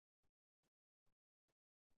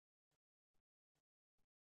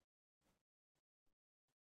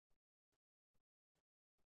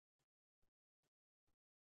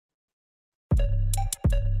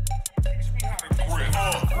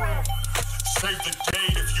Save the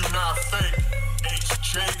date if you not fake.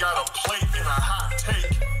 HJ got a plate and a hot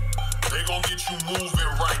take. They gon' get you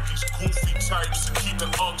moving right. These goofy types and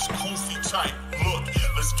keeping unks goofy tight. Look,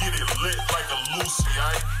 let's get it lit like a Lucy,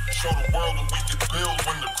 aight? Show the world what we can build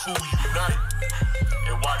when the crew unite.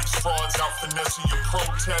 And while these frauds out finessing your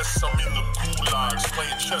protests, I'm in the gulags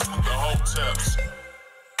playing chess with the hoteps.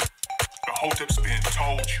 The hotep's been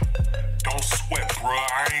told you. Don't sweat, bruh,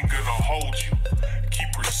 I ain't gonna hold you.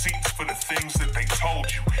 Keep receipts for the things that they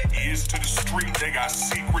told you. Ears to the street, they got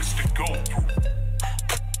secrets to go through.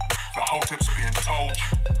 The hotep's been told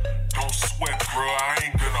you. Don't sweat, bruh, I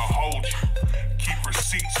ain't gonna hold you. Keep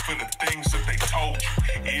receipts for the things that they told you.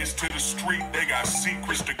 Ears to the street, they got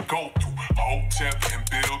secrets to go through. Hotep and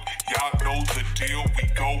build, y'all know the deal. We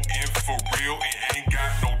go in for real and ain't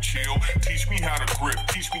got no chill. Teach me how to grip,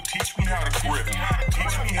 teach me how to grip.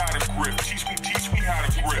 Teach me how to grip, teach me how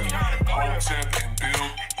to grip. Hotep and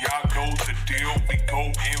build, y'all know the deal. We go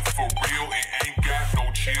in for real and ain't got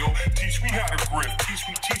no chill. Teach me how to grip, teach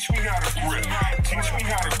me how to grip. Teach me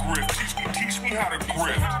how to grip, teach me how to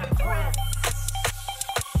grip.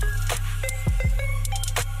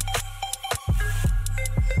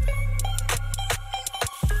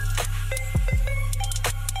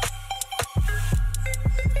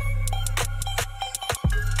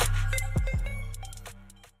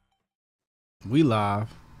 We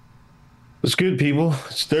live. What's good, people?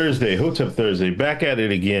 It's Thursday, Hotep Thursday. Back at it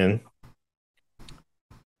again.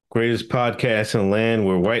 Greatest podcast in the land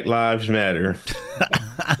where white lives matter.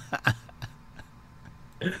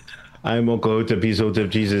 I am Uncle Hotep, he's Hotep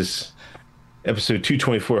Jesus. Episode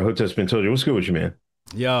 224, Hotep's been told you. What's good with you, man?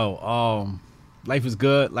 Yo, life is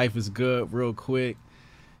good. Life is good. Real quick.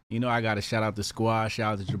 You know, I got to shout out the squad.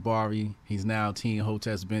 Shout out to Jabari. He's now Team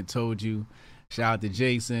Hotep's been told you. Shout out to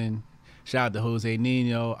Jason. Shout out to Jose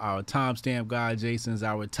Nino, our timestamp guy. Jason's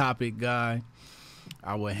our topic guy.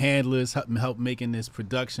 Our handlers help making this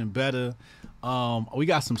production better. We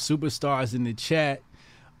got some superstars in the chat.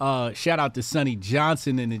 Shout out to Sonny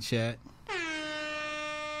Johnson in the chat.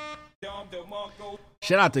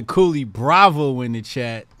 Shout out to Cooley Bravo in the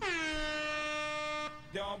chat.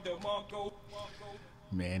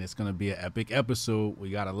 Man, it's going to be an epic episode.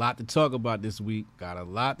 We got a lot to talk about this week.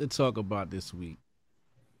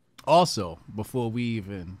 Also, before we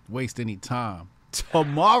even waste any time,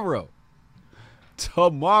 tomorrow,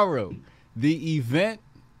 the event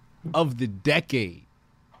of the decade,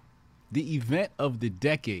 the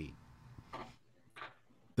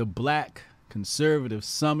Black Conservative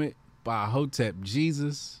Summit by Hotep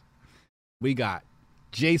Jesus. We got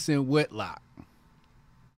Jason Whitlock,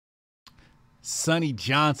 Sonny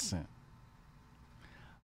Johnson,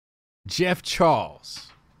 Jeff Charles,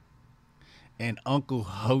 and Uncle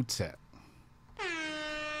Hotep.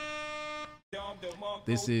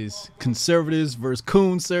 This is conservatives versus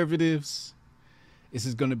conservatives. This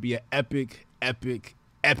is going to be an epic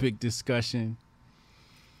discussion.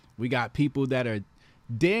 We got people that are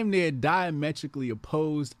damn near diametrically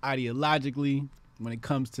opposed ideologically when it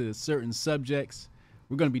comes to certain subjects.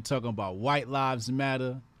 We're going to be talking about White Lives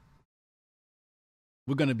Matter.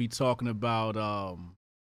 We're going to be talking about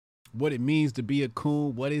what it means to be a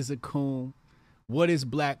coon. What is a coon? What is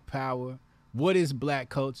black power? What is black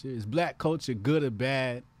culture? Is black culture good or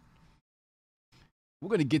bad? We're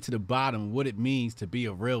going to get to the bottom of what it means to be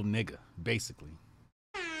a real nigga, basically.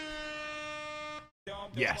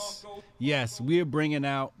 Yes, we're bringing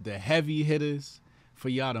out the heavy hitters for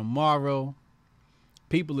y'all tomorrow.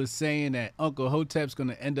 People are saying that Uncle Hotep's going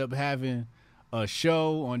to end up having a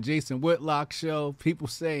show on Jason Whitlock's show. People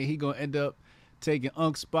saying he going to end up taking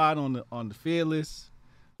Unc's spot on the Fearless.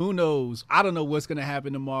 Who knows? I don't know what's going to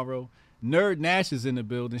happen tomorrow. Nerd Nash is in the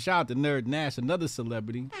building. Shout out to Nerd Nash, another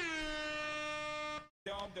celebrity.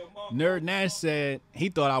 Nerd Nash said he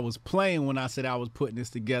thought I was playing when I said I was putting this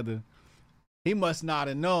together. He must not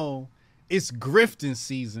have known it's grifting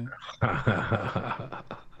season.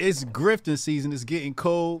 It's grifting season. It's getting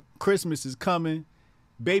cold. Christmas is coming.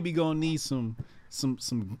 Baby gonna need some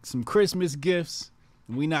Christmas gifts.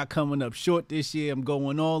 We not coming up short this year. I'm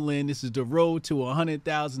going all in. This is the road to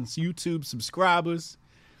 100,000 YouTube subscribers.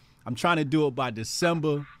 I'm trying to do it by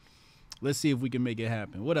December. Let's see if we can make it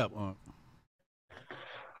happen. What up, Unc?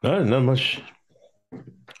 Not much.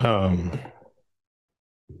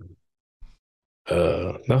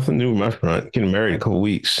 Nothing new on my front. Getting married in a couple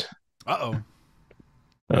weeks. Sorry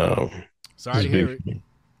to hear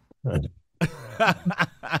it.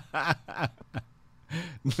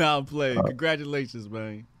 Nah, I'm playing. Congratulations,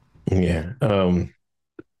 man. Yeah. Other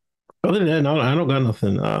than that, I don't got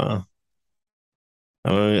nothing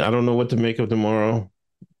I don't know what to make of tomorrow.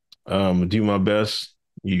 Do my best.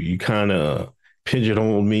 You kind of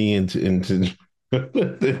pigeonholed me into Into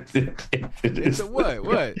what? What?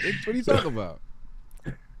 What are you talking about?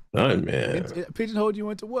 Oh man. It pigeonholed you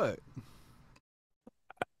into what?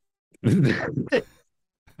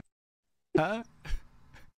 Huh?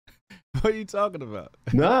 What are you talking about?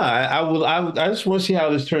 Nah, I will. I just want to see how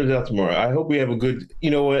this turns out tomorrow. I hope we have a good.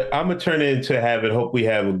 You know what? I'm gonna turn it into habit. Hope we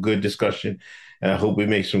have a good discussion, and I hope we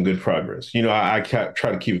make some good progress. I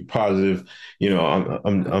try to keep it positive.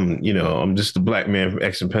 I'm just a black man from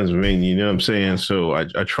Exton, Pennsylvania. You know what I'm saying? So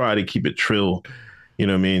I try to keep it trill. You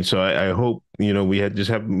know what I mean? So I hope we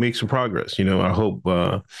just have make some progress. I hope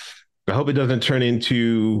it doesn't turn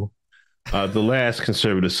into the last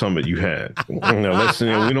conservative summit you had. We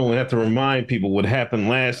don't have to remind people what happened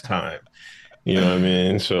last time. You know what I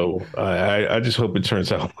mean? So I just hope it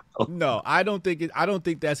turns out well. No, I don't think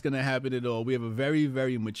that's gonna happen at all. We have a very,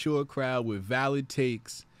 very mature crowd with valid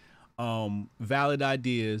takes, valid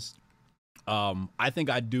ideas. I think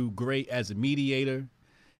I do great as a mediator,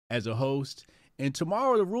 as a host. And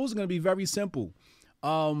tomorrow the rules are gonna be very simple.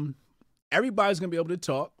 Everybody's gonna be able to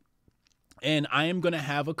talk. And I am going to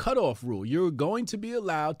have a cutoff rule. You're going to be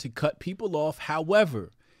allowed to cut people off. However,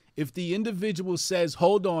 if the individual says,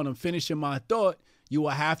 hold on, I'm finishing my thought, you will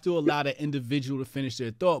have to allow that individual to finish their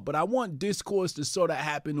thought. But I want discourse to sort of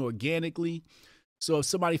happen organically. So if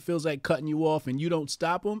somebody feels like cutting you off and you don't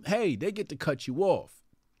stop them, hey, they get to cut you off.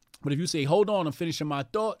 But if you say, hold on, I'm finishing my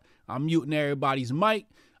thought, I'm muting everybody's mic,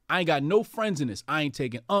 I ain't got no friends in this. I ain't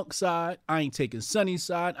taking Unk's side. I ain't taking Sonny's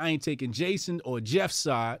side. I ain't taking Jason or Jeff's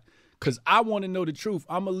side. Because I want to know the truth.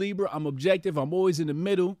 I'm a Libra. I'm objective. I'm always in the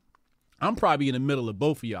middle. I'm probably in the middle of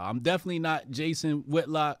both of y'all. I'm definitely not Jason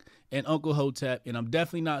Whitlock and Uncle Hotep, and I'm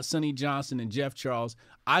definitely not Sonny Johnson and Jeff Charles.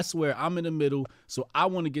 I swear I'm in the middle, so I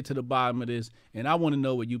want to get to the bottom of this, and I want to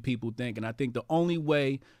know what you people think. And I think the only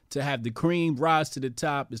way to have the cream rise to the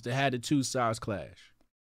top is to have the two sides clash.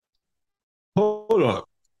 Hold on.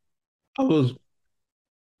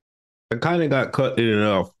 I kind of got cut in and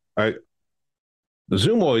off. The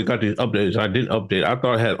Zoom always got these updates. I didn't update. I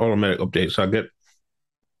thought I had automatic updates. So I get,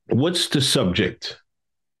 what's the subject?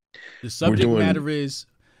 The subject matter is,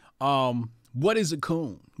 what is a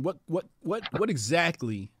coon? What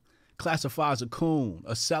exactly classifies a coon,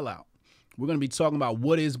 a sellout? We're going to be talking about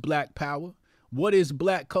what is black power? What is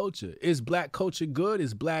black culture? Is black culture good?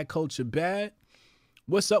 Is black culture bad?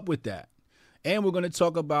 What's up with that? And we're going to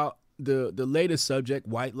talk about the latest subject,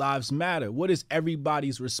 White Lives Matter. What is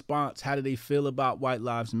everybody's response? How do they feel about White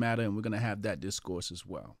Lives Matter? And we're going to have that discourse as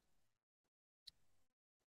well.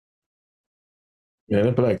 Yeah,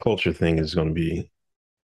 the black culture thing is going to be,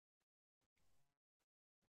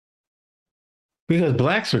 because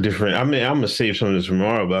blacks are different. I mean, I'm going to save some of this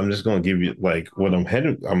tomorrow, but I'm just going to give you like what I'm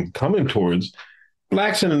coming towards.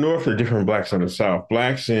 Blacks in the North are different from blacks in the South.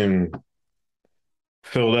 Blacks in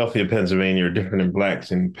Philadelphia, Pennsylvania are different than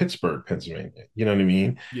blacks in Pittsburgh, Pennsylvania. You know what I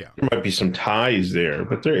mean? Yeah. There might be some ties there,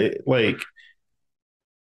 but they're like,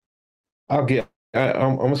 I'm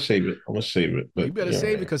gonna save it. I'm gonna save it. But you better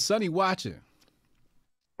save it because Sonny watching.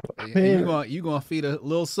 Man. You gonna feed a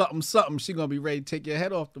little something. She gonna be ready to take your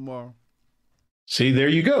head off tomorrow. See, there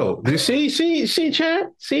you go. See, chat.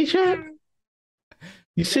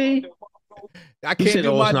 You see? I can't said,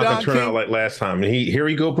 do my it's not Don gonna turn King. out like last time. And here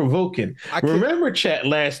he go provoking. Remember, chat,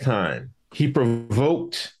 last time he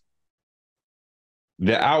provoked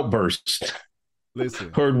the outburst.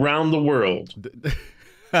 Listen, heard round the world.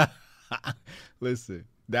 Listen,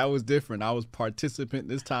 that was different. I was participant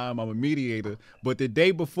this time. I'm a mediator. But the day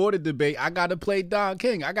before the debate, I got to play Don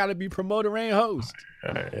King. I got to be promoter and host.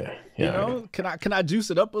 Yeah. You know, can I juice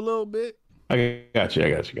it up a little bit? I got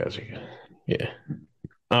you. Yeah.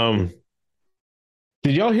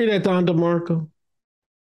 Did y'all hear that, Don DeMarco?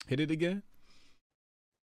 Hit it again?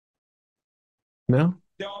 No?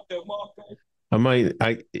 The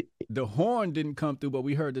horn didn't come through, but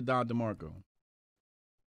we heard the Don DeMarco.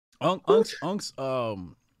 Unk's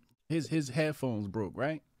his headphones broke,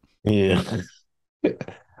 right? Yeah.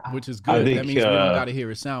 Which is good. That means we don't got to hear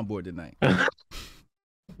a soundboard tonight.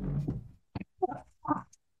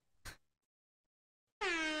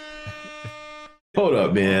 Hold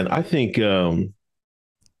up, man. I think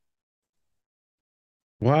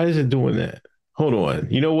why is it doing that? Hold on.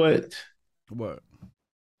 You know what? What?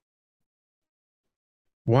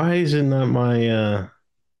 Why is it not my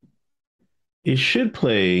it should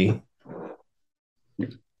play.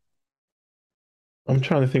 I'm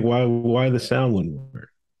trying to think why the sound wouldn't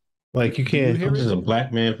work. Like you can't. I'm just a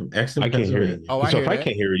black man from Exton, I can't hear Pennsylvania. it. Oh, I so hear if I that.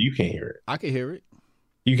 can't hear it, you can't hear it. I can hear it.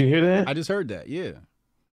 You can hear that? I just heard that. Yeah.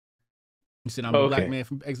 You said I'm a black man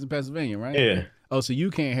from Exeter, Pennsylvania, right? Yeah. Oh, so you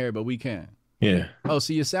can't hear it, but we can. Yeah. Oh,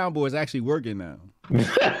 so your soundboard is actually working now. We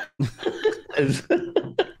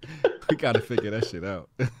got to figure that shit out.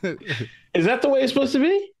 Is that the way it's supposed to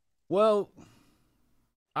be? Well,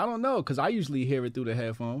 I don't know, because I usually hear it through the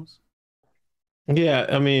headphones. Yeah,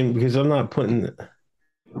 I mean, because I'm not putting...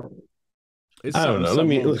 It's I don't know. Let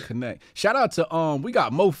me connect. Shout out to we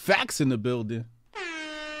got Mo Fax in the building.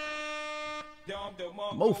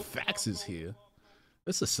 Mo Fax is here.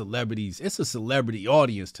 It's a celebrity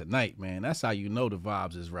audience tonight, man. That's how you know the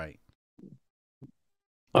vibes is right.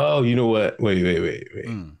 Oh, you know what? Wait.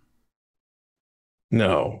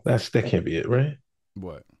 No, that can't be it, right?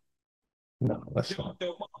 What? No, that's not.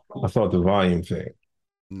 I thought the volume thing.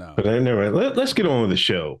 No. But anyway, let's get on with the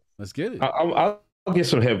show. Let's get it. I'll get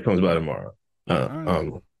some headphones by tomorrow. But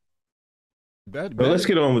let's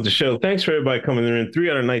get on with the show. Thanks for everybody coming in.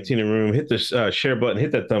 319 in the room. Hit the share button.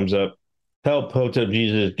 Hit that thumbs up. Help Hotep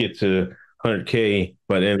Jesus get to 100K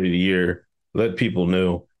by the end of the year. Let people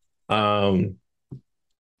know.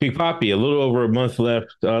 Big Poppy, a little over a month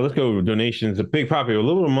left. Let's go over donations. Big Poppy, a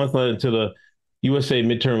little over a month left until the USA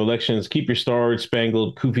midterm elections. Keep your stars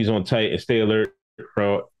spangled, koofies on tight, and stay alert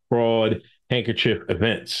for fraud handkerchief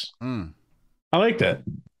events. I like that.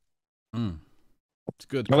 It's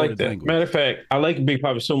good. I like that. Language. Matter of fact, I like Big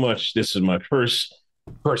Poppy so much. This is my first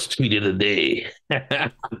tweet of the day.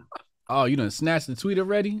 Oh, you done snatched the tweet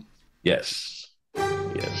already? Yes. I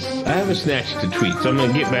haven't snatched the tweets. I'm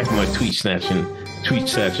gonna get back in my tweet snatching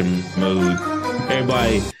mode.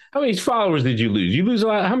 Everybody, how many followers did you lose? You lose a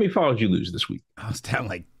lot. How many followers did you lose this week? I was down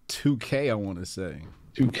like 2K, I want to say.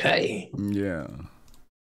 2K? Yeah.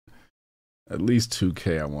 At least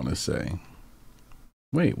 2K, I want to say.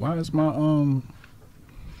 Wait, why is my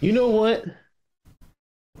You know what?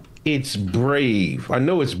 It's Brave. I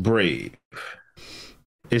know it's Brave.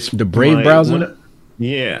 It's the Brave browser?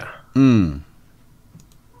 Yeah.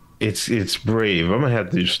 It's Brave. I'm gonna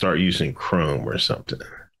have to start using Chrome or something.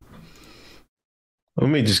 Let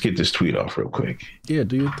me just get this tweet off real quick. Yeah,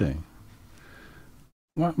 do your thing.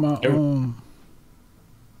 What my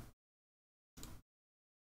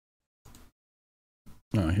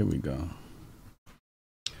Oh, here we go.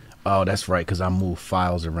 Oh, that's right, because I moved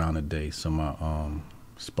files around today, so my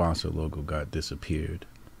sponsor logo got disappeared.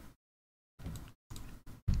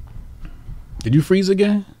 Did you freeze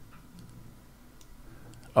again?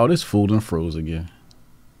 Oh, this fool done froze again.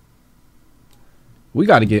 We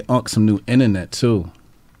got to get Unc some new internet, too.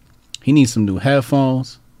 He needs some new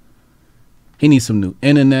headphones. He needs some new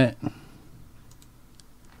internet.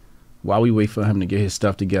 While we wait for him to get his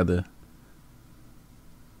stuff together.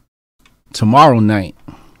 Tomorrow night,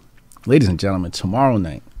 ladies and gentlemen, tomorrow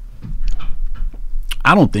night,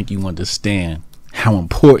 I don't think you understand how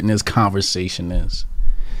important this conversation is.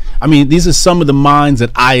 I mean, these are some of the minds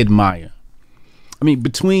that I admire. I mean,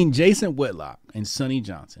 between Jason Whitlock and Sonny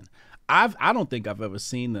Johnson, I don't think I've ever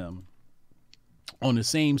seen them on the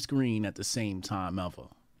same screen at the same time ever.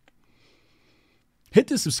 Hit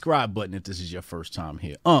the subscribe button if this is your first time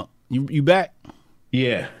here. You back?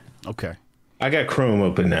 Yeah. Okay. I got Chrome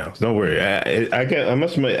open now. Don't worry. I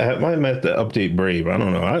might have to update Brave. I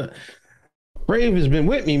don't know. Brave has been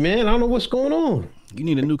with me, man. I don't know what's going on. You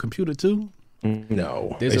need a new computer too?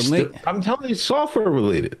 No. There's a link. I'm telling you, it's software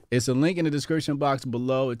related. It's a link in the description box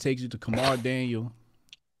below. It takes you to Kamar Daniel.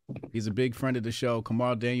 He's a big friend of the show.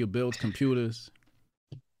 Kamar Daniel builds computers.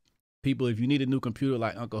 People, if you need a new computer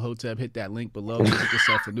like Uncle Hotep, hit that link below. Get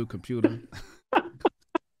yourself a new computer.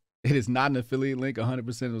 It is not an affiliate link.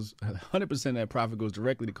 100% of that profit goes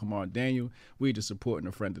directly to Kamar Daniel. We're just supporting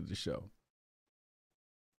a friend of the show.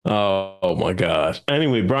 Oh my gosh.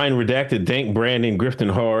 Anyway, Brian Redacted, thank Brandon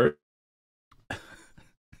Grifton Hard.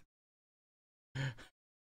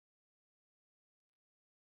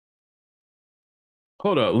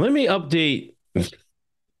 Hold up. Let me update.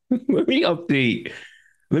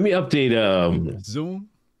 Zoom?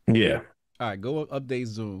 Yeah. All right, go update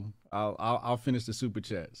Zoom. I'll finish the super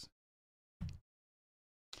chats.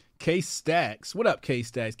 K Stacks. What up, K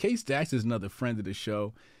Stacks? K Stacks is another friend of the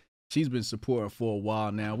show. She's been supporting for a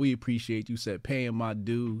while now. We appreciate you. Said paying my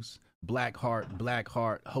dues. Black heart,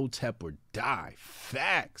 Hotep or die.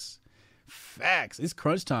 Facts. It's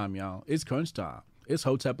crunch time, y'all. It's crunch time. It's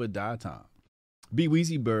Hotep or die time. B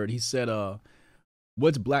Weezy Bird, he said,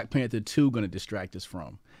 what's Black Panther 2 gonna distract us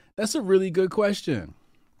from? That's a really good question.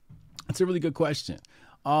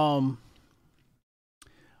 I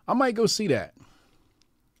might go see that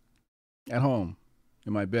at home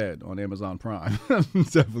in my bed on Amazon Prime. I'm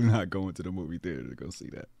definitely not going to the movie theater to go see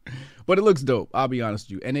that, but it looks dope. I'll be honest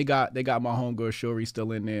with you. And they got my homegirl Shuri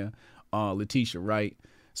still in there. Letitia Wright.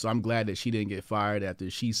 So I'm glad that she didn't get fired after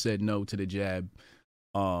she said no to the jab.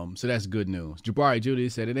 So that's good news. Jabari Judy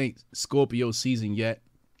said it ain't Scorpio season yet.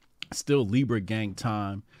 Still Libra gang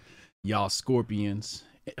time. Y'all Scorpions.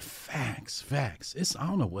 Facts. I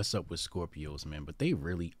don't know what's up with Scorpios, man, but they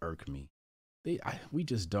really irk me. We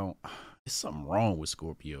just don't. There's something wrong with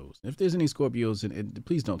Scorpios. If there's any Scorpios, and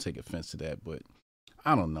please don't take offense to that, but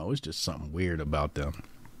I don't know. It's just something weird about them.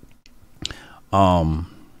 I'm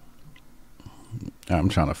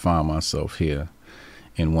trying to find myself here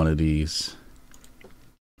in one of these.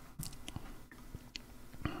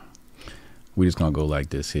 We're just gonna go like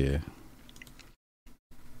this here.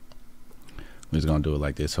 We're just gonna do it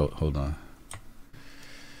like this. Hold on.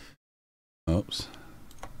 Oops.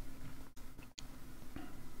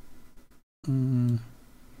 Hold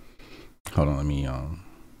on. Let me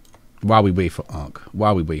while we wait for Unc,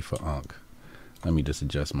 let me just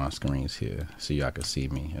adjust my screens here so y'all can see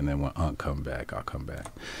me. And then when Unc come back, I'll come back.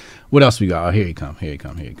 What else we got? Oh, here he come.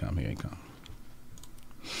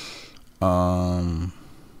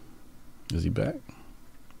 Is he back?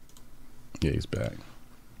 Yeah, he's back.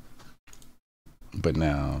 But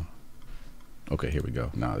now, okay, here we go.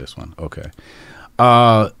 Now this one. Okay.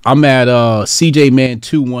 I'm at CJ Man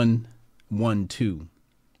 2112.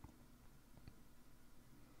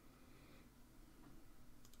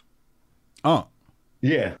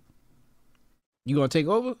 Yeah. You gonna take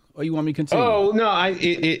over, or you want me to continue? Oh no,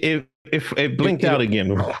 it blinked out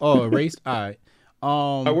again. Oh, erased. All right.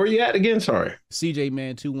 Where you at again? Sorry. CJ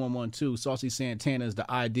Man 2112. Saucy Santana is the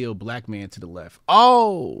ideal black man to the left.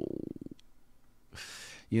 Oh,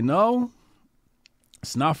 you know,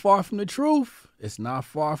 it's not far from the truth.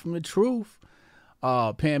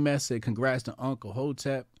 Pam S said, "Congrats to Uncle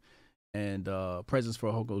Hotep and presents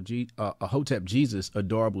for Hotep Jesus,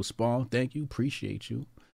 adorable spawn. Thank you, appreciate you."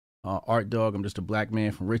 Art Dog, I'm just a black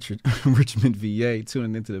man from Richmond, VA,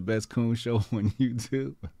 tuning into the best coon show on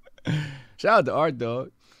YouTube. Shout out to Art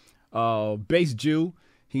Dog. Base Jew,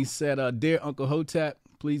 he said, "Dear Uncle Hotep,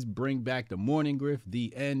 please bring back the morning griff.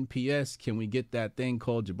 The NPS. Can we get that thing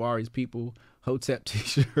called Jabari's People Hotep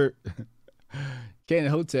t-shirt? Can't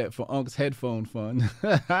Hotep for Unc's headphone fund.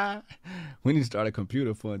 We need to start a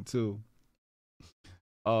computer fund too."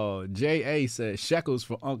 JA said, "Shekels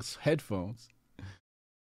for Unc's headphones."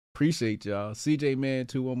 Appreciate y'all. CJ Man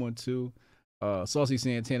 2112. Saucy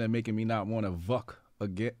Santana making me not want to vuck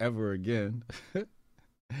again ever again.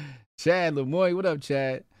 Chad Lemoy, what up,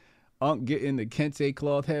 Chad? Unc getting the Kente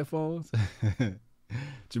cloth headphones.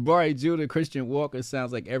 Jabari Judah, Christian Walker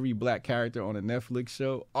sounds like every black character on a Netflix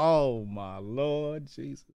show. Oh my Lord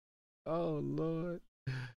Jesus. Oh Lord.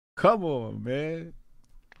 Come on, man.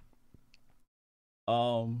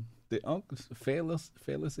 The Unc fail us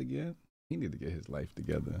again. He need to get his life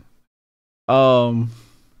together.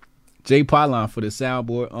 Jay Pylon for the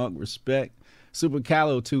soundboard. Unc, respect. Super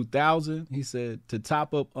Callow 2000. He said, to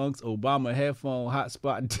top up Unc's Obama headphone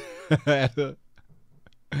hotspot data.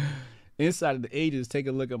 Inside of the Ages, take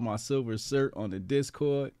a look at my silver cert on the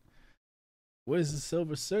Discord. What is the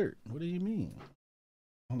silver cert? What do you mean?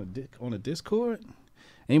 On the Discord?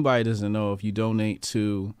 Anybody doesn't know, if you donate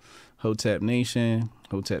to Hotep Nation,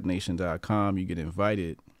 hotepnation.com, you get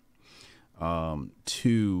invited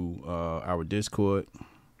to our Discord.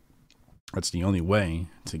 That's the only way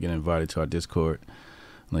to get invited to our Discord,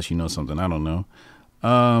 unless you know something I don't know.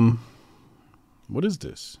 What is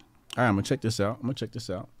this? All right, I'm gonna check this out.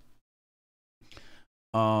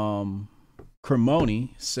 Cremoni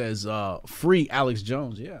says, free Alex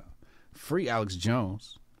Jones. Yeah, free Alex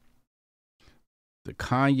Jones. The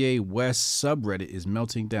Kanye West subreddit is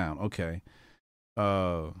melting down. Okay.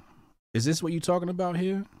 Is this what you're talking about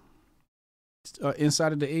here?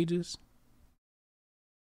 Inside of the Ages?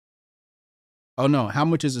 Oh, no. How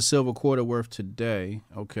much is a silver quarter worth today?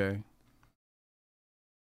 Okay.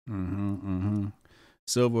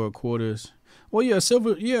 Silver quarters. Well, yeah,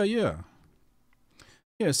 silver. Yeah.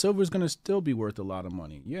 Yeah, silver is going to still be worth a lot of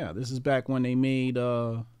money. Yeah, this is back when they made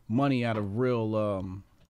money out of real,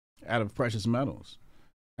 out of precious metals.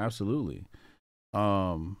 Absolutely.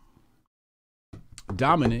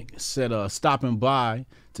 Dominic said, stopping by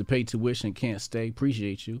to pay tuition, can't stay.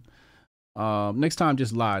 Appreciate you. Next time,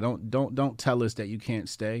 just lie. Don't tell us that you can't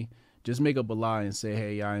stay. Just make up a lie and say,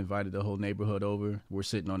 hey, I invited the whole neighborhood over. We're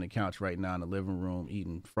sitting on the couch right now in the living room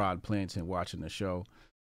eating fried plantain, watching the show.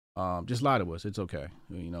 Just lie to us. It's okay.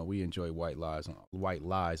 You know, we enjoy white lies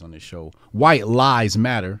on this show. White lies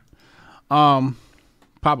matter.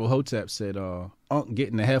 Papa Hotep said, Unc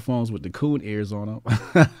getting the headphones with the coon ears on them.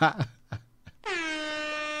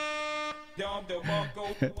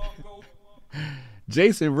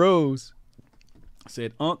 Jason Rose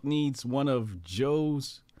Said Unc needs one of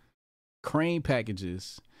Joe's crane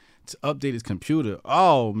packages to update his computer.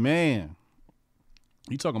 Oh man,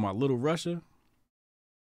 you talking about Little Russia?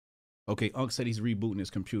 Okay, Unc said he's rebooting his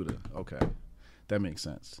computer. Okay, that makes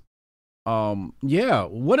sense. Yeah.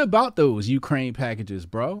 What about those Ukraine packages,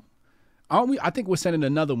 bro? Aren't we? I think we're sending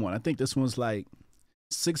another one. I think this one's like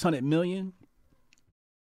 600 million.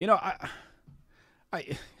 You know,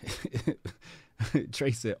 I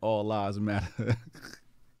Trey said all lives matter.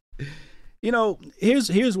 You know,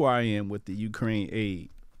 here's where I am with the Ukraine aid.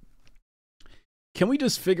 Can we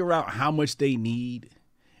just figure out how much they need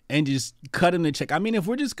and just cut in the check? I mean, if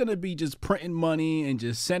we're just gonna be just printing money and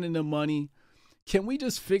just sending them money, can we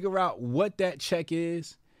just figure out what that check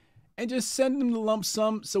is and just send them the lump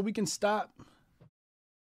sum so we can stop,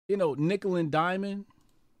 you know, nickel and diamond?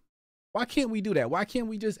 Why can't we do that? Why can't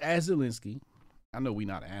we just ask Zelensky? I know we're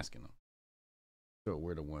not asking him. So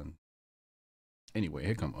we're the one. Anyway,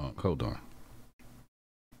 here come Unc. Hold on.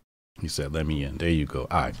 He said, let me in. There you go.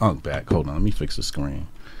 All right, Unc back. Hold on. Let me fix the screen.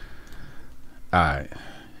 All right.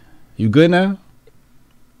 You good now?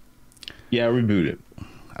 Yeah, I rebooted.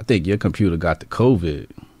 I think your computer got the COVID.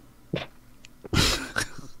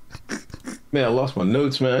 Man, I lost my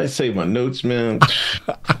notes, man. I saved my notes, man.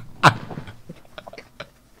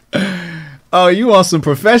 Oh, you on some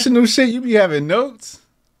professional shit? You be having notes?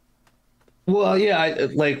 Well, yeah, I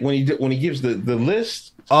like when he gives the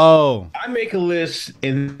list. Oh, I make a list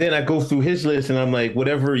and then I go through his list and I'm like,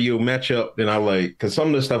 whatever you match up, then I like, because some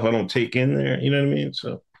of the stuff I don't take in there. You know what I mean?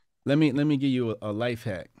 So let me give you a life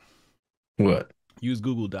hack. What? Use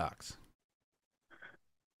Google Docs.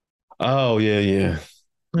 Oh yeah.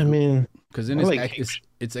 I mean, because then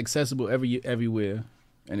it's accessible everywhere,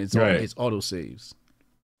 and it's right. It's auto saves.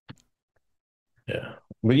 Yeah,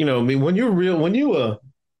 but you know, I mean, when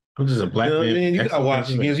I'm just a black man. I mean, you gotta watch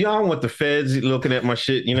it because y'all don't want the feds looking at my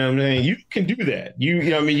shit. You know what I mean? You can do that. You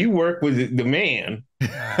know what I mean? You work with the man.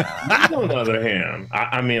 On the other hand,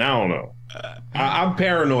 I mean, I don't know. I'm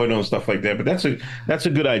paranoid on stuff like that, but that's a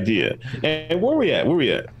good idea. And where we at?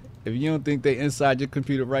 If you don't think they inside your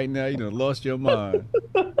computer right now, you done lost your mind.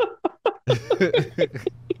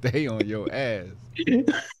 They on your ass.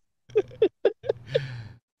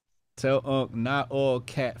 Tell Unc not all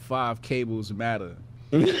Cat 5 cables matter.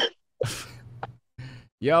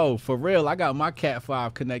 Yo, for real, I got my Cat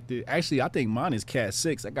 5 connected. Actually, I think mine is Cat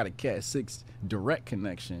 6. I got a Cat 6 direct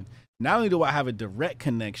connection. Not only do I have a direct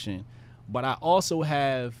connection, but I also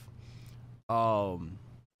have a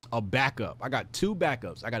backup. I got two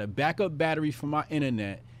backups. I got a backup battery for my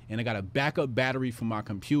internet, and I got a backup battery for my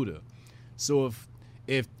computer. So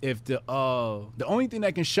if the only thing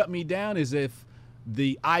that can shut me down is if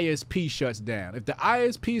the ISP shuts down. If the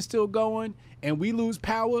ISP is still going and we lose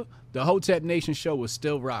power, the Hotep Nation show was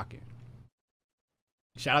still rocking.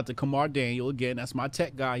 Shout out to Kamar Daniel again. That's my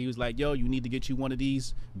tech guy. He was like, "Yo, you need to get you one of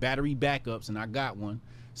these battery backups," and I got one.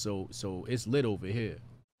 So it's lit over here.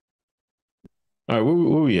 All right, where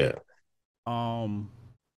we at?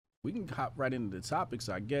 We can hop right into the topics.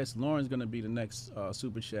 I guess Lauren's gonna be the next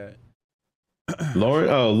super chat.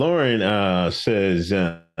 Lauren says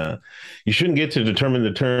you shouldn't get to determine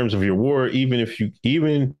the terms of your war, even if you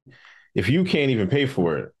can't even pay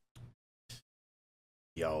for it.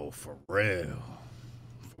 Yo, for real.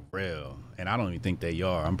 And I don't even think they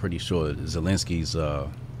are. I'm pretty sure Zelensky's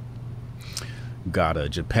got a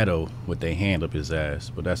Geppetto with their hand up his ass,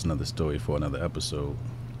 but that's another story for another episode.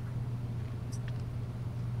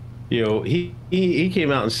 Yo, he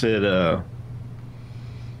came out and said,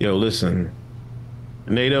 yo, listen,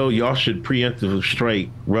 NATO, y'all should preemptively strike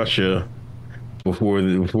Russia before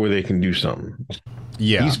they can do something.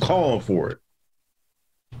 Yeah. He's calling for it.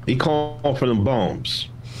 He called for them bombs.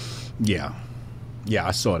 Yeah,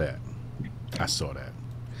 I saw that.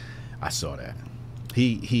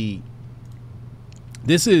 He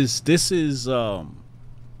this is now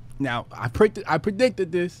I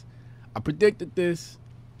predicted this.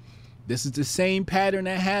 This is the same pattern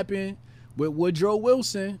that happened with Woodrow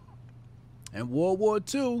Wilson and World War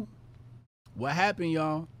II. What happened,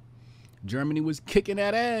 y'all? Germany was kicking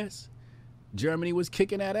that ass.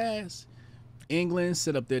 England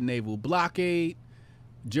set up their naval blockade.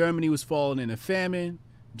 Germany was falling in a famine.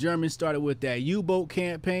 Germany started with that U-boat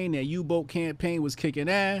campaign. That U-boat campaign was kicking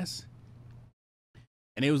ass.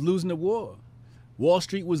 And they was losing the war. Wall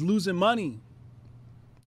Street was losing money.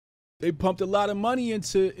 They pumped a lot of money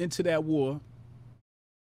into that war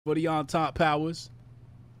for the Entente powers.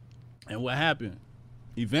 And what happened?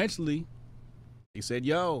 Eventually, they said,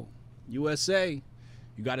 yo, USA,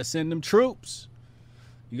 you got to send them troops.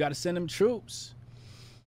 You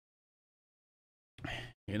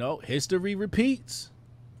You know, history repeats.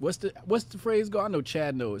 What's the phrase go? I know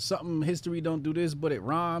Chad knows. Something history don't do this, but it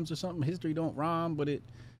rhymes, or something history don't rhyme, but it.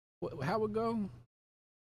 How it go?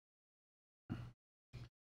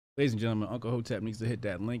 Ladies and gentlemen, Uncle Hotep needs to hit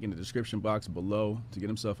that link in the description box below to get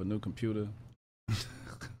himself a new computer.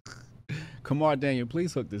 Kamar Daniel,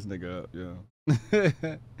 please hook this nigga up, yo.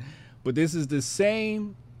 But this is the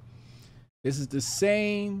same. This is the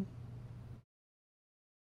same.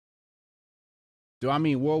 Do I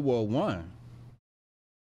mean World War One?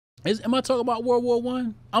 Am I talking about World War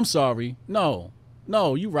One? I'm sorry. No,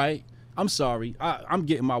 you're right. I'm sorry. I'm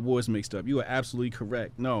getting my wars mixed up. You are absolutely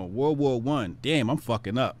correct. No, World War One. Damn, I'm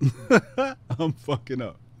fucking up. I'm fucking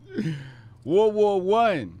up. World War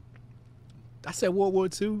One. I said World War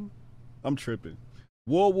Two. I'm tripping.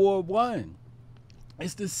 World War One.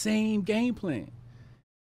 It's the same game plan.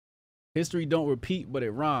 History don't repeat, but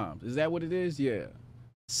it rhymes. Is that what it is? Yeah.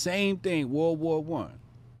 Same thing. World War One.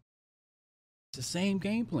 It's the same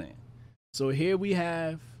game plan. So here we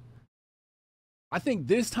have. I think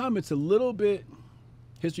this time it's a little bit.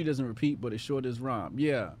 History doesn't repeat, but it sure does rhyme.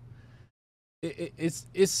 Yeah. It's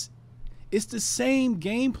the same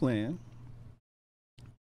game plan,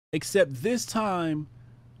 except this time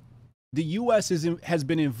the U.S. has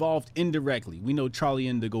been involved indirectly. We know Charlie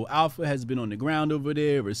Indigo Alpha has been on the ground over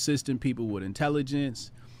there, assisting people with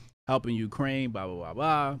intelligence, helping Ukraine, blah, blah, blah,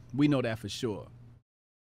 blah. We know that for sure.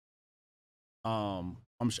 I'm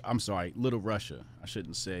sorry, Little Russia. I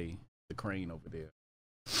shouldn't say Ukraine over there.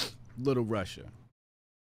 Little Russia.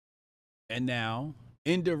 And now,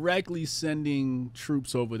 indirectly sending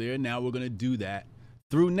troops over there. Now we're going to do that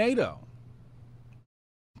through NATO.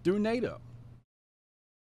 Through NATO.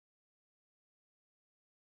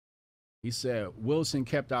 He said, Wilson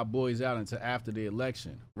kept our boys out until after the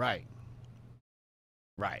election. Right.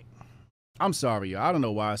 Right. I'm sorry, y'all. I don't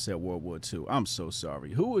know why I said World War II. I'm so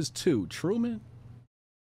sorry. Who was two? Truman?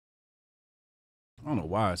 I don't know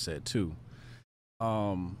why I said two.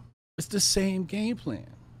 It's the same game plan.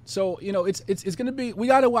 So, you know, it's going to be, we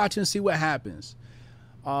got to watch and see what happens.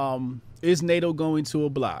 Is NATO going to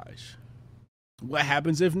oblige? What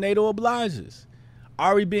happens if NATO obliges?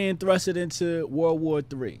 Are we being thrusted into World War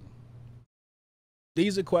III?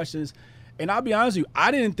 These are questions, and I'll be honest with you,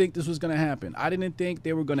 I didn't think this was going to happen. I didn't think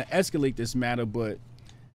they were going to escalate this matter, but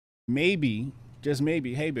maybe, just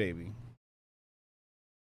maybe, hey, baby.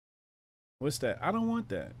 What's that? I don't want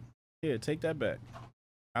that. Here, take that back.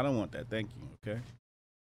 I don't want that. Thank you, okay?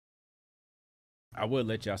 I would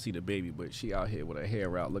let y'all see the baby, but she out here with her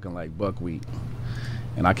hair out looking like buckwheat.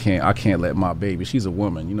 And I can't let my baby, she's a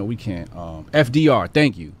woman, you know, we can't. FDR,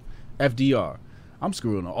 thank you. FDR. I'm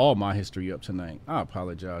screwing all my history up tonight. I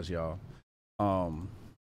apologize, y'all.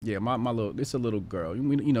 Yeah, my little, it's a little girl. You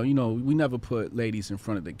know, we never put ladies in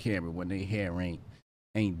front of the camera when their hair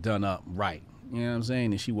ain't done up right. You know what I'm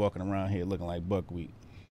saying? And she walking around here looking like buckwheat.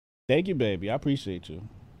 Thank you, baby. I appreciate you.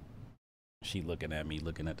 She looking at me,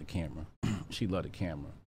 looking at the camera. She love the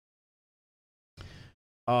camera.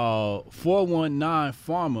 419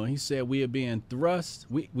 Farmer, he said we are being thrust.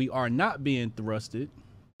 We are not being thrusted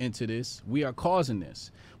into this. We are causing this.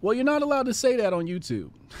 Well, you're not allowed to say that on YouTube.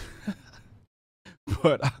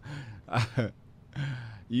 But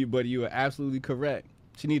you are absolutely correct.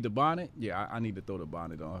 She need the bonnet? Yeah, I need to throw the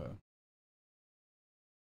bonnet on her.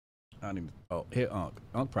 I need to, oh, here, Unc.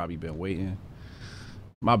 Unc probably been waiting.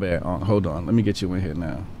 My bad, Unc. Hold on. Let me get you in here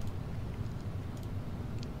now.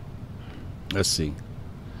 Let's see.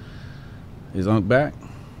 Is Unc back?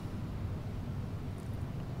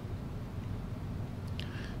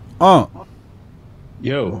 Unc.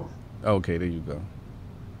 Yo. Okay, there you go.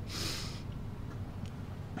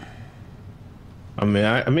 I mean,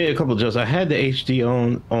 I made a couple of adjustments. I had the HD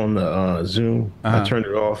on the Zoom. I turned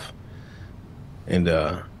it off, and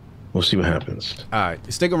we'll see what happens. All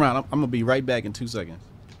right, stick around. I'm gonna be right back in 2 seconds.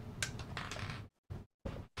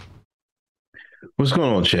 What's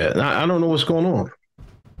going on, Chad? I don't know what's going on.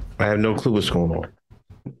 I have no clue what's going on.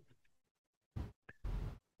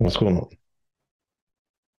 What's going on?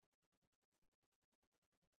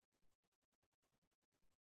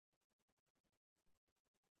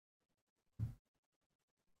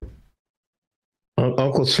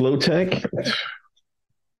 Uncle Slow Tech.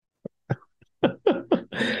 Let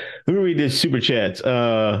me read this super chats.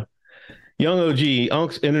 Young OG,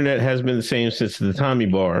 Unc's internet has been the same since the Tommy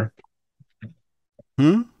bar.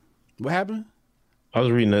 What happened? I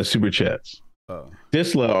was reading the super chats.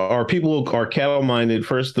 Disla, our people are cattle minded.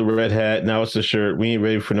 First the red hat, now it's the shirt. We ain't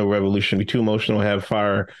ready for no revolution. We too emotional to have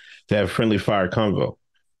friendly fire convo.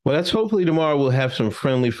 Well, that's hopefully tomorrow we'll have some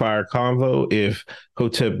friendly fire convo if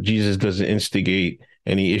Hotep Jesus doesn't instigate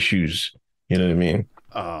any issues. You know what I mean?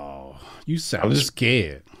 Oh, you sound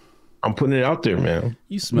scared. I'm putting it out there, man.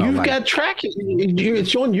 You smell You've like got track.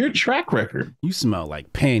 It's on your track record. you smell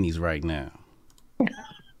like panties right now.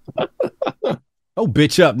 Oh,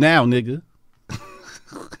 bitch up now, nigga.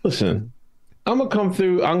 Listen, I'm gonna come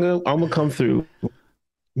through. I'm gonna come through.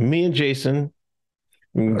 Me and Jason,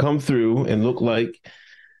 we can come through and look like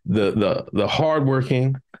the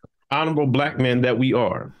hardworking, honorable black men that we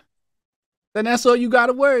are. Then that's all you got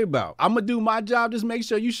to worry about. I'm gonna do my job. Just make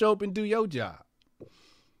sure you show up and do your job.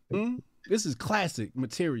 This is classic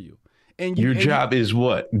material. And your job is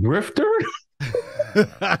what? Grifter?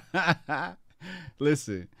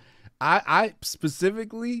 Listen, I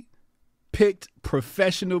specifically picked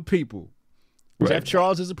professional people. Right. Jeff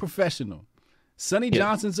Charles is a professional. Sonny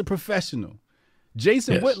Johnson's a professional.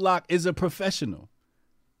 Jason Whitlock is a professional.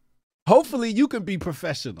 Hopefully you can be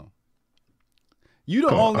professional. You the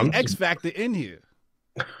only X factor in here.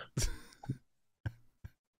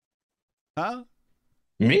 Huh?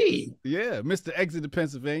 Me? Yeah, Mr. Exit to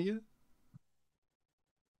Pennsylvania.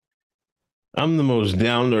 I'm the most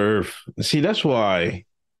down to earth. See, that's why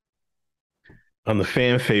I'm the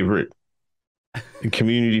fan favorite, the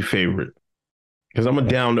community favorite, because I'm a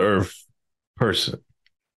down to earth person.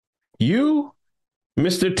 You,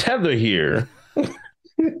 Mr. Tether here, they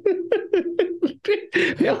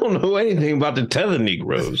don't know anything about the Tether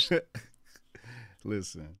Negroes.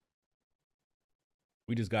 Listen,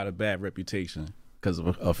 we just got a bad reputation because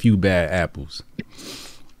of a few bad apples.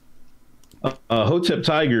 Hotep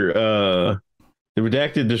Tiger, the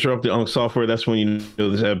redacted disrupted Unk software. That's when you know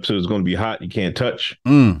this episode is going to be hot. You can't touch.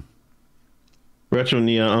 Retro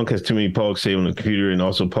Neon Unk has too many pogs saved on the computer, and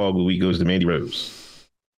also Pog of the Week goes to Mandy Rose.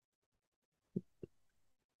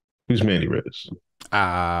 Who's Mandy Rose?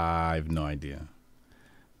 I have no idea.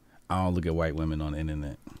 I don't look at white women on the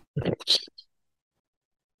internet.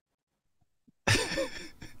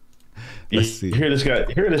 Let's see. Hear this guy.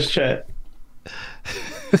 Hear this chat.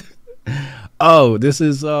 Oh, this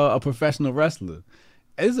is a professional wrestler.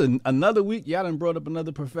 It's another week. Y'all done brought up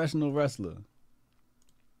another professional wrestler.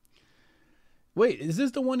 Wait, is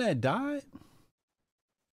this the one that died?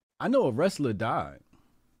 I know a wrestler died.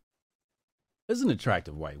 It's an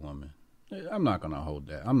attractive white woman. I'm not gonna hold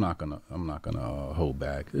that. I'm not gonna hold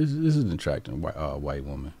back. This is an attractive white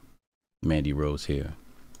woman. Mandy Rose here.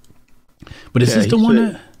 But is this the one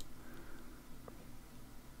that?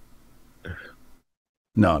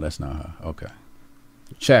 No, that's not her. Okay.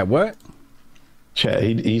 Chad, what? Chad,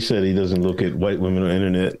 he said he doesn't look at white women on the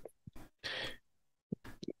internet.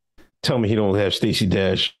 Tell me he don't have Stacey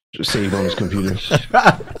Dash saved on his computer.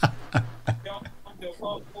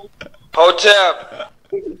 Hotep.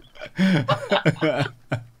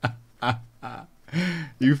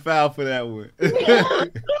 You fouled for that one.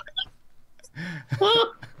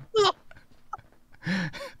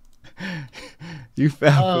 You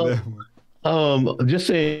fouled for that one. Just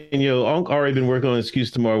saying, Unc already been working on an excuse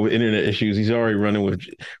tomorrow with internet issues. He's already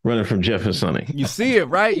running from Jeff and Sonny. You see it,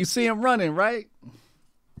 right? You see him running, right?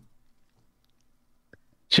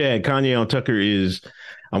 Chad, Kanye on Tucker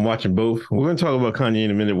I'm watching both. We're going to talk about Kanye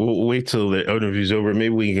in a minute. We'll wait till the interview's over.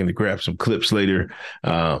 Maybe we can grab some clips later.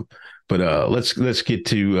 But let's get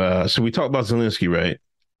to, so we talked about Zelensky, right?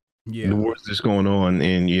 Yeah. The war's just going on,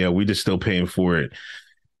 and we just still paying for it.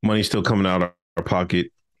 Money's still coming out of our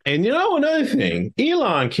pocket. And another thing,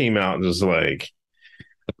 Elon came out and was like,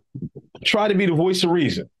 try to be the voice of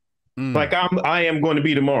reason. Like I am going to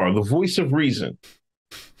be tomorrow, the voice of reason.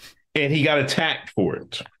 And he got attacked for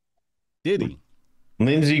it. Did he?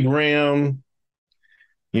 Lindsey Graham,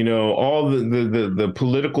 all the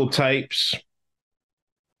political types,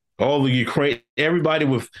 all the Ukraine, everybody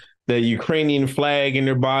with the Ukrainian flag in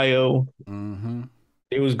their bio. Mm-hmm.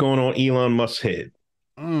 It was going on Elon Musk's head.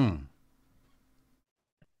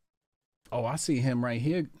 Oh, I see him right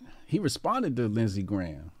here. He responded to Lindsey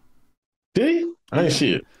Graham. Did he? I didn't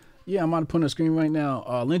see it. Yeah, I'm on the screen right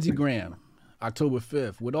now. Lindsey Graham, October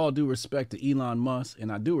 5th. With all due respect to Elon Musk,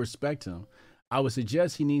 and I do respect him, I would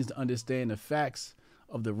suggest he needs to understand the facts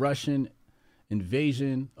of the Russian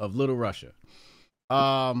invasion of Little Russia.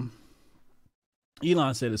 Elon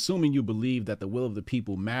said, assuming you believe that the will of the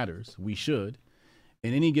people matters, we should,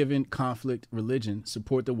 in any given conflict religion,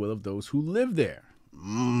 support the will of those who live there.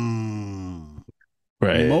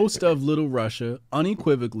 Right. Most of Little Russia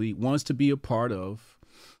unequivocally wants to be a part of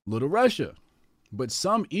Little Russia, but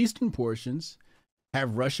some eastern portions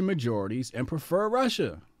have Russian majorities and prefer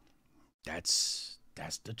Russia. That's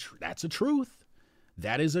a truth.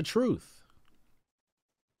 That is a truth.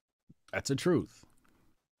 That's a truth.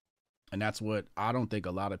 And that's what I don't think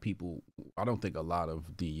a lot of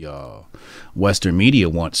the Western media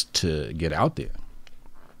wants to get out there.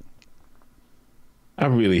 I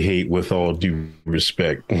really hate, with all due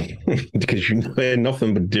respect, because you know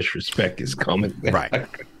nothing but disrespect is coming. Right.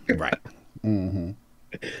 Right. Mm-hmm.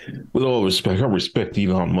 With all respect, I respect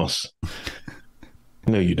Elon Musk.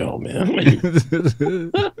 No, you don't,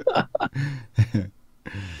 man.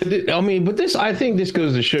 I mean, but I think this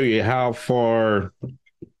goes to show you how far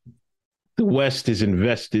the West is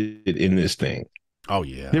invested in this thing. Oh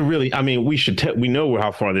yeah. They're really, I mean, we know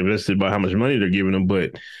how far they're invested by how much money they're giving them,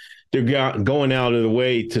 but they're going out of the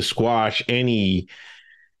way to squash any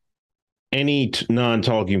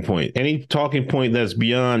non-talking point, any talking point that's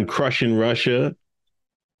beyond crushing Russia.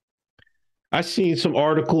 I seen some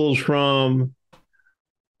articles from,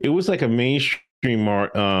 it was like a mainstream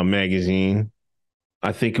magazine.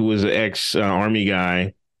 I think it was an ex-army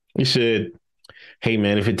guy. He said, "Hey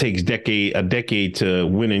man, if it takes a decade to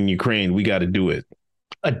win in Ukraine, we got to do it.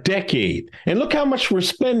 A decade, and look how much we're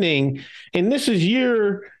spending. And this is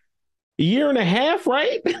year and a half,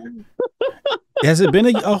 right? Has it been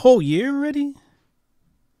a whole year already?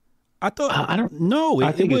 I thought I don't know.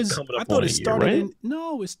 I thought it started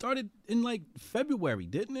right? It started in like February,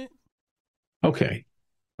 didn't it? Okay.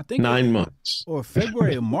 I think 9 months. Or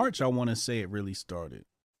February or March, I want to say it really started.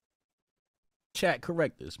 Chat,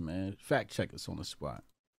 correct this, man. Fact check us on the spot.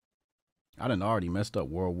 I done already messed up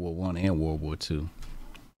World War I and World War II.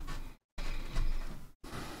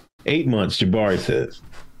 8 months, Jabari says.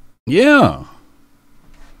 Yeah.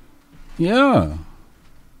 Yeah.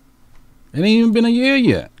 It ain't even been a year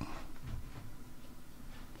yet.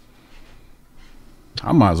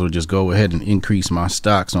 I might as well just go ahead and increase my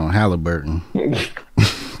stocks on Halliburton.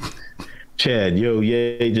 Chad,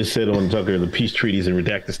 Ye just said on Tucker, the peace treaties in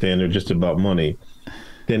Redactistan are just about money.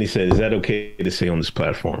 Then he said, is that okay to say on this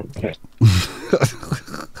platform?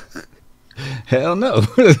 Hell no.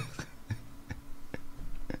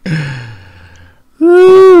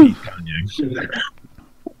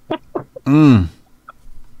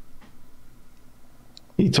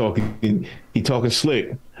 He talking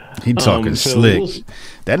slick. He talking slick.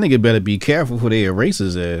 That nigga better be careful for they erase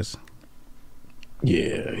his ass.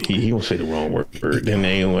 Yeah, he gonna say the wrong word. Then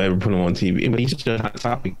they ain't gonna ever put him on TV. But he's just a hot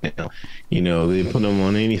topic now. You know, they put him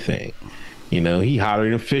on anything. You know, he hotter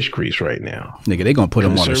than fish grease right now. Nigga, they gonna put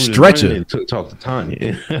him on a stretcher. Talk to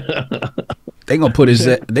Tanya. They gonna put his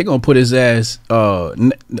ass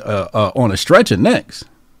on a stretcher next.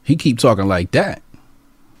 He keep talking like that.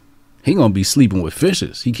 He gonna be sleeping with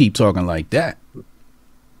fishes. He keep talking like that.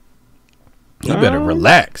 He better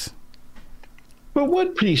relax. But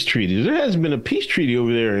what peace treaty? There hasn't been a peace treaty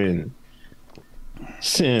over there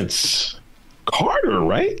since Carter,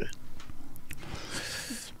 right?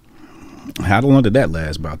 How long did that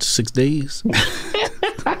last? About 6 days?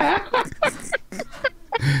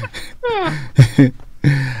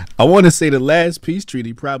 I want to say the last peace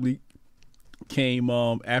treaty probably came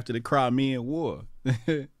after the Crimean War.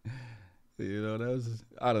 You know, that was,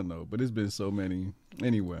 I don't know, but it's been so many.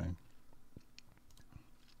 Anyway.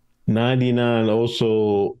 99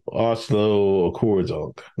 also Oslo Accords.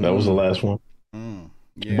 That was the last one.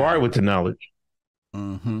 Yeah. Bar with the knowledge.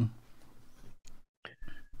 Mm-hmm.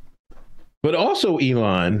 But also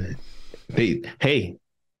Elon,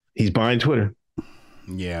 he's buying Twitter.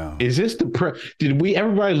 Yeah. Is this the prep? Did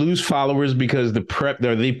everybody lose followers because are they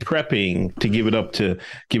prepping to give it to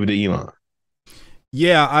Elon?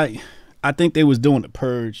 Yeah, I think they was doing the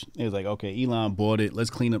purge. It was like, okay, Elon bought it.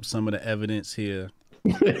 Let's clean up some of the evidence here.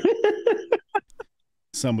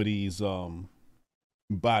 Some of these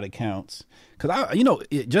bot accounts, because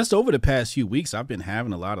just over the past few weeks I've been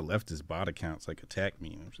having a lot of leftist bot accounts like attack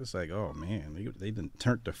me. I'm just like, oh man, they done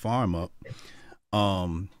turned the farm up.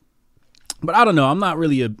 But I don't know, I'm not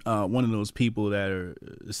really one of those people that are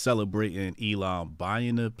celebrating Elon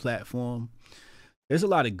buying the platform. There's a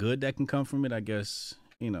lot of good that can come from it. I guess,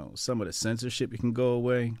 some of the censorship can go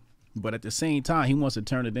away, but at the same time he wants to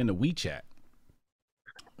turn it into WeChat,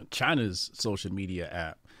 China's social media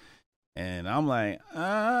app. And I'm like,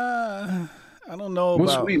 I don't know.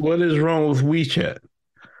 What is wrong with WeChat?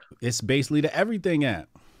 It's basically the everything app.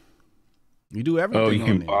 You do everything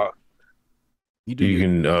on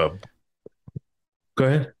there. Go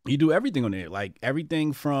ahead. You do everything on there. Like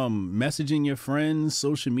everything from messaging your friends,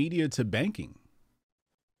 social media, to banking.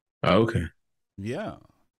 Oh, okay. Yeah.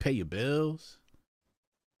 Pay your bills.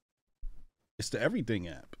 It's the everything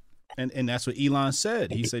app. And that's what Elon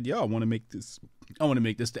said. He said, yo, I want to make this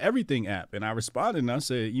the everything app. And I responded and I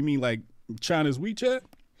said, you mean like China's WeChat?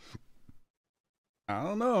 I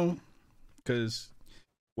don't know. Because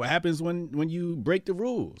what happens when you break the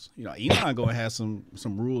rules? Elon gonna have some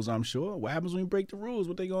rules, I'm sure. What happens when you break the rules?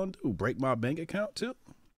 What they gonna do? Break my bank account too?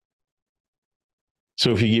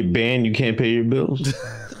 So if you get banned, you can't pay your bills.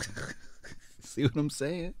 See what I'm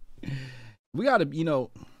saying? We gotta,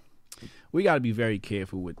 we gotta be very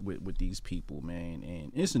careful with these people, man.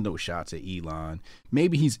 And it's no shots at Elon.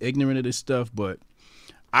 Maybe he's ignorant of this stuff, but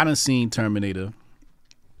I done seen Terminator.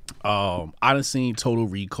 I done seen Total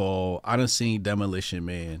Recall. I done seen Demolition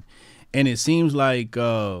Man, and it seems like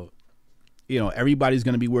everybody's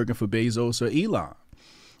gonna be working for Bezos or Elon.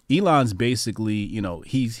 Elon's basically,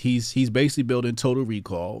 he's basically building Total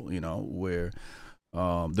Recall, where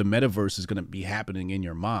the metaverse is gonna be happening in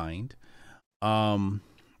your mind. Also,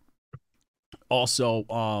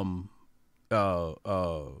 with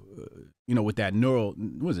that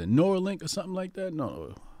Neuralink or something like that?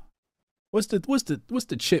 No. What's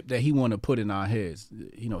the chip that he want to put in our heads?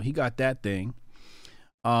 He got that thing.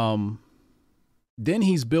 Then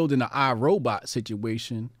he's building an iRobot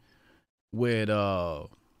situation with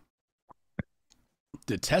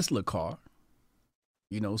the Tesla car.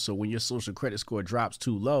 So when your social credit score drops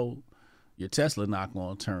too low, your Tesla not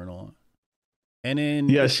going to turn on. And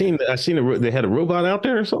then I seen they had a robot out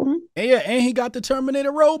there or something. And he got the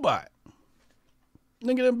Terminator robot.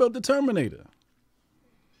 Nigga done built the Terminator.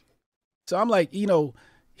 So I'm like, he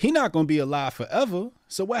not gonna be alive forever.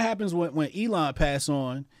 So what happens when Elon pass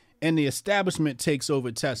on and the establishment takes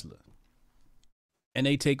over Tesla, and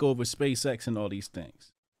they take over SpaceX and all these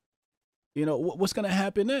things? What's gonna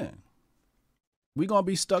happen then? We gonna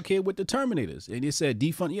be stuck here with the Terminators. And they said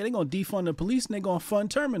defund. Yeah, they gonna defund the police and they gonna fund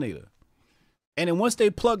Terminator. And then once they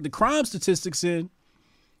plug the crime statistics in,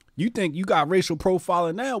 you think you got racial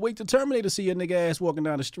profiling now. Wait till Terminator see your nigga ass walking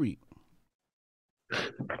down the street.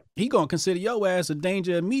 He gonna consider your ass a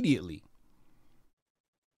danger immediately.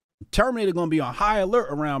 Terminator gonna be on high alert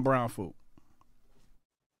around brown folk.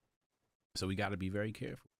 So we gotta be very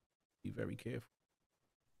careful. Be very careful.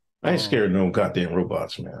 I ain't scared of no goddamn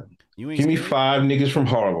robots, man. You ain't Give me scared? 5 niggas from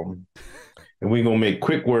Harlem, and we gonna make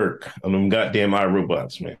quick work of them goddamn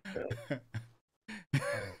iRobots, man.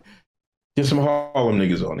 Get some Harlem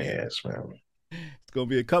niggas on their ass, man. It's gonna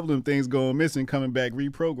be a couple of them things going missing, coming back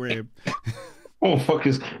reprogrammed. Oh,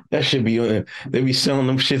 fuckers, that should be on. They be selling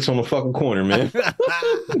them shits on the fucking corner, man.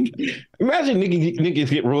 Imagine niggas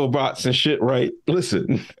get robots and shit, right?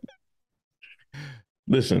 Listen.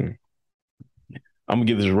 I'm gonna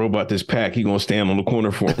give this robot this pack. He gonna stand on the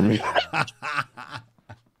corner for me.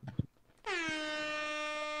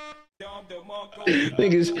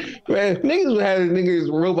 Niggas would have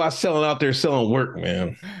robots selling out there selling work,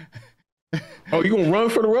 man. Oh, you gonna run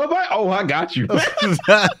for the robot? Oh, I got you.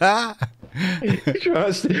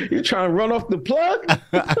 You trying to run off the plug?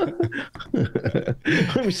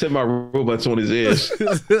 Let me set my robots on his ass.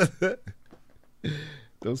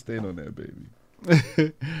 Don't stand on that, baby.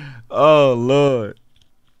 Oh Lord.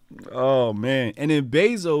 Oh man. And then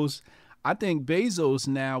Bezos, I think Bezos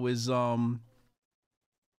now is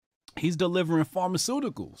he's delivering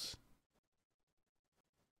pharmaceuticals.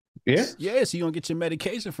 Yeah. Yeah, so you're gonna get your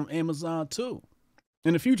medication from Amazon too.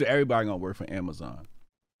 In the future, everybody gonna work for Amazon.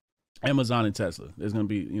 Amazon and Tesla. There's gonna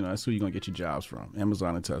be, that's who you're gonna get your jobs from.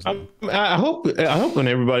 Amazon and Tesla. I hope when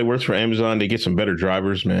everybody works for Amazon, they get some better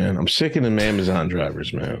drivers, man. I'm sick of them Amazon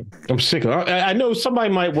drivers, man. I'm sick of. I know somebody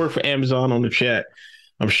might work for Amazon on the chat.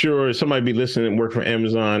 I'm sure somebody be listening and work for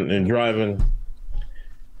Amazon and driving.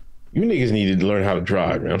 You niggas need to learn how to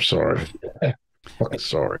drive, man. I'm sorry. Fucking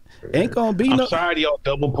sorry. Ain't gonna be I'm sorry to y'all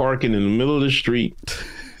double parking in the middle of the street.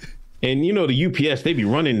 And the UPS, they be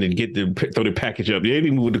running to throw the package up. They be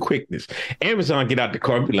moving the quickness. Amazon get out the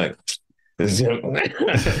car and be like,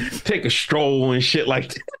 take a stroll and shit like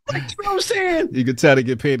that. You know what I'm saying? You could tell to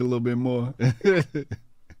get paid a little bit more.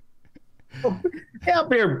 Out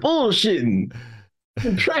there bullshitting.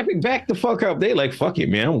 Traffic back the fuck up. They like, fuck it,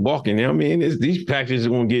 man. I'm walking now. I mean, these packages are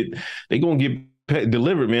gonna get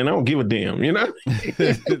delivered, man. I don't give a damn,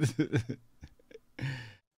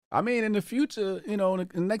 I mean, in the future, in the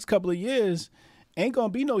next couple of years, ain't gonna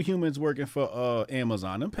be no humans working for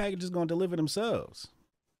Amazon. Them packages gonna deliver themselves.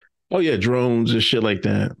 Oh yeah, drones and shit like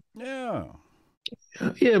that. Yeah.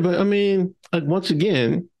 Yeah, but I mean, once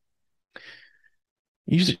again,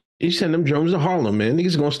 you send them drones to Harlem, man.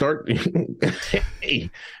 Niggas gonna start. Hey,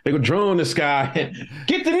 they go drone the sky.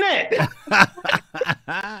 Get the net.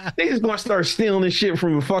 Niggas gonna start stealing this shit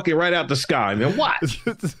from fucking right out the sky, man.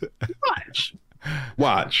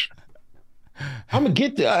 Watch. I'm gonna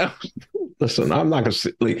get the. Listen, I'm not gonna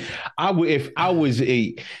say. Like, I would, if I was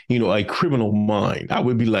a criminal mind, I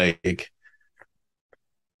would be like,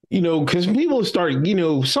 because people start,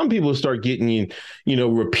 some people start getting,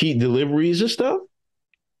 repeat deliveries and stuff.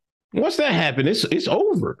 Once that happens, it's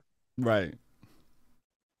over. Right.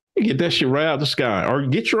 You get that shit right out the sky, or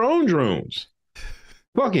get your own drones.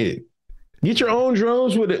 Fuck it. Get your own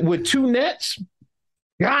drones with 2 nets.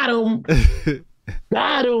 Got them.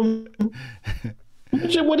 Got them.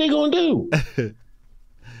 What they gonna do?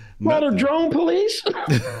 Not a drone police?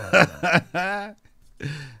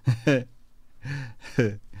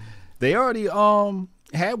 They already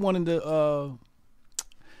had one in the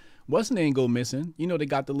what's the name go missing? You know they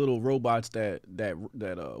got the little robots that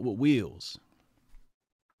with wheels.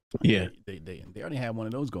 Yeah. They already had one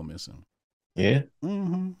of those go missing. Yeah.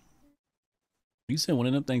 Mm-hmm. You sent one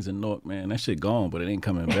of them things in Newark, man. That shit gone, but it ain't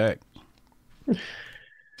coming back.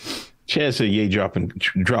 Chad said, "Yay, drop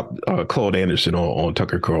Claude Anderson on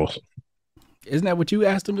Tucker Carlson." Isn't that what you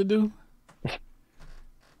asked him to do?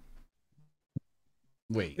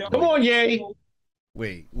 Wait. Come on, Yay.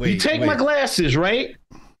 Wait. You take my glasses, right?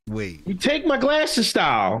 Wait. You take my glasses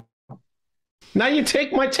style. Now you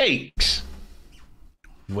take my takes.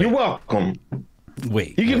 Wait. You're welcome.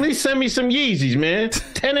 Wait. You can at least send me some Yeezys, man.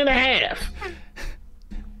 10 and a half.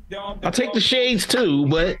 I'll take the shades too,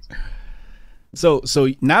 but so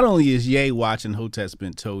not only is Ye watching Hotep's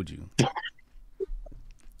Been Told You,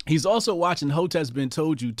 he's also watching Hotep's Been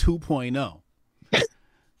Told You 2.0.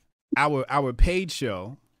 Our paid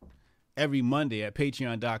show every Monday at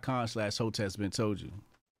patreon.com/Hotep's Been Told You.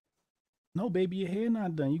 No, baby, your hair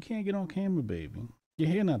not done. You can't get on camera, baby. Your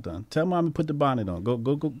hair not done. Tell mommy to put the bonnet on. Go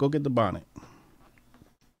get the bonnet.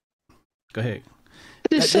 Go ahead.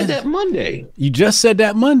 I just said that Monday. You just said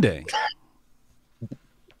that Monday.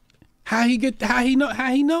 How he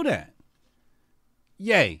know that?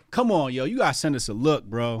 Yay. Come on, yo. You gotta send us a look,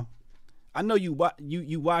 bro. I know you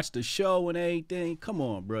watch the show and everything. Come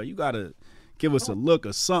on, bro. You gotta give us a look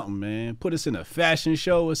or something, man. Put us in a fashion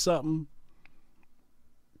show or something.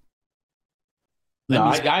 No,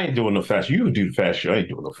 I ain't doing no fashion. You can do the fashion. I ain't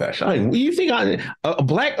doing no fashion. You think a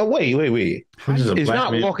black? Wait. It's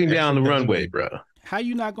not walking down the runway, bro. How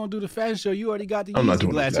you not gonna do the fashion show? You already got the Yeezy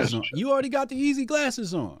glasses on. You already got the Yeezy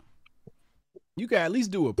glasses on. You can at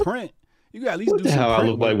least do a print. You can at least do some print. What the hell I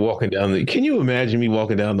look like walking down the? Can you imagine me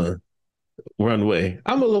walking down the runway?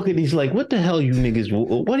 I'm gonna look at these like, what the hell, you niggas?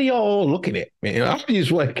 What are y'all looking at, man? I'm just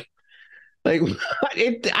like I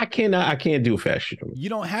can't do fashion. You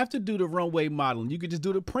don't have to do the runway modeling. You could just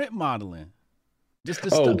do the print modeling. Just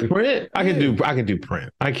the print. I can do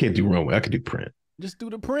print. I can't do runway. I can do print. Just do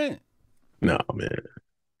the print. No, man.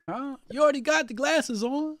 Huh? You already got the glasses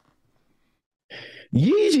on.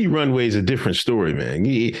 Yeezy runway is a different story, man.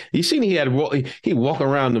 You seen he walk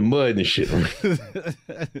around the mud and shit.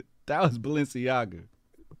 That was Balenciaga.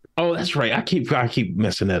 Oh, that's right. I keep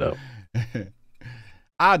messing that up.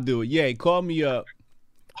 I'll do it. Yeah, call me up.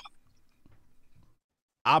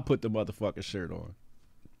 I'll put the motherfucking shirt on.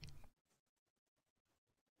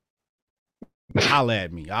 Holla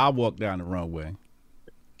at me. I'll walk down the runway.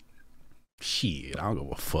 Shit, I don't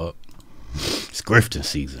give a fuck. It's grifting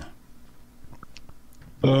season.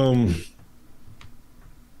 Where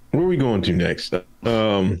are we going to next? Let's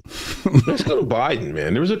go to Biden,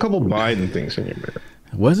 man. There was a couple Biden things in here, man.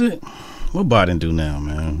 Was it? What Biden do now,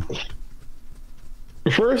 man?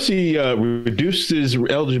 First, he reduced his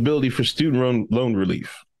eligibility for student loan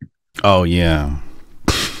relief. Oh, yeah.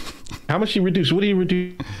 How much he reduced? What did he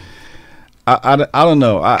reduce? I don't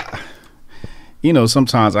know.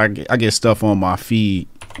 Sometimes I get stuff on my feed,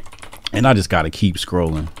 and I just got to keep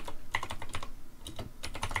scrolling.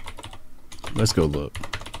 Let's go look.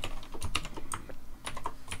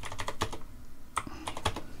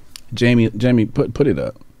 Jamie, put it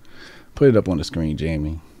up. Put it up on the screen,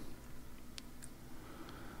 Jamie.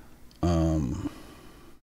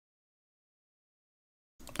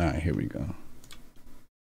 All right, here we go.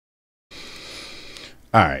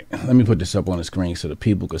 All right, let me put this up on the screen so the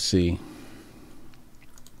people could see.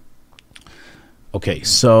 Okay,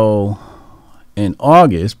 so in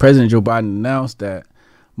August, President Joe Biden announced that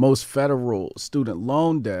most federal student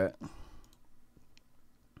loan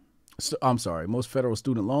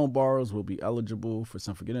borrowers will be eligible for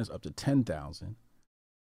some forgiveness up to $10,000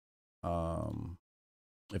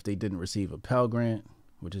 if they didn't receive a Pell Grant,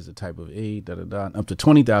 which is a type of aid, up to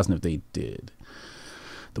 $20,000 if they did.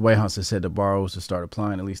 The White House has said the borrowers will start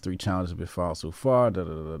applying. At least 3 challenges have been filed so far.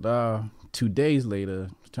 2 days later,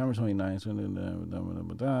 September 29th.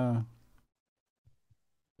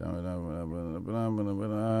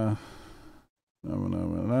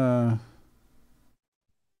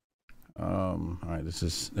 All right,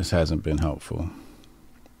 this hasn't been helpful.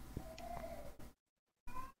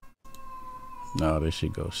 No, there she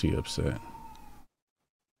goes. She upset.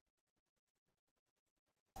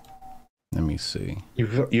 Let me see.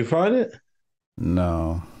 You find it?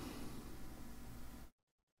 No.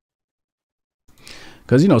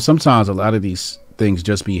 Because, sometimes a lot of these things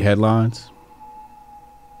just be headlines?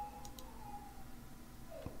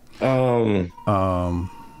 I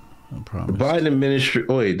promise. The Biden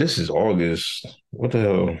administration. Wait, this is August. What the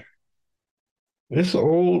hell? This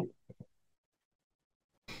old.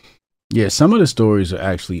 Yeah, some of the stories are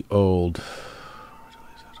actually old.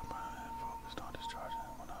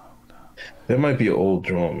 That might be an old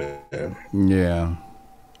drawing, man. Yeah.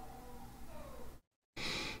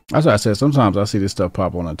 That's what I said. Sometimes I see this stuff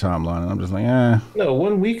pop on a timeline, and I'm just like, No,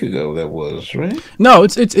 1 week ago that was, right? No,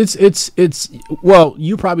 it's. Well,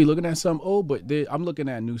 you probably looking at some old, but I'm looking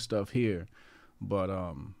at new stuff here. But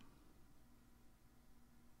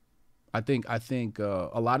I think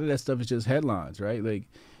a lot of that stuff is just headlines, right? Like,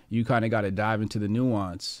 you kind of got to dive into the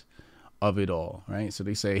nuance of it all, right? So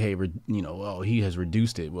they say, hey, he has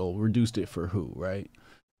reduced it. Well, reduced it for who, right?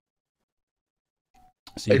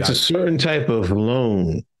 So it's a certain type of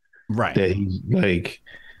loan. Right. That he's like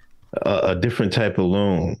a different type of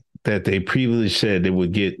loan that they previously said they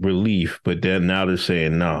would get relief, but then now they're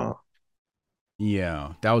saying nah.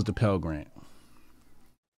 Yeah, that was the Pell Grant.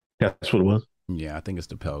 That's what it was? Yeah, I think it's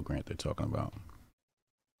the Pell Grant they're talking about.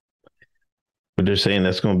 But they're saying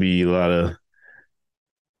that's going to be a lot of,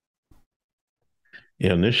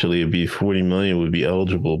 initially it'd be 40 million would be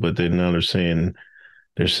eligible, but then now they're saying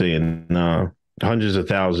nah. Hundreds of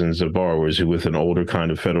thousands of borrowers who with an older kind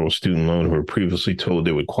of federal student loan who were previously told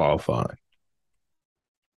they would qualify.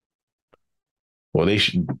 Well, they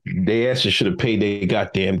actually should have paid their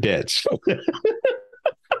goddamn debts.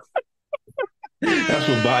 That's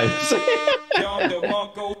what Biden said.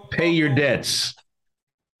 Pay your debts.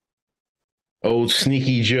 Old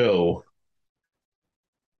sneaky Joe.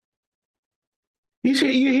 You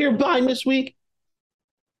hear Biden this week?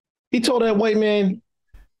 He told that white man,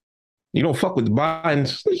 you don't fuck with the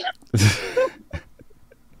Bidens.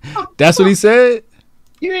 That's what he said?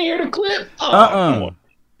 You didn't hear the clip? Oh,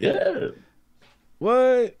 yeah.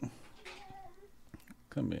 What?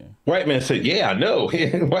 Come here. White man said, yeah, I know.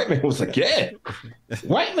 White man was like, yeah.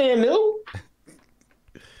 White man knew.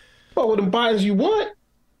 Fuck with them Bidens you want.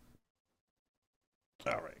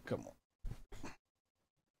 All right, come on.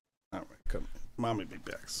 All right, come on. Mommy be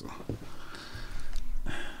back, so.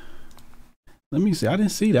 Let me see. I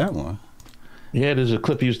didn't see that one. Yeah, there's a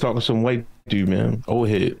clip he was talking to some white dude, man. Old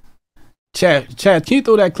head. Chat, can you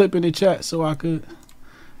throw that clip in the chat so I could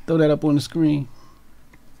throw that up on the screen?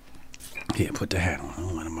 Yeah, put the hat on. I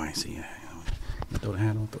don't want anybody to see that. Throw the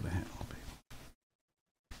hat on, baby.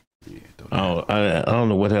 Yeah, I don't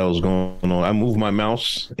know what the hell is going on. I moved my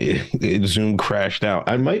mouse. It Zoom crashed out.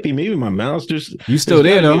 Maybe my mouse You still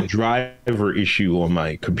there though? A driver issue on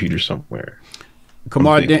my computer somewhere.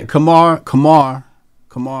 Kamar.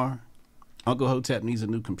 Uncle Hotep needs a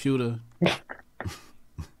new computer. If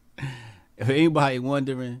anybody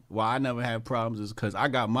wondering why I never had problems, is because I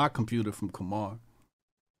got my computer from Kamar.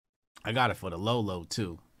 I got it for the Lolo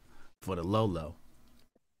too. For the Lolo.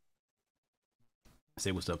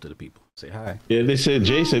 Say what's up to the people. Say hi. Yeah, they said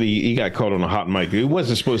Jay said he got caught on a hot mic. It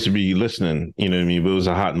wasn't supposed to be listening, you know what I mean? But it was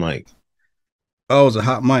a hot mic. Oh, it was a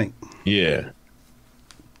hot mic. Yeah.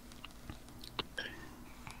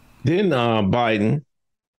 Then Biden,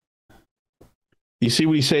 you see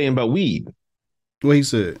what he's saying about weed? What he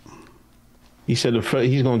said? He said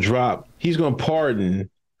he's going to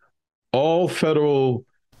pardon all federal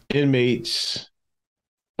inmates,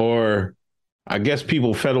 or I guess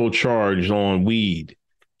people federal charged on weed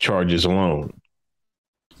charges alone.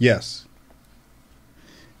 Yes.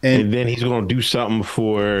 And then he's going to do something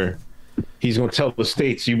he's going to tell the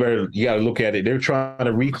states, you got to look at it. They're trying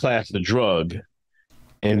to reclass the drug,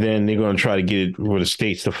 and then they're going to try to get it for the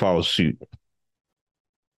states to follow suit.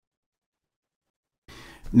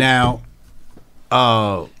 Now,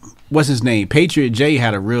 what's his name? Patriot J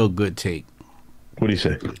had a real good take. What'd he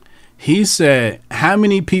say? He said, how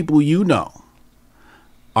many people you know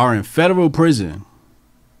are in federal prison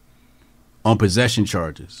on possession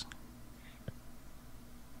charges?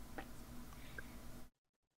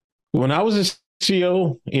 When I was a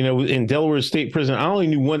CO, in Delaware State Prison, I only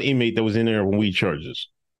knew one inmate that was in there on weed charges.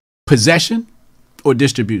 Possession or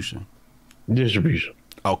distribution? Distribution.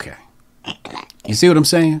 Okay. You see what I'm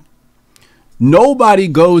saying? Nobody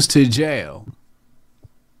goes to jail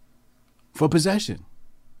for possession.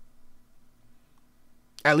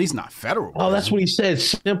 At least not federal. Oh, that's what he said.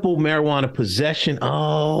 Simple marijuana possession.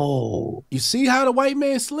 Oh. You see how the white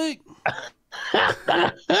man slick?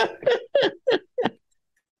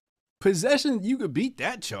 Possession, you could beat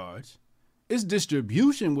that charge. It's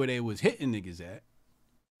distribution where they was hitting niggas at.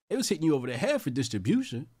 It was hitting you over the head for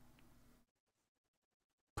distribution.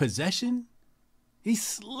 Possession? He's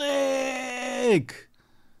slick.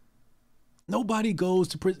 Nobody goes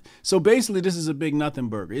to prison. So basically, this is a big nothing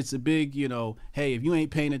burger. It's a big, hey, if you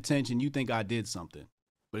ain't paying attention, you think I did something.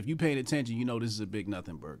 But if you paying attention, you know this is a big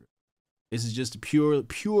nothing burger. This is just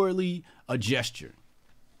purely a gesture.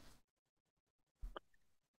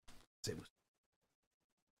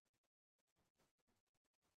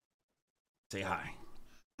 Say hi.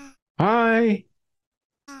 Hi.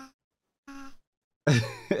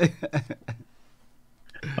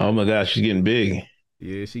 Oh my gosh, she's getting big.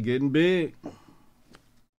 Yeah, she getting big.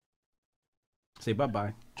 Say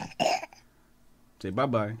bye-bye. Say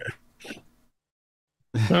bye-bye.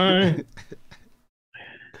 All right.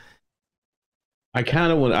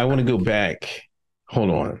 I want to go back. Hold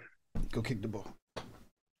on. Go kick the ball.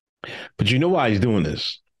 But you know why he's doing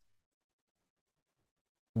this?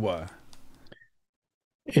 Why?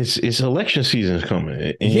 It's election season's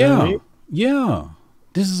coming. You know what I mean? Yeah.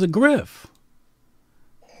 This is a grift.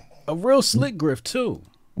 A real slick grift, too.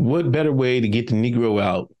 What better way to get the Negro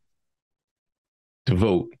out to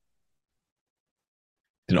vote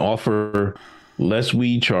than offer less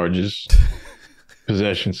weed charges,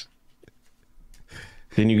 possessions?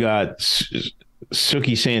 Then you got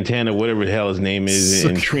Sookie Santana, whatever the hell his name is,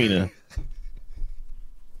 and Trina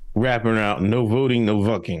rapping out, no voting, no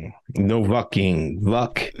vucking. No vucking.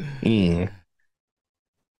 Vucking.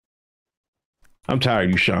 I'm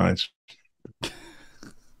tired, you shines.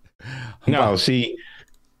 No, see,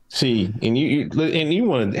 and you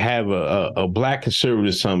want to have a black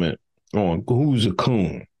conservative summit on who's a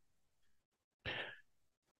coon,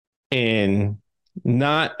 and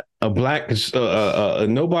not a black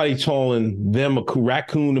nobody calling them a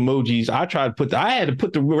raccoon emojis. I had to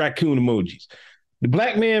put the raccoon emojis. The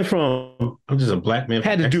black man from I'm just a black man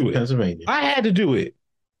had to do it. Pennsylvania. I had to do it.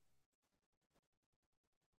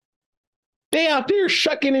 They out there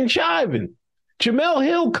shucking and jiving. Jamel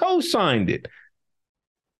Hill co-signed it.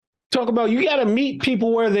 Talk about you got to meet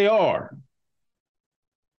people where they are.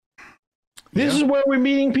 This is where we're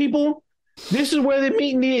meeting people. This is where they're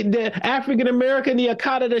meeting the African American, the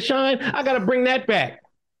Akata to shine. I got to bring that back.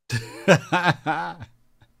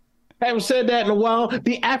 Haven't said that in a while.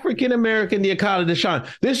 The African American, the Akata to shine.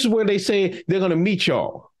 This is where they say they're going to meet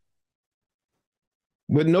y'all.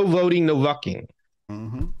 With no voting, no vucking.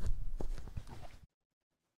 Mm-hmm.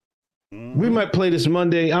 We might play this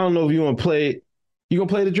Monday. I don't know if you want to play it. You going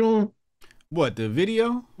to play the joint? What, the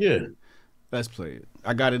video? Yeah. Let's play it.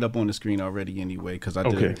 I got it up on the screen already anyway because I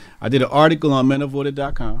did an article on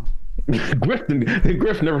menavoted.com. The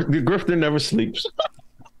grifter never sleeps.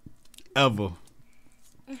 Ever.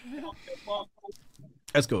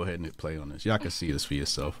 Let's go ahead and play on this. Y'all can see this for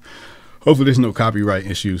yourself. Hopefully there's no copyright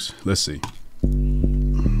issues. Let's see.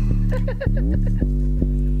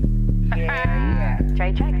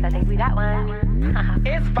 Trey checks, I think we got one.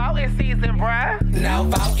 It's voting season, bruh. No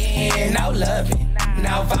voting, no loving.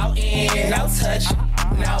 No voting, no touching.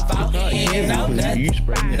 No voting, no nothing.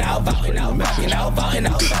 No voting, no fucking. No voting,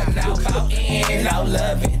 no fucking. No voting, no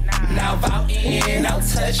loving. No voting, no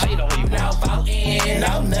touching. No voting,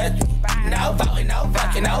 no nothing. No voting, no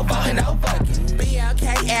fucking. No voting, no fucking.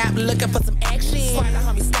 BLK app looking for some action. Swear to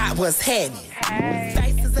homie Scott was heading.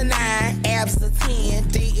 Face is a 9, abs a 10.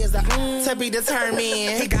 D is a to be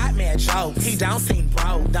determined. He got mad jokes. He don't seem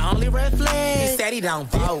broke. The only red flag, he said he don't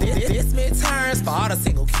vote. This midterms for all the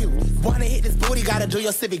single cuties. Wanna hit this booty, gotta do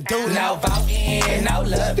your civic duty. No voting, no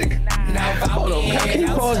loving. No voting, Hold on, can you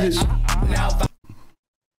pause this? No voting.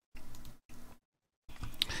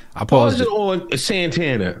 I Pause paused it it. on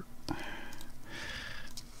Santana.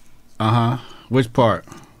 Which part?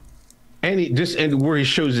 And where he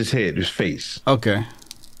shows his head, his face. Okay.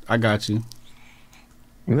 I got you.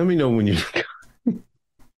 Let me know when you.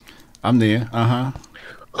 I'm there.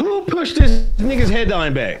 Who pushed this nigga's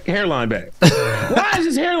hairline back? Why is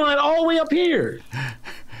his hairline all the way up here?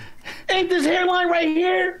 Ain't this hairline right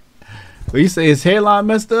here? Well, you say his hairline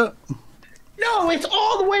messed up? No, it's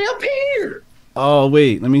all the way up here. Oh,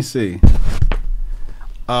 wait. Let me see.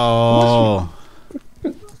 Oh.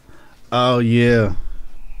 Oh, yeah.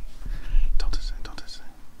 Don't say.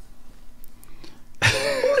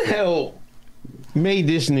 Who the hell made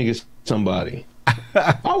this nigga somebody?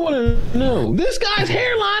 I want to know. This guy's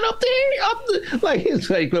hairline up there, like it's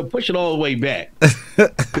like push it all the way back,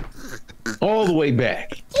 all the way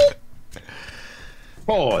back.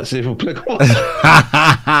 Pause if applicable.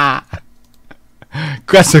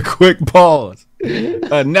 That's a quick pause.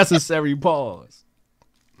 A necessary pause.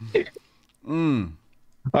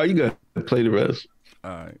 Oh, you gotta play the rest. All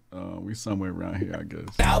right, we somewhere around here, I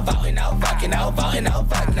guess. Now voting, no fucking, no voting, no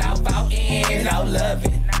fucking, now voting, no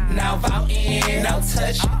loving, now voting, no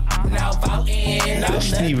touch, now voting, no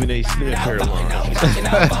Stephen A. Smith hairline.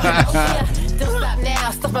 Don't stop now,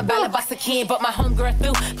 stuff my ballot box again, but my homegirl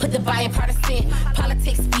through. Put the buy in Protestant.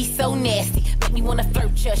 Politics be so nasty. Make me wanna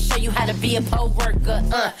flirt ya, show you how to be a poll worker.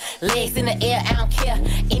 Legs in the air, I don't care.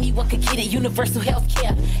 Anyone could get it, universal health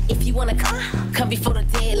care. If you wanna come before the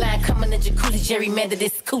deadline. Come in the jacuzzi, gerrymander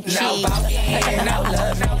this coochie. Now voting, no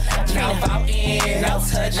love, now voting, no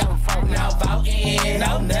touch, now voting,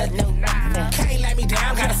 no nothing. Can't let me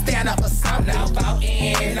down, gotta stand up for something. Now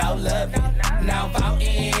voting, no love, now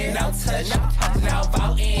voting, no touch, now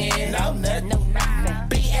voting, no nothing.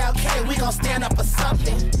 BLK, we gon' stand up for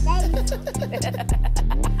something.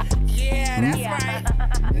 Yeah, that's right.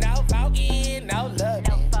 No voting, no love.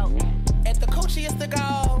 If the coochie is the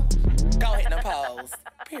goal, go hit the pose.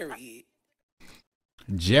 Period.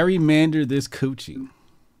 Gerrymander this coochie.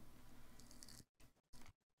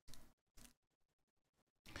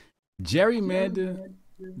 Gerrymander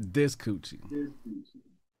this coochie.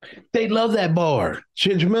 They love that bar.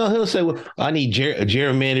 Jamel Hill said, well, I need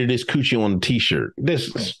gerrymander this coochie on the t-shirt. This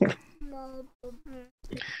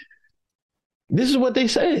is what they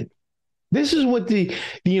said. This is what the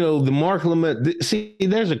Mark Lamont, see,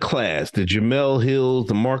 there's a class, the Jamel Hills,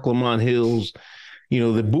 the Mark Lamont Hills,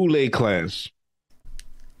 the Boulay class.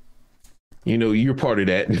 You're part of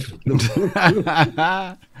that.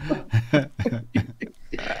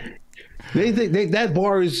 They think that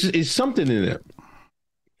bar is something in it.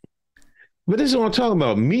 But this is what I'm talking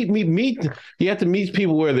about. Meet. You have to meet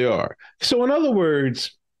people where they are. So in other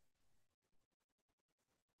words,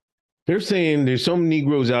 they're saying there's some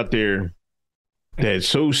Negroes out there that's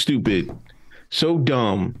so stupid, so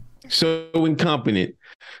dumb, so incompetent,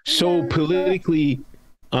 so politically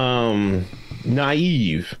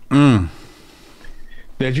naive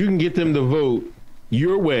that you can get them to vote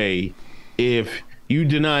your way if you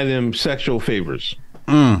deny them sexual favors.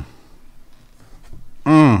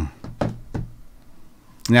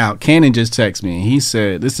 Now, Cannon just texted me. He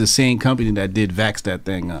said this is the same company that did Vax that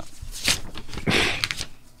thing up.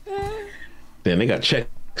 Then they got checks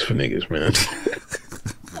for niggas, man.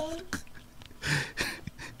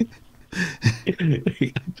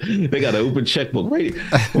 They got an open checkbook. Right?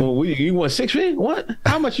 Well, you want 6 feet? What?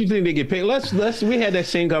 How much you think they get paid? Let's. We had that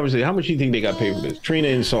same conversation. How much you think they got paid for this? Trina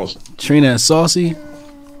and Saucy. Trina and Saucy.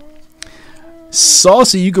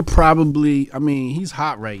 Saucy, you could probably. I mean, he's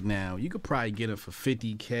hot right now. You could probably get him for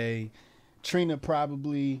 $50K. Trina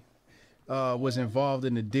probably was involved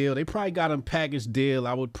in the deal. They probably got him package deal.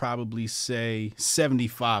 I would probably say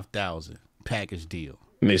 $75,000 package deal.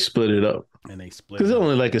 And they split it up. Because it's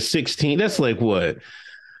only like a 16. That's like what?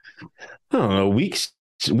 I don't know. Weeks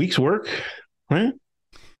work, right?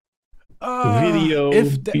 Video.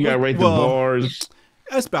 You got to write the bars.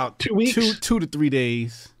 That's about 2 weeks. 2 to 3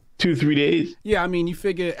 days. 2-3 days. Yeah, I mean, you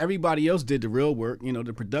figure everybody else did the real work.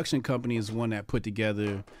 The production company is the one that put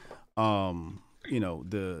together, the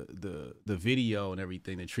video and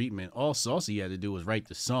everything, the treatment. All Saucy had to do was write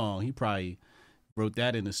the song. He probably wrote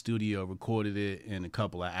that in the studio, recorded it in a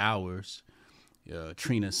couple of hours.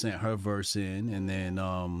 Trina sent her verse in, and then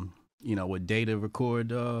with Data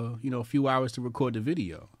record a few hours to record the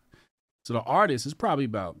video. So the artist is probably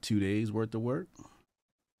about 2 days worth of work.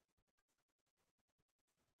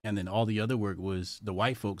 And then all the other work was the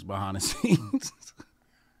white folks behind the scenes.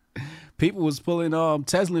 People was pulling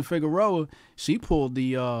Teslin Figueroa. She pulled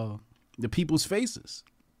the people's faces.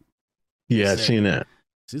 Yeah, I've seen that.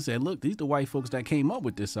 She said, "Look, these the white folks that came up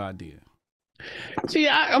with this idea." See,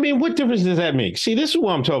 I mean, what difference does that make? See, this is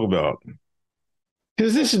what I'm talking about.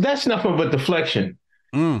 Because that's nothing but deflection.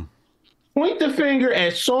 Point the finger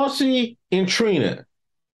at Saucy and Trina.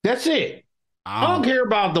 That's it. I don't care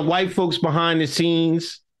about the white folks behind the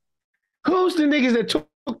scenes. Who's the niggas that took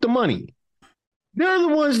the money? They're the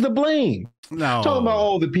ones to blame. No. Talking about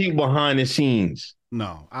all the people behind the scenes.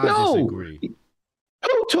 No, I disagree.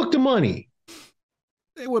 Who took the money?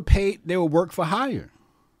 They were paid. They were work for hire.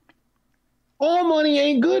 All money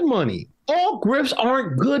ain't good money. All grifts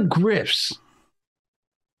aren't good grifts.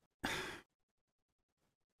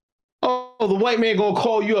 Oh, the white man gonna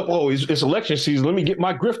call you up. Oh, it's election season. Let me get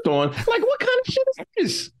my grift on. Like, what kind of shit is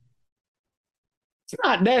this?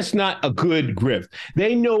 That's not a good grift.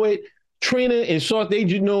 They know it. Trina and Sauce, they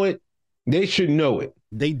just know it. They should know it.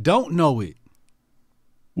 They don't know it.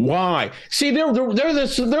 Why? See, they're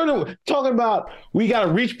talking about we got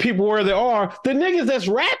to reach people where they are. The niggas that's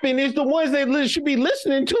rapping is the ones that should be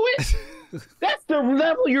listening to it. That's the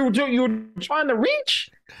level you're trying to reach.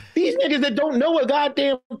 These niggas that don't know a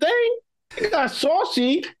goddamn thing. It got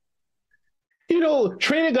saucy. You know,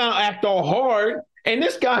 Trina got to act all hard, and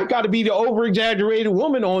this guy got to be the over-exaggerated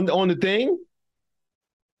woman on the thing.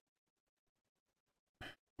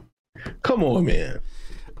 Come on, man.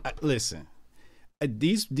 Listen,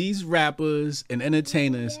 these rappers and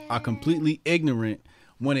entertainers are completely ignorant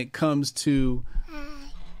when it comes to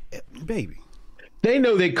baby. They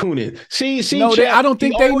know they cooning. See. No, Chad, I don't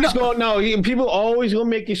think they know. People always gonna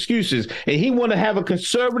make excuses, and he want to have a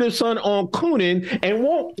conservative son on cooning, and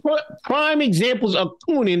won't put prime examples of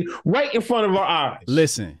cooning right in front of our eyes.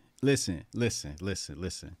 Listen. It's right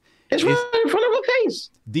in front of our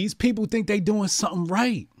face. These people think they doing something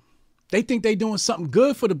right. They think they doing something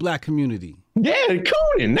good for the black community. Yeah,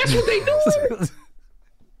 cooning. That's what they do.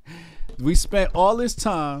 We spent all this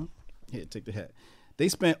time. Here, take the hat. They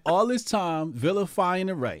spent all this time vilifying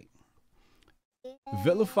the right,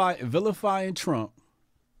 vilifying Trump.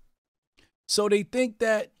 So they think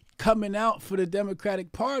that coming out for the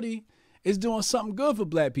Democratic Party is doing something good for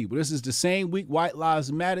black people. This is the same week White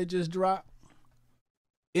Lives Matter just dropped.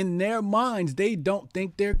 In their minds, they don't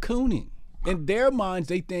think they're cooning. In their minds,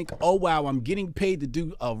 they think, oh, wow, I'm getting paid to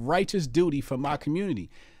do a righteous duty for my community.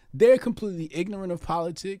 They're completely ignorant of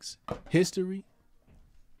politics, history.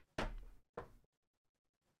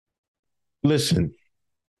 Listen,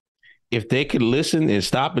 if they could listen and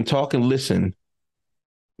stop and talk and listen,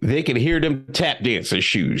 they could hear them tap dancer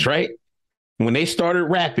shoes, right? When they started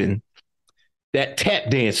rapping, that tap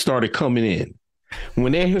dance started coming in.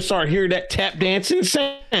 When they start hearing that tap dancing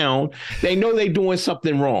sound, they know they're doing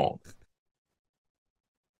something wrong.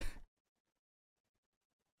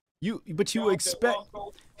 But you expect.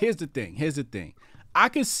 Here's the thing. I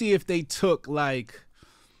could see if they took like,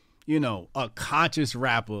 a conscious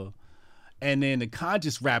rapper, and then the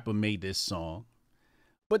conscious rapper made this song.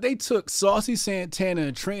 But they took Saucy Santana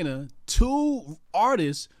and Trina, two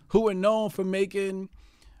artists who are known for making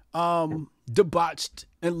debauched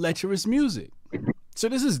and lecherous music. So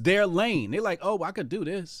this is their lane. They're like, oh, I could do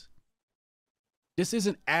this. This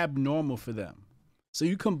isn't abnormal for them. So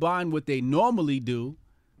you combine what they normally do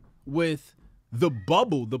with the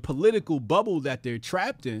bubble, the political bubble that they're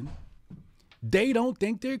trapped in. They don't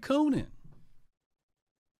think they're cooning.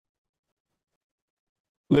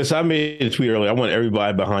 Listen, I made a tweet earlier. I want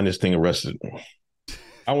everybody behind this thing arrested.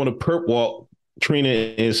 I want to perp walk Trina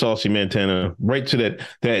and Saucy Montana right to that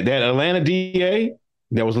Atlanta DA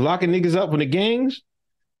that was locking niggas up in the gangs.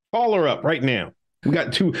 Call her up right now. We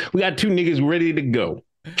got two niggas ready to go.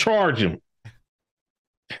 Charge them.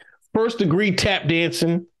 First degree tap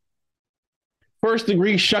dancing. First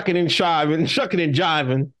degree shucking and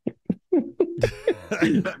jiving.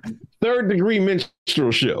 Third degree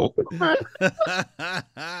minstrel show.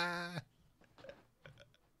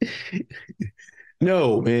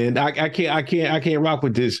 No, man, I can't rock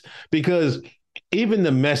with this, because even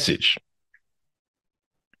the message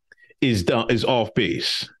is off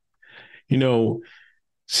base.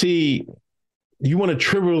 See, you want to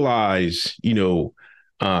trivialize,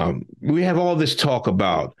 we have all this talk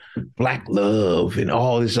about black love and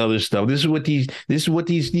all this other stuff. This is what these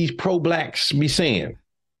pro-blacks be saying.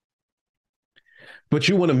 But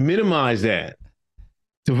you want to minimize that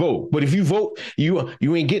to vote. But if you vote, you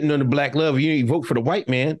ain't getting none of black love. You ain't vote for the white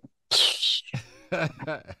man.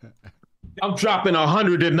 I'm dropping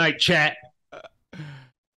 100 tonight, chat.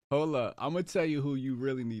 Hold up. I'm gonna tell you who you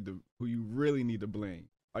really need to blame.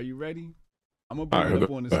 Are you ready? I'm gonna bring it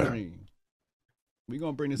up on the screen. We're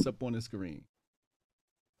gonna bring this up on the screen.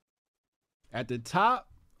 At the top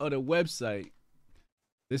of the website,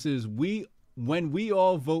 this is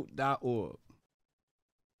whenweallvote.org.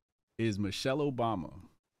 Is Michelle Obama.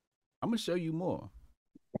 I'm gonna show you more.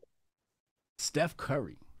 Steph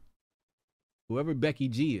Curry, whoever Becky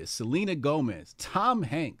G is, Selena Gomez, Tom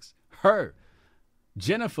Hanks, her,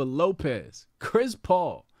 Jennifer Lopez, Chris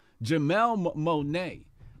Paul, Janelle Monáe,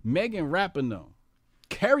 Megan Rapinoe,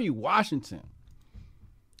 Kerry Washington.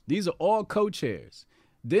 These are all co-chairs.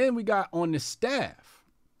 Then we got on the staff,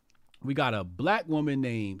 we got a black woman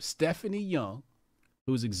named Stephanie Young,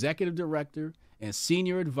 who's executive director and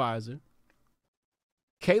senior advisor.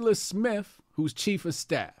 Kayla Smith, who's chief of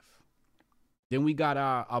staff. Then we got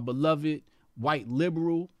our beloved white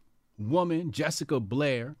liberal woman, Jessica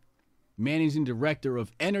Blair, managing director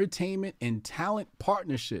of entertainment and talent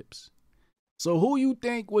partnerships. So who you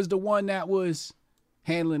think was the one that was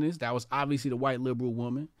handling this? That was obviously the white liberal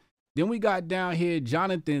woman. Then we got down here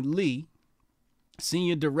Jonathan Lee,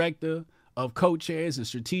 senior director of co-chairs and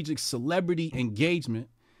strategic celebrity engagement.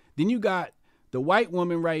 Then you got the white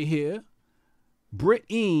woman right here, Britt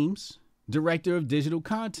Eames, director of digital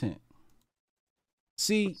content.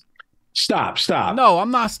 See, Stop. No,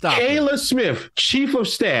 I'm not stopping. Kayla Smith, chief of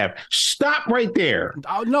staff. Stop right there.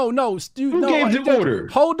 Oh, no. Who gave the order?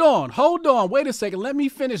 Hold on. Wait a second. Let me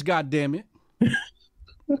finish, goddammit.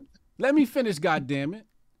 Let me finish, goddammit.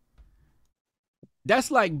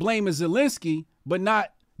 That's like blaming Zelensky, but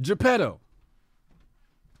not Geppetto.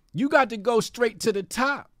 You got to go straight to the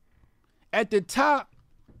top. At the top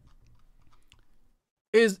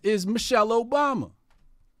is Michelle Obama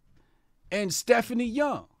and Stephanie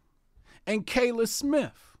Young and Kayla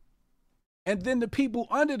Smith. And then the people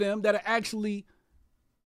under them that are actually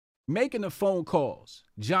making the phone calls,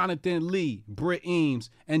 Jonathan Lee, Britt Eames,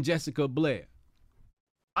 and Jessica Blair.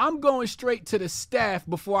 I'm going straight to the staff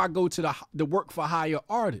before I go to the work for hire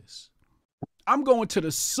artists. I'm going to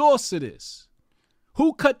the source of this.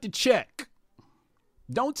 Who cut the check?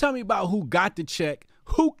 Don't tell me about who got the check.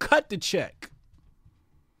 Who cut the check?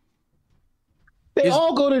 They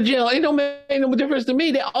all go to jail. It don't make no difference to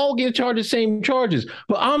me. They all get charged the same charges.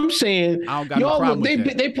 But I'm saying, I don't got no problem with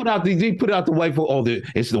that. They put out the white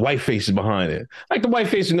it's the white faces behind it. Like the white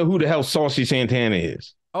faces know who the hell Saucy Santana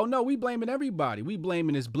is. Oh no, we blaming everybody. We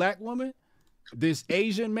blaming this black woman, this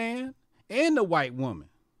Asian man, and the white woman.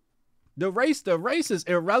 The race is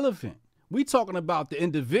irrelevant. We talking about the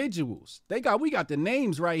individuals. We got the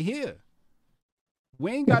names right here.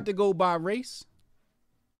 We ain't got to go by race.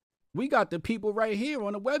 We got the people right here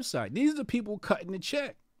on the website. These are the people cutting the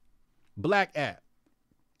check. Black app.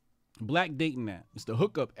 Black dating app. It's the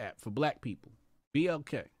hookup app for black people.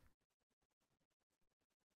 BLK.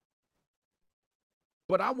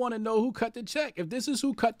 But I want to know who cut the check. If this is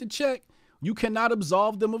who cut the check, you cannot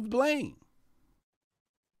absolve them of blame.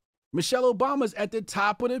 Michelle Obama's at the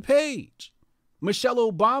top of the page. Michelle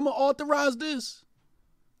Obama authorized this.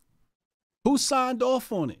 Who signed off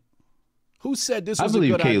on it? Who said this was a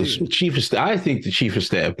good idea? I think the chief of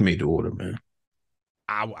staff made the order, man.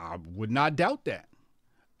 I would not doubt that.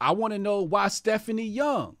 I want to know why Stephanie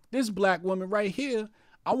Young, this black woman right here,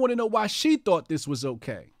 I want to know why she thought this was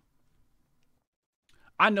okay.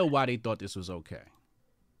 I know why they thought this was okay.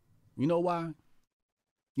 You know why?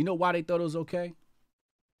 You know why they thought it was okay?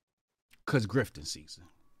 Because grifting season.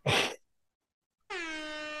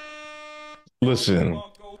 Listen.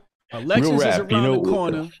 Elections is around the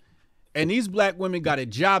corner, and these black women got a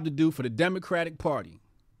job to do for the Democratic Party.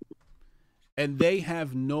 And they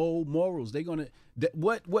have no morals. They're going to,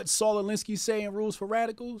 what Saul Alinsky say in Rules for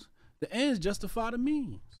Radicals? The ends justify the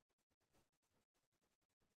means.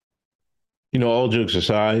 You know, all jokes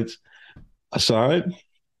aside, I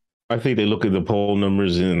think they look at the poll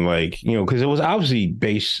numbers and because it was obviously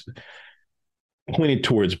pointed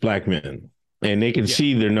towards black men, and they can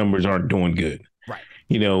see their numbers aren't doing good. Right.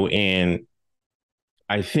 And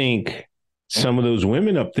I think some of those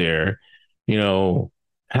women up there,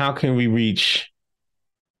 how can we reach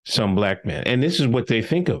some black men? And this is what they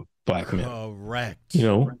think of black men. Correct.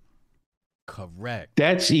 Correct.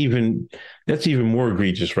 That's even more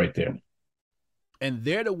egregious right there. And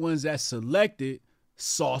they're the ones that selected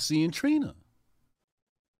Saucy and Trina.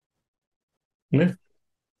 Yeah.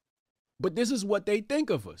 But this is what they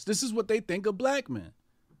think of us. This is what they think of black men.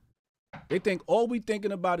 They think all we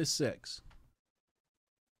thinking about is sex.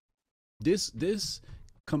 This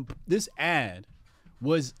ad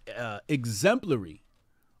was exemplary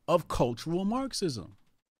of cultural Marxism.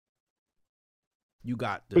 You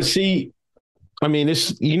got But see, I mean,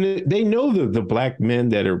 it's they know the black men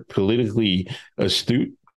that are politically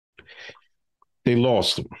astute. They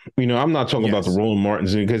lost them. I'm not talking about the Roland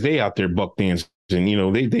Martins because they out there buck dancing. They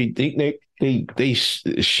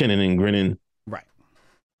shinning and grinning. Right.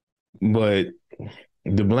 But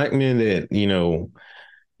the black men that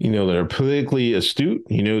that are politically astute.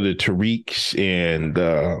 The Tariqs and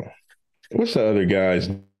what's the other guy's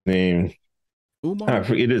name? Umar. I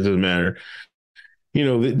forget. It doesn't matter.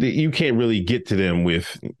 You can't really get to them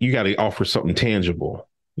you got to offer something tangible.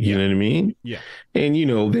 You know what I mean? Yeah. And they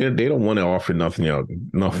don't want to offer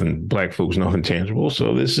nothing, black folks, nothing tangible.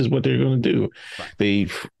 So this is what they're going to do. Right.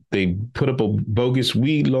 They put up a bogus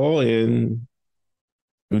weed law and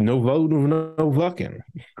no vote, no fucking.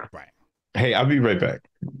 Right. Hey, I'll be right back.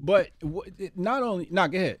 But go ahead.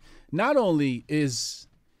 Not only is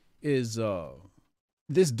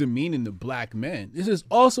this demeaning the black men, this is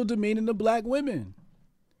also demeaning the black women.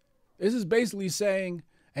 This is basically saying,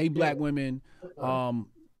 hey, black women,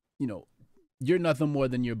 you're nothing more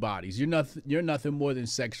than your bodies. You're nothing more than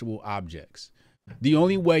sexual objects. The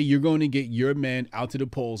only way you're going to get your men out to the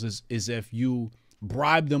polls is if you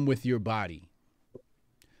bribe them with your body.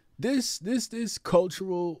 This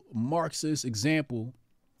cultural Marxist example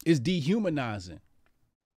is dehumanizing.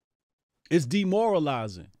 It's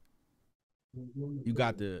demoralizing. You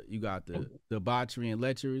got the debauchery and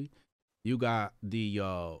lechery. You got the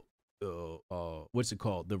what's it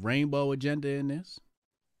called? The rainbow agenda in this.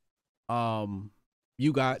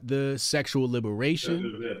 You got the sexual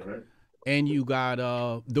liberation, and you got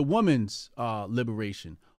the woman's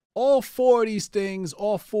liberation. All four of these things,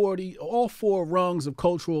 all four rungs of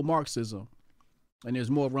cultural Marxism, and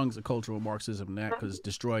there's more rungs of cultural Marxism than that because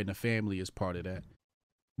destroying the family is part of that.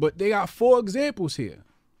 But they got 4 examples here.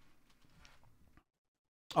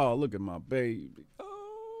 Oh, look at my baby.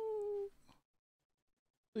 Oh,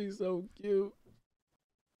 she's so cute.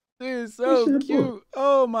 She's so cute.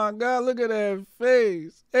 Oh my God, look at that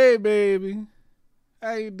face. Hey, baby.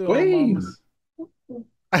 How you doing, mamas?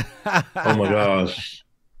 Oh my gosh.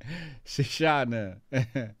 She's shy now.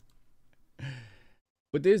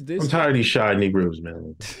 But this I'm tired of these shy Negroes,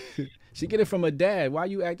 man. She get it from her dad. Why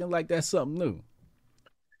you acting like that's something new?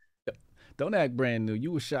 Don't act brand new.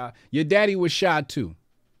 You were shy. Your daddy was shy too.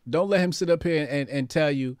 Don't let him sit up here and tell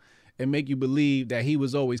you and make you believe that he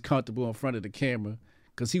was always comfortable in front of the camera,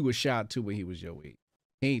 because he was shy too when he was your age.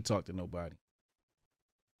 He ain't talk to nobody.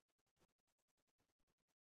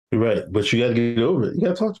 Right, but you got to get over it. You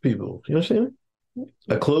got to talk to people. You understand?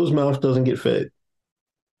 A closed mouth doesn't get fed.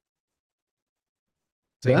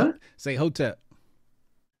 Say Hotep.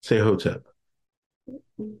 Say Hotep.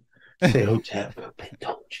 Say Hotep.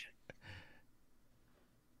 Don't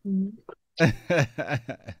you?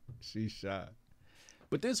 She's shy.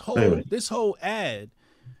 But this whole ad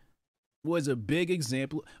was a big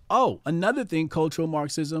example. Oh, another thing, cultural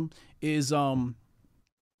Marxism is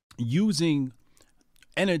using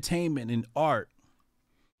entertainment and art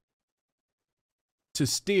to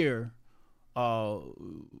steer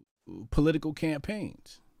political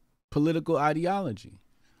campaigns, political ideology.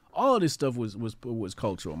 All of this stuff was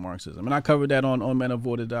cultural Marxism, and I covered that on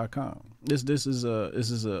menoforder.com. This is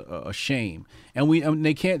a shame, and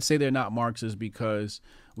they can't say they're not Marxists because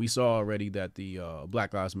we saw already that the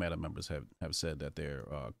Black Lives Matter members have said that they're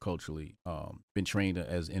culturally been trained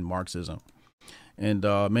as in Marxism, and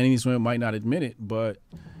many of these women might not admit it, but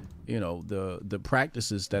you know the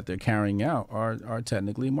practices that they're carrying out are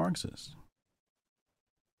technically Marxist.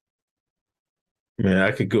 Man,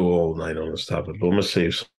 I could go all night on this topic, but I'm gonna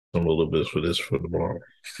save some little bits for this for tomorrow.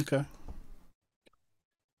 Okay.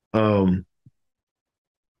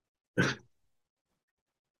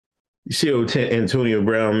 You see Antonio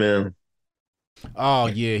Brown, man? Oh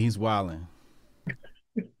yeah, he's wilding.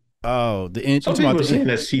 Oh, some people are saying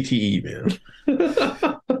that's CTE, man.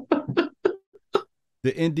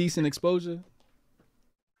 The indecent exposure.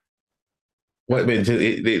 What, man?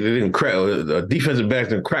 They didn't crack. The defensive backs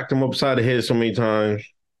didn't crack them upside the head so many times.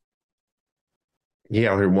 He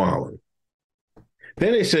out here wilding.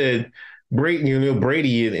 Then they said Brady,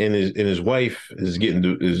 Brady and his wife is getting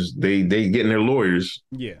their lawyers.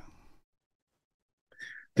 Yeah.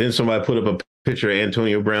 Then somebody put up a picture of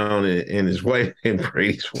Antonio Brown and his wife and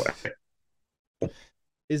Brady's wife.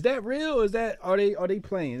 Is that real? Are they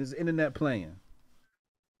playing? Is the internet playing?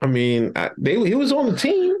 I mean, he was on the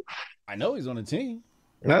team. I know he's on the team.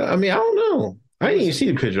 I mean, I don't know. I didn't even see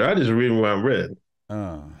the picture. I just read what I read.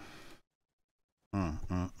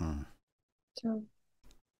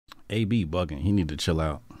 AB bugging. He need to chill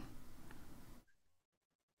out.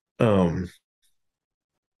 You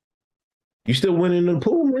still winning in the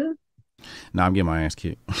pool, man? Nah, I'm getting my ass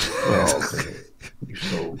kicked. Oh, okay. You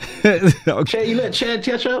so okay. Chad, you let Chad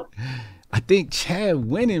catch up? I think Chad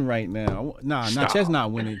winning right now. Nah, Chad's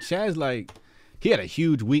not winning. Chad's like, he had a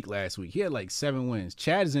huge week last week. He had like 7 wins.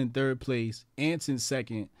 Chad is in 3rd place. Ant's in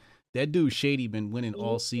 2nd. That dude Shady been winning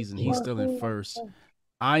all season. He's still in 1st.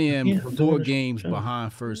 I am 4 games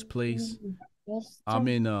behind 1st place. I'm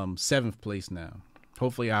in 7th place now.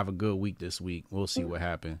 Hopefully I have a good week this week. We'll see what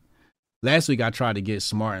happens. Last week I tried to get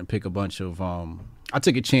smart and pick a bunch of I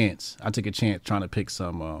took a chance trying to pick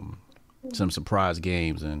some surprise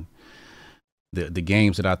games, and the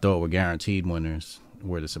games that I thought were guaranteed winners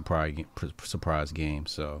were the surprise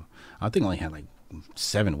games. So I think I only had like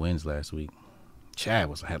 7 wins last week. Chad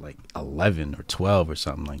had like 11 or 12 or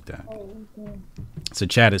something like that. So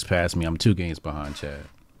Chad has passed me. I'm 2 games behind Chad.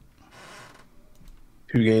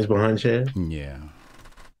 2 games behind Chad? Yeah.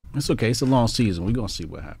 It's okay. It's a long season. We're going to see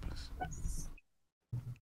what happens.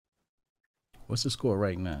 What's the score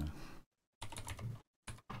right now?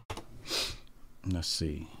 Let's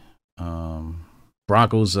see.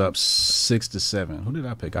 Broncos up 6-7. Who did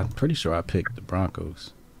I pick? I'm pretty sure I picked the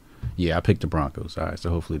Broncos. Yeah, I picked the Broncos. All right, so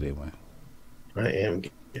hopefully they win. I am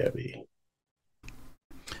Gabby.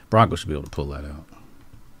 Broncos should be able to pull that out.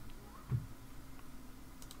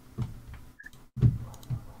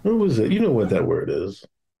 What was it? You know what that word is.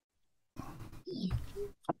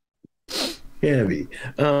 Heavy.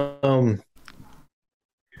 What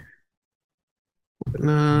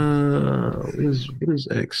is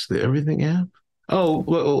X? The Everything app? Oh,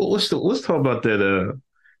 well, let's talk about that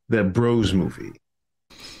Bros movie.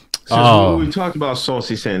 Since we talked about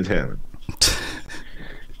Saucy Santana,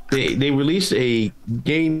 they released a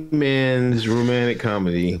gay man's romantic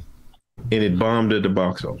comedy, and it bombed at the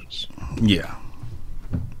box office. Yeah.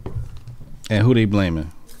 And who they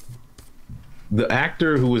blaming? The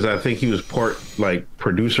actor who was, I think he was part like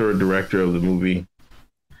producer or director of the movie.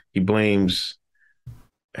 He blames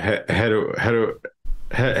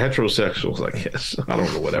heterosexuals, I guess. I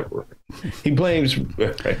don't know, whatever. He blames,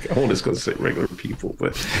 I was going to say regular people,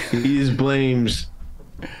 but he blames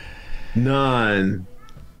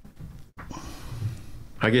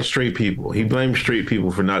I guess straight people. He blames straight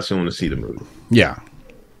people for not wanting to see the movie. Yeah.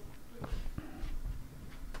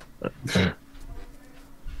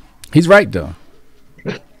 He's right, though.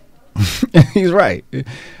 He's right.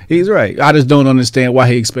 He's right. I just don't understand why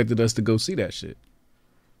he expected us to go see that shit.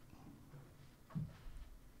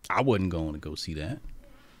 I wasn't going to go see that.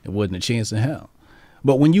 It wasn't a chance in hell.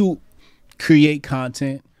 But when you create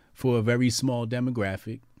content for a very small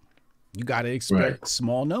demographic, you got to expect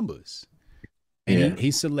small numbers. And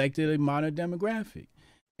he selected a minor demographic.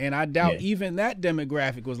 And I doubt even that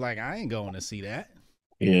demographic was like, I ain't going to see that.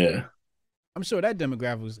 Yeah. I'm sure that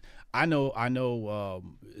demographic was. I've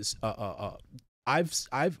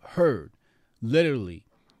heard literally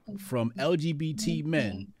from LGBT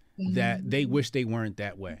men that they wish they weren't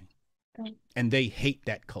that way, and they hate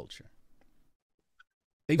that culture.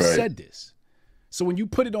 They've said this. So when you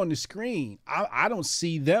put it on the screen, I don't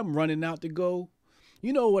see them running out to go.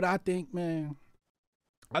 You know what I think, man?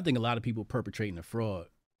 I think a lot of people perpetrating a fraud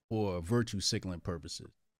for virtue signaling purposes.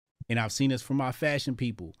 And I've seen this from my fashion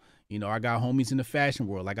people. You know, I got homies in the fashion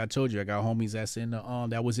world. Like I told you, I got homies that's in the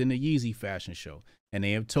that was in the Yeezy fashion show. And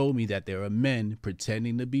they have told me that there are men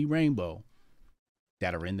pretending to be rainbow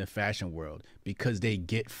that are in the fashion world because they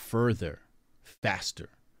get further faster.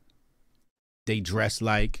 They dress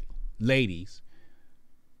like ladies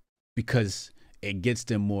because it gets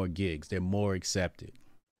them more gigs. They're more accepted.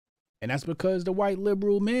 And that's because the white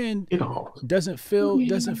liberal man doesn't feel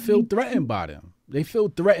threatened by them. They feel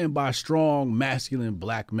threatened by strong masculine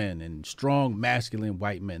black men and strong masculine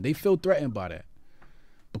white men. They feel threatened by that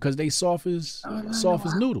because they soft as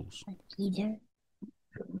noodles.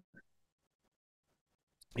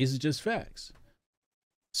 These are just facts.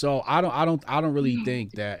 So I don't really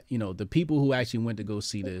think that, you know, the people who actually went to go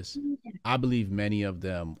see this, I believe many of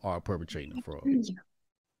them are perpetrating a fraud.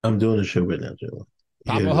 I'm doing a show right now, Joe.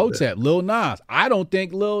 Papa Hotep, Lil Nas. I don't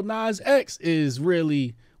think Lil Nas X is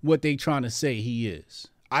really what they trying to say he is.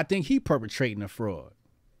 I think he perpetrating a fraud.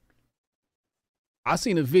 I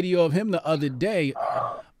seen a video of him the other day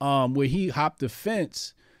where he hopped the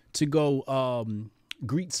fence to go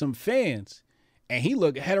greet some fans, and he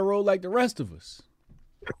looked hetero like the rest of us.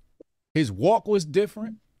 His walk was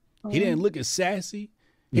different. He didn't look as sassy.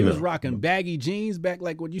 He was rocking baggy jeans back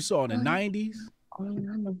like what you saw in the 90s.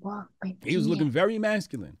 He was looking very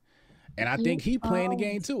masculine. And I think he playing the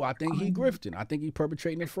game too. I think he grifting. I think he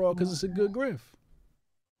perpetrating a fraud because it's a good grift.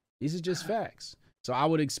 These are just facts. So I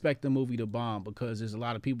would expect the movie to bomb because there's a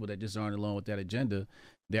lot of people that just aren't along with that agenda.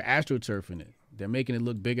 They're astroturfing it. They're making it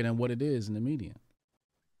look bigger than what it is in the media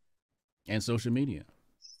and social media.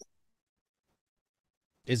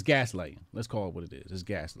 It's gaslighting. Let's call it what it is. It's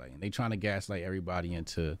gaslighting. They trying to gaslight everybody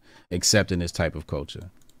into accepting this type of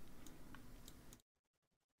culture.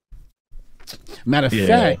 Matter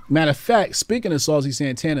of fact, speaking of Saucy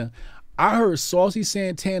Santana, I heard Saucy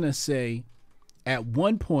Santana say at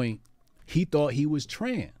one point he thought he was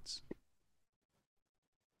trans.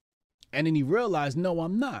 And then he realized, no,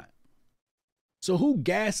 I'm not. So who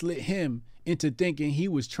gaslit him into thinking he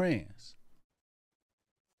was trans?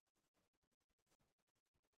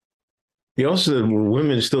 He also said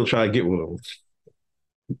women still try to get with him.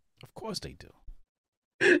 Of course they do.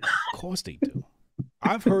 Of course they do.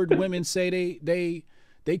 I've heard women say they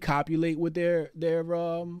copulate with their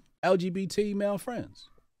LGBT male friends.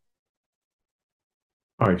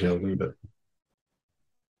 All right, Joe, leave it.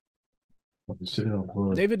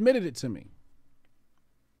 They've admitted it to me.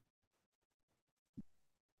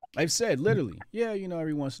 I've said literally, yeah, you know,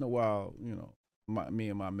 every once in a while, you know, me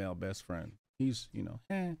and my male best friend, he's, you know,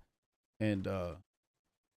 and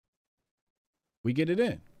we get it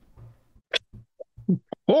in.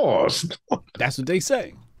 Pause. That's what they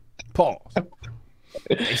say. Pause.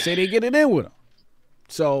 They say they get it in with them.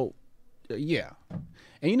 So, yeah.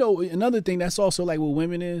 And you know, another thing that's also like what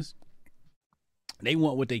women is, they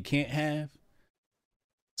want what they can't have.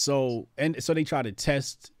 So they try to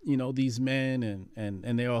test, you know, these men,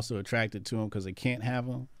 and they're also attracted to them because they can't have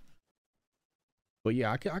them. But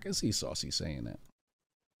yeah, I can see Saucy saying that.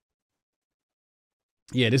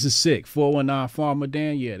 Yeah, this is sick. 419 Farmer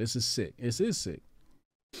Dan. Yeah, this is sick. This is sick.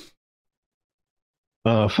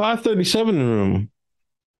 537 in the room.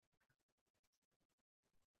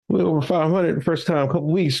 We're over 500 first time,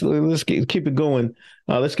 couple weeks. Let's keep it going.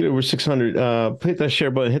 Let's get over 600. Hit that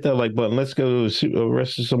share button, hit that like button. Let's go to the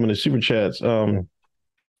rest of some of the super chats. Chad,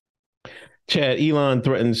 Elon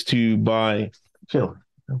threatens to buy Twitter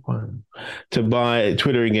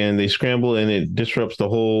again. They scramble and it disrupts the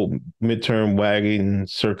whole midterm wagon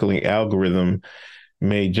circling algorithm.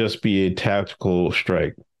 May just be a tactical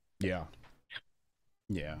strike. Yeah.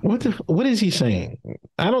 Yeah. What is he saying?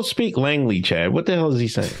 I don't speak Langley, Chad. What the hell is he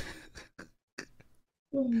saying?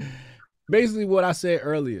 Basically what I said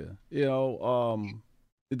earlier, you know,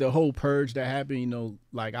 the whole purge that happened, you know,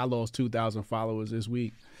 like I lost 2,000 followers this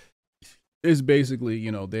week. It's basically,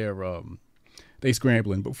 you know, they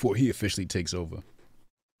scrambling before he officially takes over.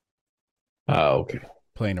 Oh, okay.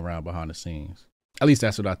 Playing around behind the scenes. At least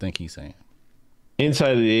that's what I think he's saying.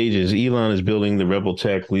 Inside of the Ages, Elon is building the rebel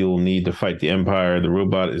tech we will need to fight the Empire. The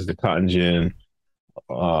robot is the cotton gin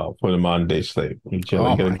for the modern day slave.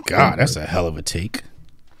 Oh my God, that's a hell of a take.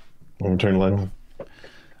 Want me to turn the light on?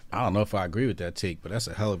 I don't know if I agree with that take, but that's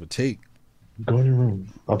a hell of a take. Go in your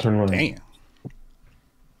room. I'll turn the light on.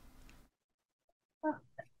 Damn.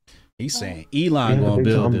 He's saying Elon gonna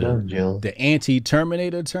build the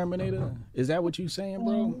anti-Terminator Terminator. Is that what you saying,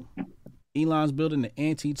 bro? Elon's building the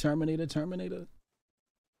anti-Terminator Terminator.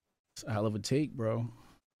 It's a hell of a take, bro.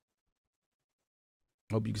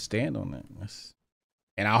 Hope you can stand on that.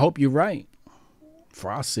 And I hope you're right. For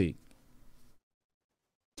our sake.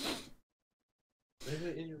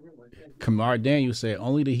 Kamar Daniel said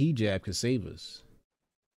only the hijab could save us.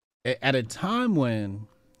 At a time when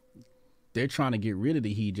they're trying to get rid of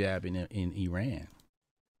the hijab in Iran.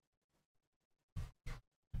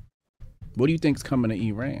 What do you think's coming to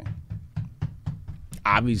Iran?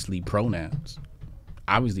 Obviously pronouns,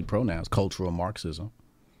 cultural Marxism.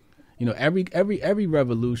 You know, every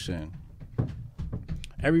revolution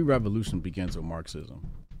begins with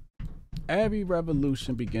Marxism. Every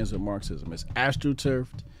revolution begins with Marxism. It's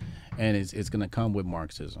astroturfed, and it's gonna come with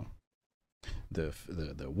Marxism. The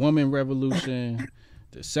woman revolution,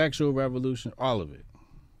 the sexual revolution, all of it.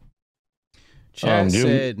 Chad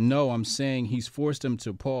said, no, I'm saying he's forced them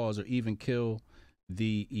to pause or even kill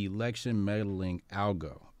the election meddling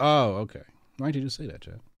algo. Oh, okay. Why'd you just say that,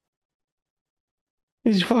 Chad?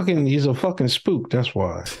 He's a fucking spook. That's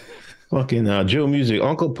why. Fucking Joe Music.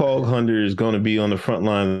 Uncle Paul Hunter is going to be on the front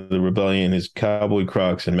line of the rebellion in his cowboy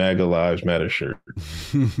Crocs and MAGA Lives Matter shirt.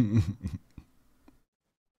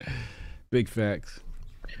 Big facts.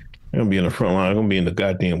 I'm going to be in the front line. I'm going to be in the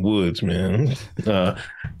goddamn woods, man.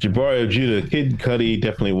 Jabari of Judah. Kid Cudi,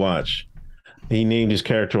 definitely watch. He named his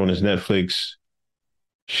character on his Netflix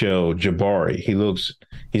show Jabari.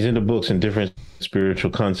 He's into books and different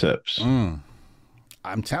spiritual concepts.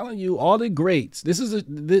 I'm telling you, all the greats. This is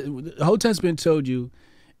the Hotep's been told you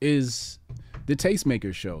is the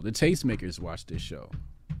Tastemakers show. The Tastemakers watch this show.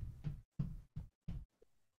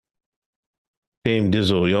 Dame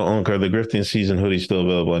Dizzle, yo, Uncle, the Grifting season hoodie still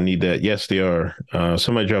available? I need that. Yes, they are.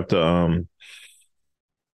 Somebody dropped the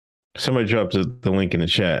link in the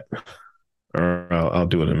chat, or I'll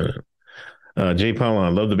do it in a minute. Jay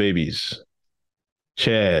Paulon, love the babies.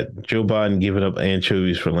 Chad, Joe Biden giving up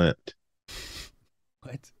anchovies for Lent.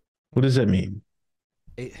 What does that mean?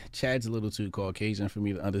 Chad's a little too Caucasian for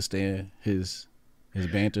me to understand his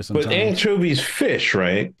banter sometimes. But anchovies, fish,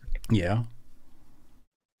 right? Yeah.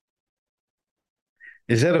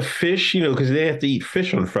 Is that a fish? You know, because they have to eat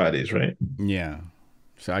fish on Fridays, right? Yeah.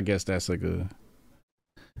 So I guess that's like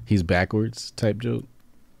he's backwards type joke.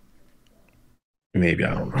 Maybe,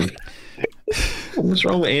 I don't know. What's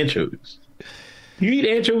wrong with anchovies? You eat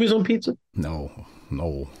anchovies on pizza? No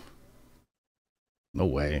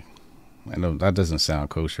way. I know that doesn't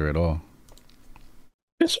sound kosher at all.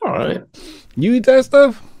 It's all right. You eat that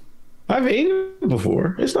stuff? I've eaten it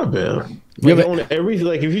before. It's not bad.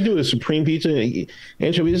 Like, if you do a supreme pizza and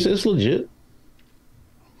anchovies, it's legit.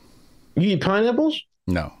 You eat pineapples?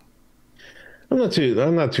 No. I'm not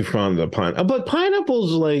too fond of pineapple. But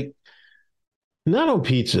pineapples, like, not on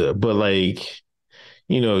pizza, but like,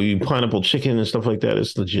 you know, you pineapple chicken and stuff like that.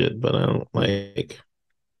 It's legit, but I don't like.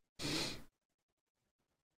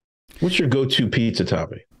 What's your go-to pizza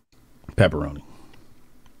topping? Pepperoni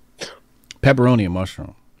and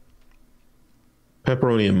mushroom.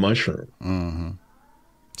 Pepperoni and mushroom. Mm-hmm.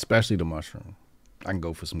 Especially the mushroom. I can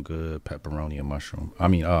go for some good pepperoni and mushroom.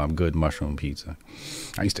 Good mushroom pizza.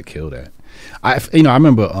 I used to kill that. I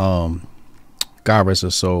remember, God rest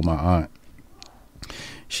her soul, my aunt.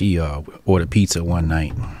 She ordered pizza one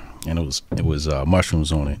night, and it was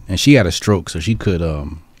mushrooms on it. And she had a stroke, so she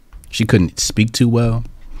couldn't speak too well,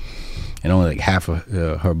 and only like half of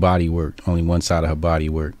her body worked. Only one side of her body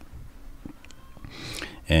worked,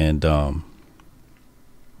 and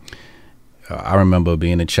I remember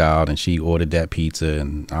being a child, and she ordered that pizza,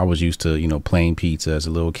 and I was used to, plain pizza as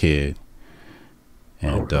a little kid.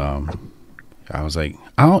 And I was like,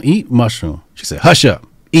 I don't eat mushroom. She said, hush up,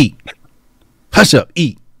 eat. Hush up,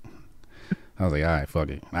 eat. I was like, all right, fuck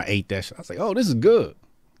it. I ate that shit. I was like, oh, this is good.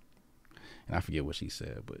 And I forget what she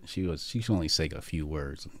said, but she should only say a few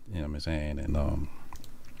words. You know what I'm saying? And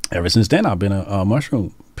ever since then, I've been a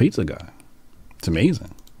mushroom pizza guy. It's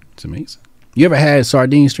amazing. It's amazing. You ever had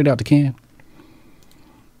sardines straight out the can?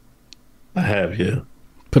 I have, yeah.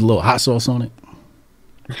 Put a little hot sauce on it.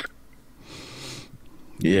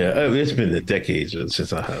 Yeah, it's been decades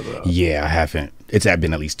since I have. Yeah, I haven't. It's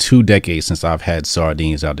been at least 2 decades since I've had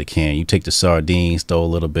sardines out the can. You take the sardines, throw a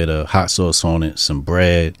little bit of hot sauce on it, some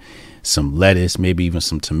bread, some lettuce, maybe even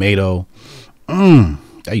some tomato.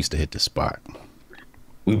 That used to hit the spot.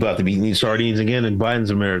 We about to be eating sardines again in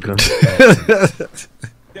Biden's America.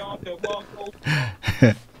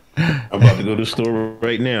 I'm about to go to the store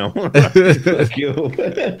right now. Yo.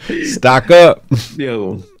 Stock up.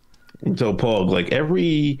 Yo, I tell Paul, like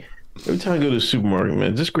every time I go to the supermarket,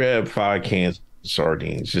 man, just grab 5 cans of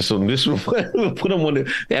sardines. Just so this will put them on have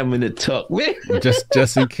them in the tuck, man.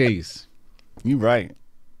 just in case. You right.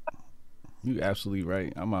 You absolutely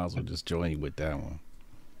right. I might as well just join you with that one.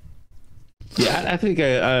 Yeah, I think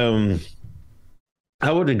I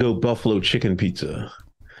would go buffalo chicken pizza.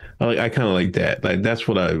 I kind of like that. Like that's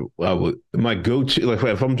what I would my go-to. Like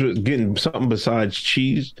if I'm just getting something besides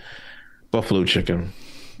cheese, buffalo chicken.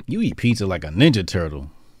 You eat pizza like a Ninja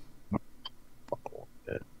Turtle.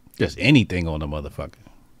 Just anything on the motherfucker.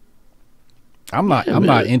 I'm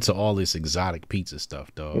not into all this exotic pizza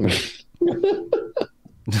stuff, dog.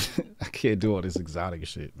 I can't do all this exotic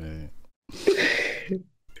shit, man.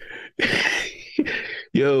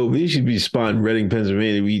 Yo, we should be spotting Reading,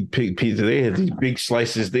 Pennsylvania. We eat pizza. They had these big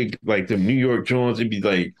slices. They like the New York Jones. It'd be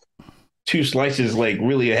like 2 slices, like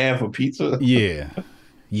really a half a pizza. Yeah.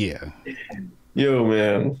 Yo,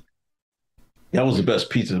 man, that was the best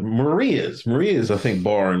pizza. Maria's, I think,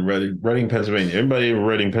 bar in Reading, Pennsylvania. Everybody in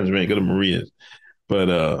Reading, Pennsylvania, go to Maria's.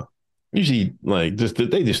 But usually, like,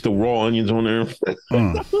 they just throw raw onions on there.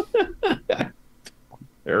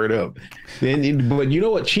 Tear it up. But you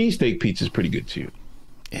know what? Cheesesteak pizza is pretty good too.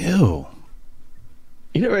 Ew.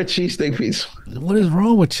 You never had cheesesteak pizza? What is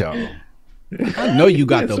wrong with y'all? I know you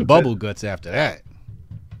got the bubble guts after that.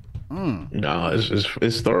 No,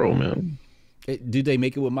 it's thorough, man. Do they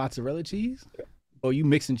make it with mozzarella cheese? Or are you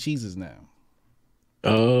mixing cheeses now?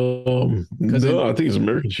 No, I think it's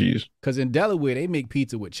American cheese. Because in Delaware, they make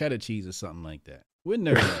pizza with cheddar cheese or something like that. We're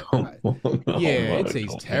never yeah, it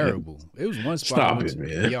tastes terrible. It was one spot. Stop it,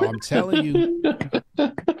 man. Yo,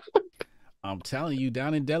 I'm telling you,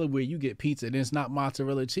 down in Delaware, you get pizza and it's not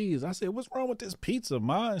mozzarella cheese. I said, what's wrong with this pizza,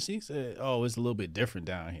 Ma? And she said, oh, it's a little bit different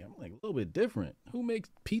down here. I'm like, a little bit different? Who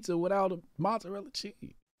makes pizza without a mozzarella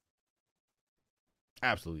cheese?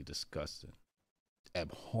 Absolutely disgusting.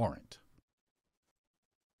 Abhorrent.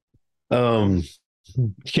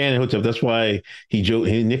 Shannon Hotep, that's why he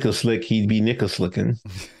nickel slick, he'd be nickel slicking.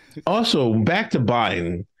 Also, back to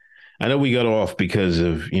Biden. I know we got off because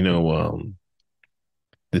of, the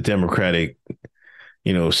Democratic,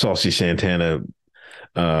 Saucy Santana,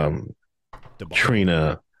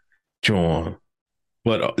 Trina, John.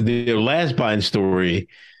 But the last Biden story,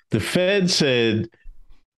 the Fed said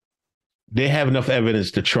they have enough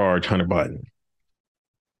evidence to charge Hunter Biden.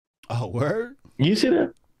 Oh, word? You see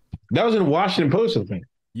that? That was in the Washington Post, I think.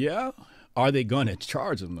 Yeah. Are they going to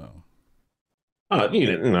charge him though? I doubt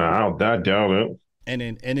it.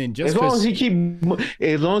 And then just as long as he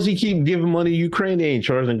keep giving money to Ukraine, they ain't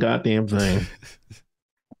charging a goddamn thing.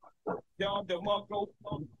 I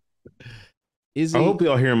hope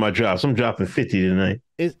y'all hearing my drops. I'm dropping 50 tonight.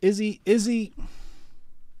 Is he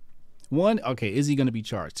one? Okay, is he going to be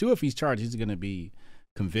charged? 2, if he's charged, is he going to be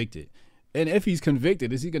convicted? And if he's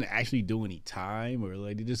convicted, is he going to actually do any time, or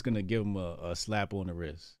like they're just going to give him a slap on the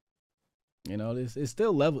wrist? It's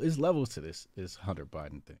still levels to this Hunter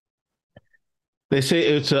Biden thing. They say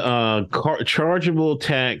it's a chargeable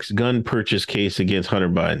tax gun purchase case against Hunter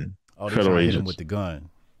Biden. Oh, they're trying to hit him with the gun.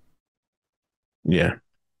 Yeah.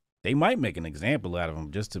 They might make an example out of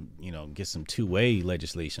him just to, get some 2-way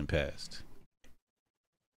legislation passed.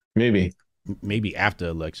 Maybe. Maybe after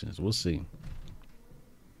elections. We'll see.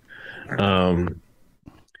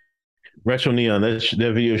 Retro Neon,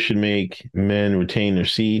 that video should make men retain their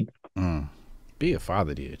seed. Be a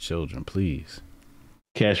father to your children, please.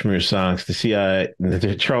 Cashmere Socks,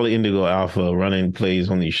 the Charlie Indigo Alpha running plays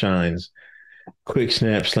on these shines. Quick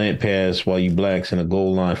snap, slant pass while you blacks in a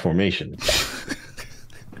goal line formation.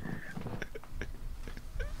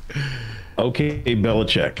 Okay,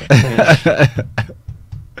 Belichick.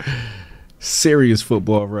 Serious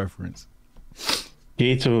football reference.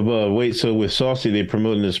 Gates of above. Wait, so with Saucy, they're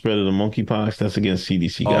promoting the spread of the monkeypox? That's against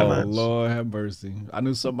CDC guidelines. Oh, Lord have mercy. I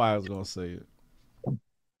knew somebody was going to say it.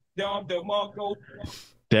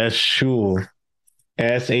 That's sure.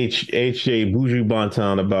 Ask HJ Buju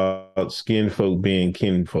Banton about skin folk being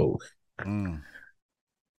kinfolk. That's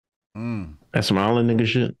some island nigga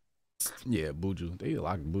shit. Yeah, Buju. They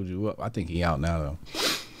locked Buju up. I think he out now,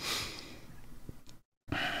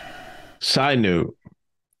 though. Side note,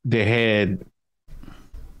 they had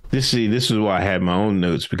this is why I had my own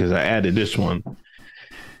notes, because I added this one.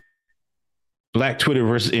 Black Twitter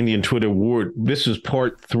versus Indian Twitter war. This is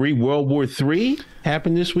part 3. World War III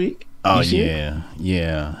happened this week. Oh, yeah.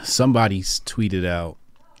 Yeah. Somebody's tweeted out,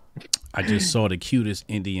 I just saw the cutest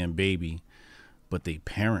Indian baby, but they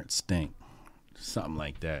parents stink. Something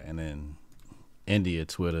like that. And then India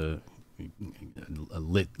Twitter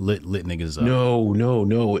lit niggas up.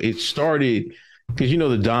 No. It started because the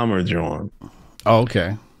Dahmers are on. Oh,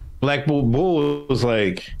 okay. Black Bull was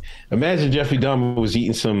like, imagine Jeffrey Dahmer was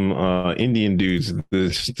eating some Indian dudes,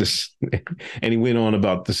 this, and he went on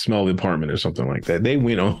about the smell department or something like that. They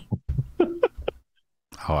went on.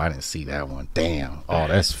 Oh, I didn't see that one. Damn. Oh,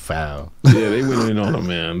 that's foul. Yeah, they went in on him,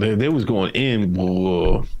 man. They was going in.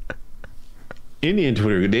 Indian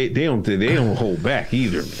Twitter, they don't hold back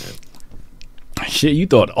either, man. Shit, you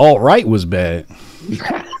thought alt-right was bad.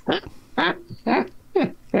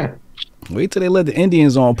 Wait till they let the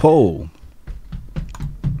Indians on poll.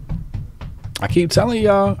 I keep telling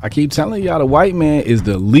y'all the white man is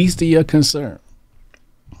the least of your concern.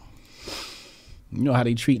 You know how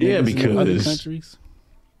they treat niggas in other countries?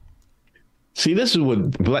 See, this is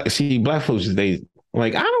what black folks, they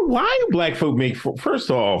like, why do black folk first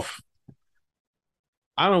off,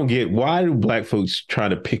 I don't get, why do black folks try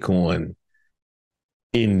to pick on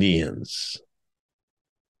Indians,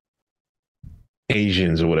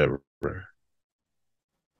 Asians, or whatever?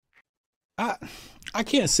 I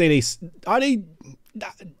can't say they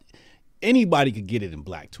anybody could get it in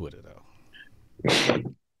Black Twitter though.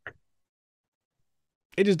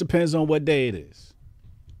 It just depends on what day it is.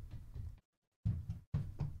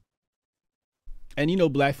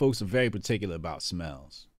 And black folks are very particular about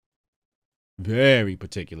smells. Very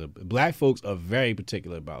particular. Black folks are very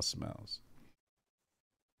particular about smells.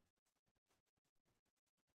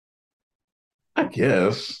 I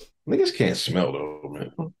guess. Niggas can't smell though,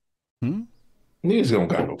 man. Niggas don't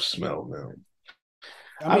got no smell, man.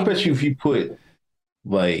 I bet you if you put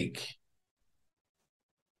like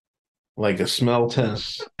a smell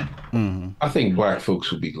test, I think black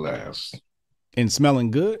folks would be last. In smelling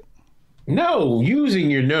good? No, using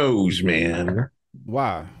your nose, man.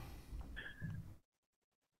 Why?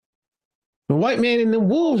 The white man in the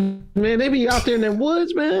wolves, man, they be out there in the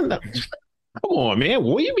woods, man. Come on, man.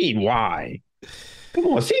 What do you mean, why? Come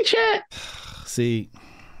on, see, chat. See,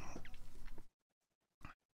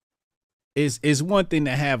 it's one thing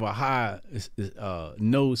to have a high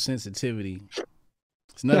nose sensitivity.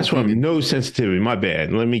 That's what nose sensitivity. My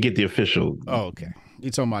bad. Let me get the official. Oh, okay.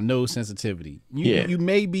 You're talking about nose sensitivity. You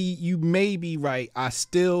may be right. I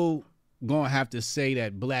still gonna have to say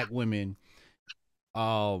that black women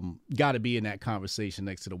got to be in that conversation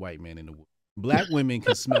next to the white man in the woods. Black women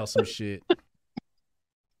can smell some shit.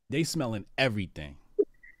 They smelling everything.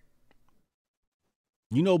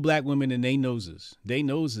 Black women and they noses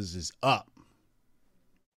is up.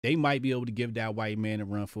 They might be able to give that white man a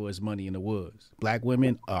run for his money in the woods. Black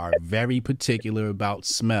women are very particular about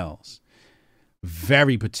smells.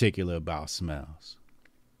 Very particular about smells.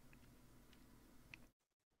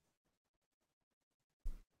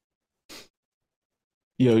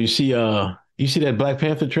 Yo, you see that Black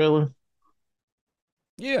Panther trailer?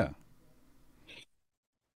 Yeah.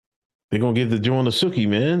 They're gonna give the joint to Suki,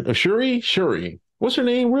 man. Shuri. What's her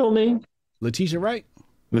name? Real name? Letitia Wright.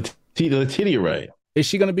 Letitia Wright. Is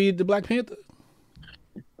she gonna be the Black Panther?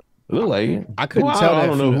 Look like it. I couldn't tell that.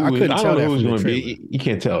 I couldn't tell that who's going to be. You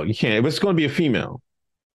can't tell. You can't. But it's going to be a female.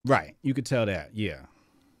 Right. You could tell that. Yeah.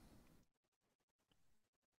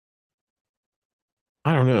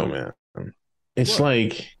 I don't know, man. It's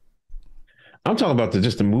like, I'm talking about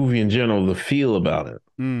just the movie in general, the feel about it.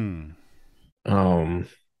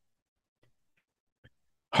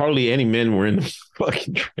 hardly any men were in the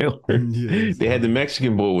fucking trailer. Yes. They had the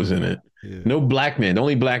Mexican boy was in it. Yeah. No black men. The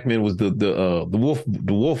only black man was the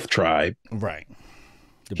wolf tribe. Right.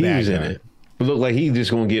 The He bad was guy. in it. It looked like he's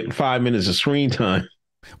just gonna get 5 minutes of screen time.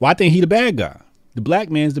 Well, I think he the bad guy. The black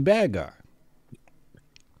man's the bad guy.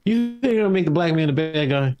 You think they're gonna make the black man the bad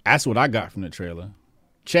guy? That's what I got from the trailer.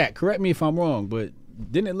 Chat, correct me if I'm wrong, but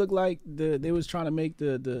didn't it look like they was trying to make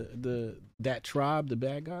that tribe the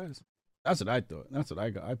bad guys? That's what I thought. That's what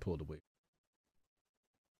I got. I pulled away.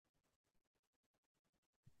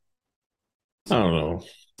 I don't know.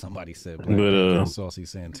 Somebody said But, Black Panther and Saucy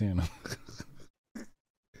Santana.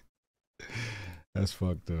 That's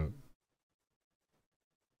fucked up.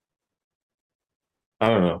 I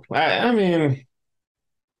don't know. I mean,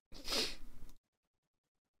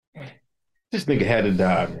 this nigga had to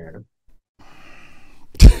die, man.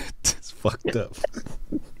 It's fucked up.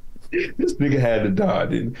 This nigga had to die,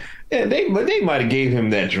 dude. And they might have gave him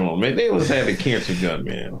that joint, man. They was having a cancer gun,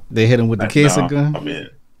 man. They hit him with the cancer gun? I mean,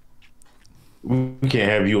 we can't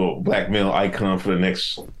have you a black male icon for the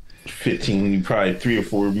next 15, probably 3 or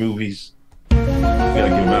 4 movies. We gotta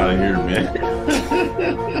get him out of here, man.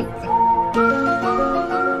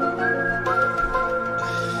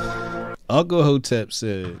 Uncle Hotep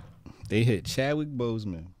said they hit Chadwick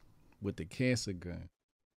Boseman with the cancer gun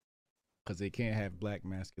because they can't have black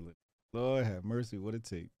masculine. Lord have mercy, what it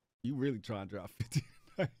take? You really trying to drop 50?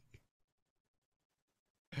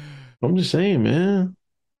 I'm just saying, man.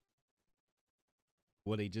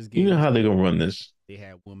 Well, they just gave You know how they gonna run this. They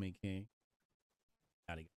had Woman King.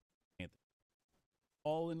 Now they got Panther.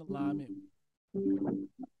 All in alignment.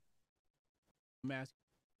 Masculine.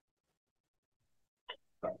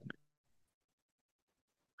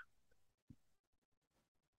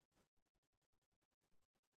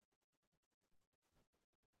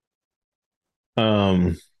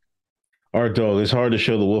 Art Dog, it's hard to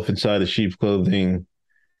show the wolf inside the sheep's clothing.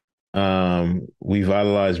 We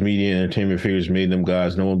vitalized media and entertainment figures, made them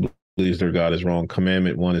gods. No one believes their God is wrong.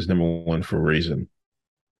 Commandment 1 is number 1 for a reason.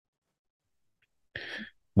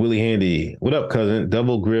 Willie Handy, what up, cousin?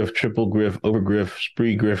 Double grift, triple grift, over grift,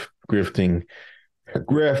 spree grift, grifting,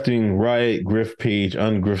 grafting, riot, grift page,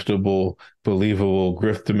 ungriftable, believable,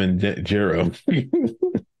 griftaman, Jero.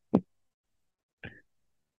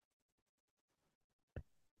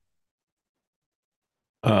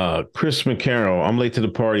 Chris McCarroll, I'm late to the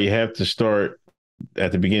party. Have to start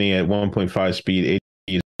at the beginning at 1.5 speed.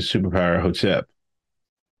 80 is superpower. Hotep.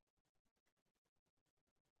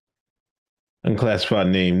 Unclassified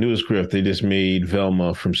name. Newest grift. They just made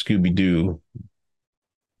Velma from Scooby Doo.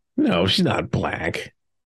 No, she's not black.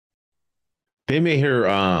 They made her.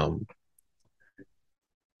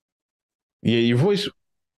 Yeah, your voice.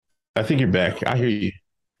 I think you're back. I hear you.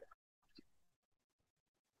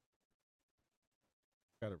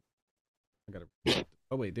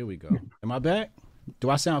 Oh wait, there we go. Am I back? Do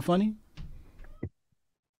I sound funny?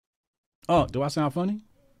 Oh, do I sound funny?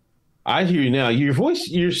 I hear you now. Your voice,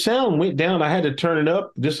 your sound went down. I had to turn it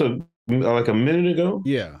up just like a minute ago.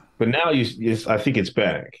 Yeah. But now I think it's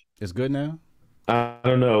back. It's good now? I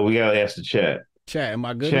don't know. We gotta ask the chat. Chat, am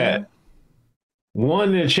I good Chat. now?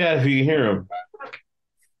 One in the chat if you can hear him.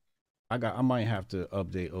 I might have to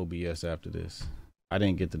update OBS after this. I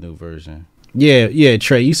didn't get the new version. Yeah,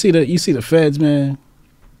 Trey. You see the feds, man?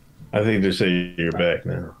 I think they say you're back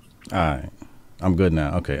now. All right. I'm good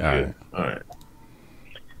now. Okay, all right. All right.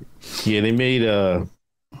 Yeah, they made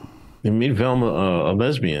Velma a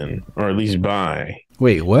lesbian, or at least bi.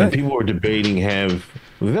 Wait, what? And people were debating have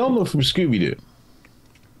Velma from Scooby-Doo.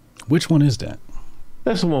 Which one is that?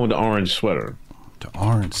 That's the one with the orange sweater. The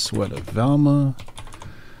orange sweater. Velma.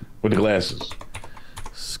 With the glasses.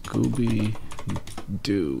 Scooby-Doo.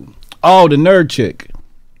 Oh, the nerd chick.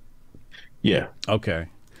 Yeah. Okay.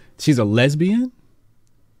 She's a lesbian?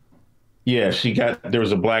 Yeah, there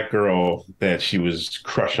was a black girl that she was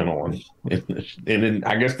crushing on. And then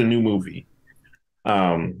I guess the new movie.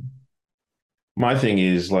 My thing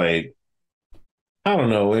is like, I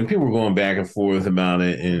don't know, and people were going back and forth about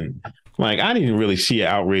it, and like I didn't really see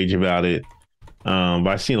outrage about it. But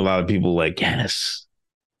I've seen a lot of people like, yes,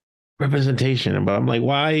 representation. But I'm like,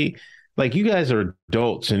 why? Like, you guys are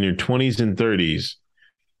adults in your 20s and 30s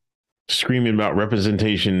screaming about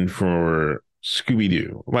representation for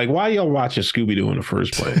Scooby-Doo. Like, why y'all watching Scooby-Doo in the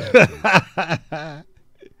first place?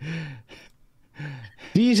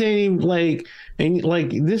 These ain't even like, and like,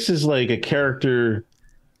 this is like a character,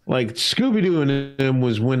 like Scooby-Doo and them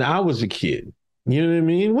was when I was a kid. You know what I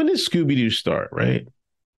mean? When did Scooby-Doo start, right?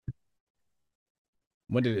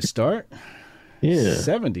 When did it start? Yeah.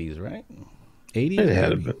 70s, right? 80s? It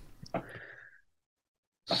had been.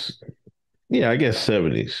 Yeah, I guess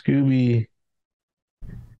 70. Scooby.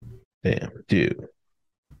 Damn, dude.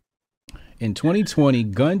 In 2020,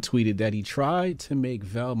 Gunn tweeted that he tried to make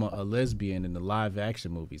Velma a lesbian in the live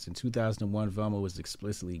action movies. In 2001, Velma was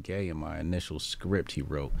explicitly gay in my initial script, he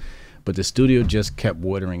wrote. But the studio just kept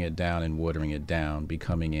watering it down,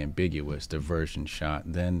 becoming ambiguous. The version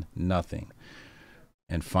shot, then nothing.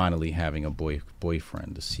 And finally having a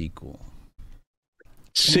boyfriend, the sequel.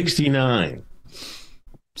 69.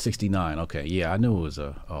 69, okay. Yeah, I knew it was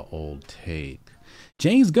a old take.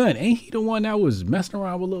 James Gunn, ain't he the one that was messing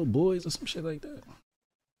around with little boys or some shit like that?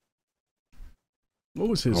 What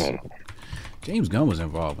was his... James Gunn was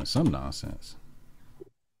involved in some nonsense.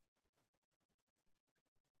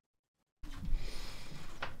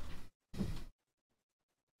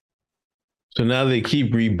 So now they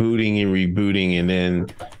keep rebooting, and then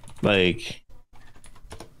like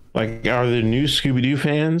are there new Scooby-Doo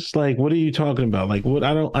fans? Like, what are you talking about? Like, what?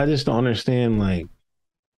 I just don't understand. Like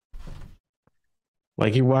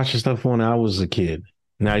you're watching stuff when I was a kid.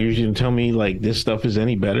 Now you're going to tell me like this stuff is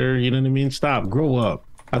any better? You know what I mean? Stop, grow up.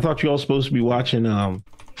 I thought you all supposed to be watching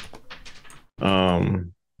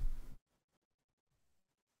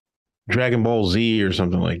Dragon Ball Z or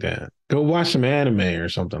something like that. Go watch some anime or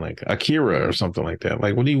something like that. Akira or something like that.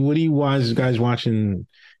 Like, what do you guys watching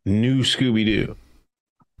new Scooby-Doo?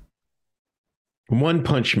 One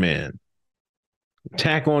Punch Man,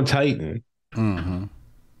 Attack on Titan. Mm-hmm.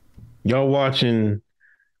 Y'all watching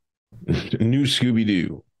new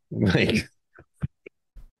Scooby-Doo. Like,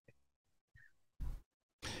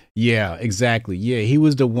 yeah, exactly. Yeah, he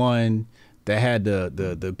was the one that had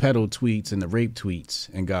the pedal tweets and the rape tweets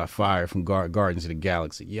and got fired from Guardians of the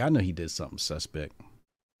Galaxy. Yeah, I know he did something suspect.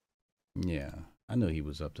 Yeah, I know he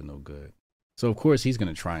was up to no good. So, of course, he's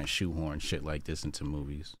going to try and shoehorn shit like this into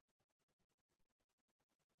movies.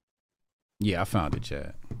 Yeah, I found it,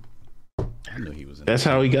 Chad. I knew he was in That's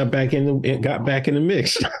how he got back in the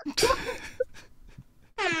mix.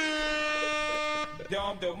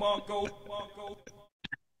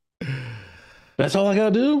 That's all I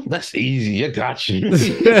gotta do? That's easy. I got you.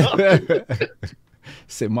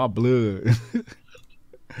 Said my blood.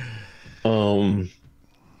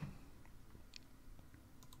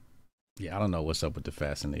 Yeah, I don't know what's up with the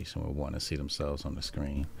fascination with wanting to see themselves on the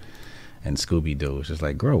screen. And Scooby-Doo is just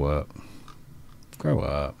like, grow up. Grow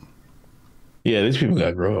up. Yeah, these people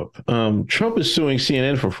gotta grow up. Trump is suing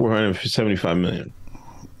CNN for $475 million.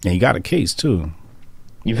 And he got a case too.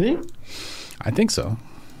 You think? I think so.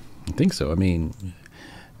 I mean,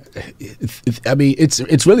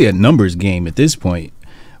 it's really a numbers game at this point,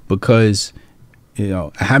 because you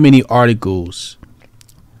know how many articles,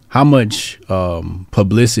 how much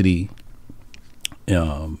publicity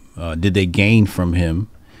did they gain from him?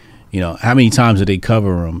 You know, how many times did they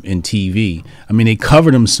cover him in TV? I mean, they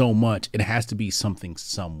covered him so much, it has to be something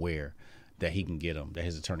somewhere that he can get him, that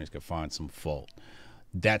his attorneys could find some fault.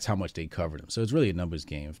 That's how much they covered him. So it's really a numbers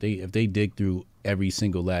game. If they dig through every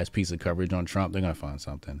single last piece of coverage on Trump, they're gonna find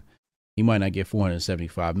something. He might not get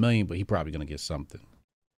 $475 million, but he probably gonna get something.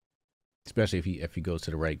 Especially if he goes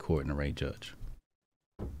to the right court and the right judge.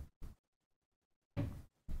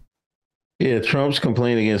 Yeah, Trump's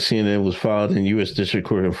complaint against CNN was filed in U.S. District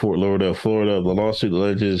Court in Fort Lauderdale, Florida. The lawsuit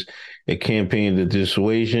alleges a campaign to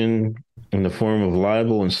dissuasion in the form of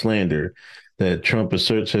libel and slander that Trump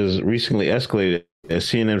asserts has recently escalated as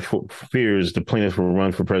CNN fears the plaintiff will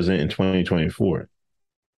run for president in 2024.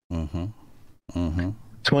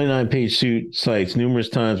 29-page suit cites numerous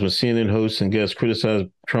times when CNN hosts and guests criticized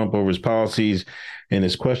Trump over his policies and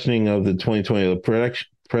his questioning of the 2020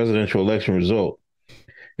 presidential election result.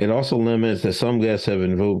 It also limits that some guests have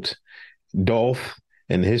invoked Dolph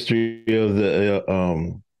and the history of the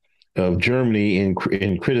of Germany in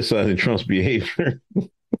criticizing Trump's behavior.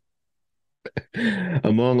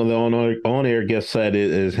 Among the on-air guests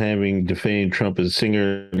cited as having defamed Trump as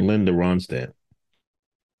singer Linda Ronstadt.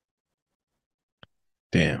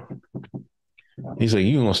 Damn. He's like,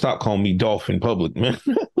 you're gonna stop calling me Dolph in public, man.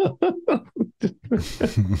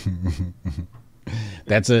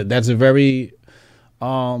 That's a very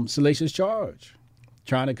salacious charge.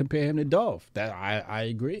 Trying to compare him to Dolph. That I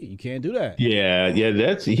agree. You can't do that. Yeah,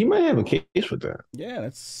 he might have a case with that. Yeah,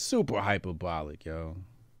 that's super hyperbolic, yo.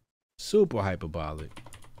 Super hyperbolic.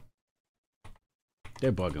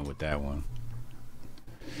 They're bugging with that one.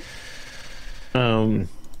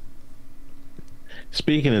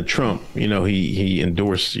 Speaking of Trump, you know, he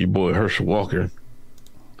endorsed your boy Herschel Walker.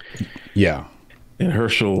 Yeah. And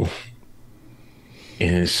Herschel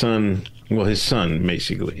and his son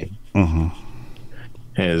basically, he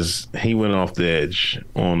went off the edge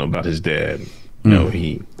on about his dad. You know,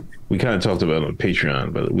 he We kind of talked about it on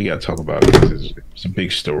Patreon, but we got to talk about it because it's a big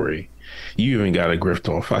story. You even got a grift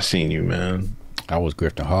off. I seen you, man. I was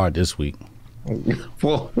grifting hard this week.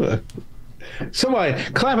 Well, somebody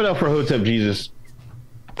clap it up for Hotep Jesus.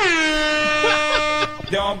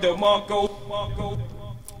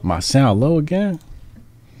 My sound low again?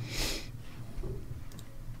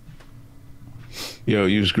 Yo,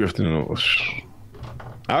 you was grifting.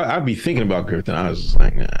 I'd be thinking about grifting. I was just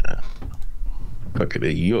like, nah. Fuck it.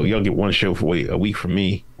 Y'all get one show for a week from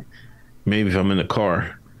me. Maybe if I'm in the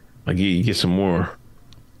car, you get some more.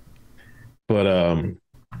 But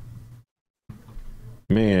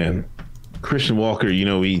man, Christian Walker, you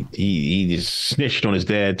know, he just snitched on his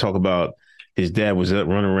dad. Talk about his dad was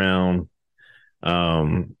running around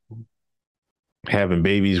having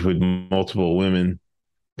babies with multiple women,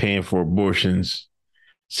 paying for abortions.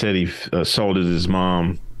 Said he assaulted his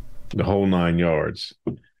mom, the whole 9 yards.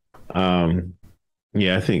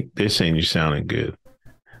 Yeah, I think they're saying you're sounding good.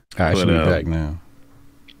 I should be back now.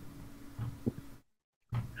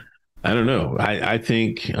 I don't know. I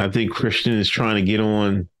think Christian is trying to get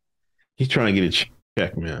on. He's trying to get a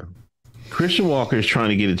check, man. Christian Walker is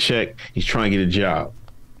trying to get a check. He's trying to get a job.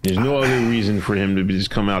 There's no other reason for him to just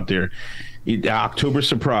come out there. October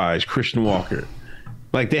surprise, Christian Walker.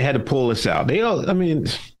 Like they had to pull this out. They all, I mean,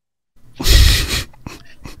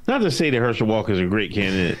 not to say that Herschel Walker is a great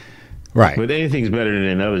candidate, right? But anything's better than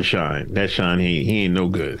another Shine. That Shine, he ain't no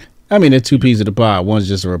good. I mean, they're two pieces of the pie. One's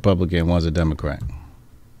just a Republican, one's a Democrat.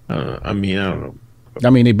 I mean, I don't know. I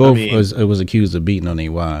mean, they both was accused of beating on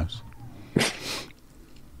their wives.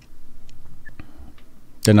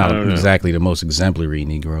 They're not exactly the most exemplary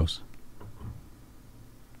Negroes.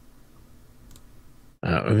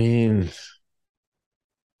 I mean,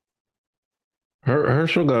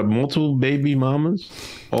 Herschel got multiple baby mamas,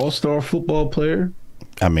 all-star football player.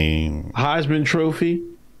 I mean, Heisman Trophy.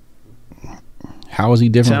 How is he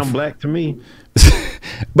different? Sound black to me.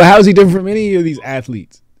 But how is he different from any of these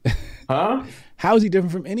athletes? Huh? How is he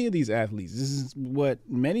different from any of these athletes? This is what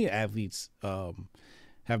many athletes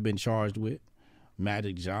have been charged with.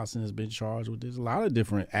 Magic Johnson has been charged with this. A lot of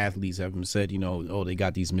different athletes have been said, you know, oh, they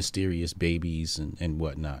got these mysterious babies and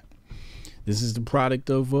whatnot. This is the product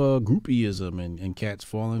of groupieism and cats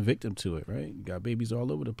falling victim to it, right? You got babies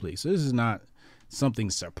all over the place. So this is not something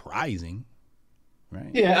surprising,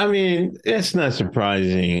 right? Yeah, I mean, it's not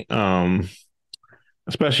surprising,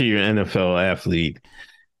 especially your NFL athlete.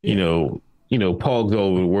 You know, Paul go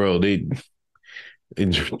over the world. They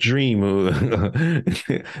dream of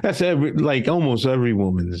that's almost every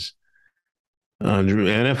woman's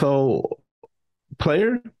NFL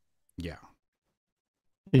player. Yeah.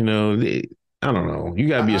 You know, I don't know. You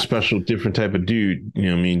gotta be a special, different type of dude. You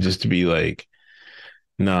know what I mean? Just to be like,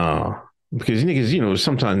 nah, because niggas, you know,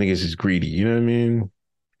 sometimes niggas is greedy. You know what I mean?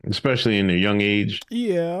 Especially in their young age.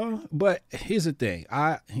 Yeah, but here's the thing.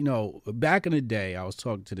 Back in the day, I was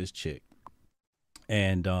talking to this chick,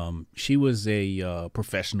 and she was a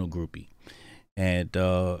professional groupie, and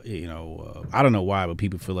I don't know why, but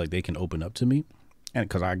people feel like they can open up to me, and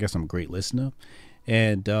because I guess I'm a great listener,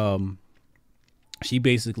 and she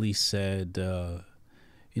basically said,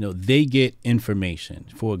 they get information.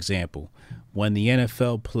 For example, when the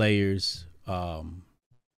NFL players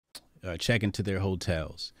check into their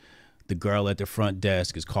hotels, the girl at the front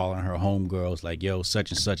desk is calling her homegirls like, yo,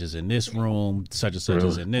 such and such is in this room, such and such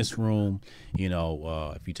is in this room. You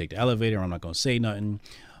know, if you take the elevator, I'm not going to say nothing.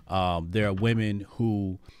 There are women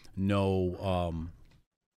who know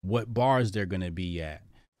what bars they're going to be at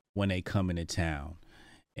when they come into town.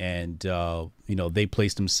 And, they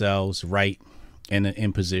place themselves right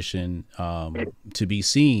in position to be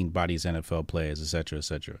seen by these NFL players, et cetera, et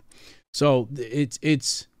cetera. So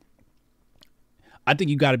it's I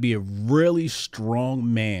think you got to be a really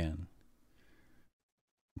strong man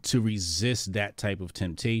to resist that type of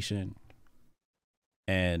temptation.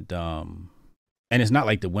 And it's not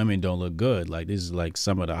like the women don't look good. Like, this is like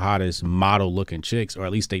some of the hottest model looking chicks, or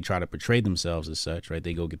at least they try to portray themselves as such, right?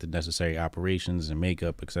 They go get the necessary operations and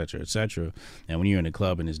makeup, et cetera, et cetera. And when you're in the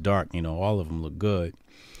club and it's dark, all of them look good.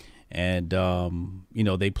 And,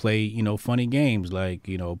 they play, funny games like,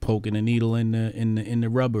 poking a needle in the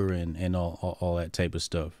rubber and all that type of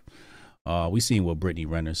stuff. We seen what Brittany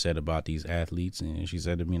Renner said about these athletes, and she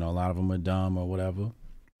said, a lot of them are dumb or whatever.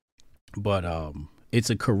 But it's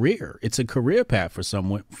a career. It's a career path for some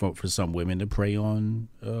women to prey on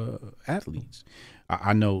athletes.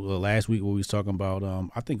 I know last week when we was talking about,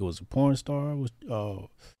 I think it was a porn star was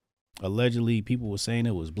allegedly people were saying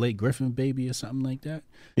it was Blake Griffin baby or something like that.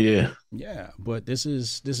 Yeah. Yeah. But this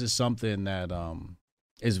is something that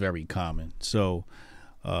is very common. So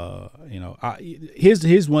You know,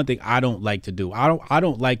 here's one thing I don't like to do. I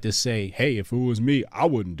don't like to say, hey, if it was me, I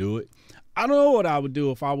wouldn't do it. I don't know what I would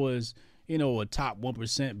do if I was, you know, a top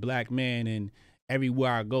 1% black man and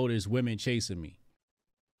everywhere I go there's women chasing me.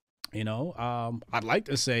 You know, I'd like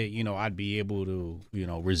to say, you know, I'd be able to, you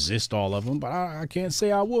know, resist all of them, but I can't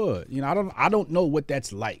say I would. You know, I don't know what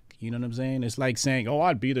that's like. You know what I'm saying? It's like saying, oh,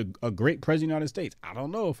 I'd be a great president of the United States. I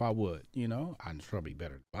don't know if I would. You know, I'm probably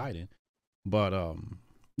better than Biden, but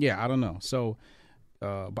yeah, I don't know. So,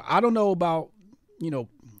 but I don't know about, you know,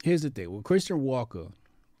 here's the thing. With Christian Walker,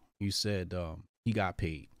 you said he got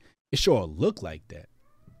paid. It sure looked like that.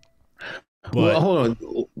 But, well,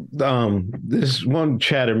 hold on. This one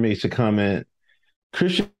chatter makes a comment.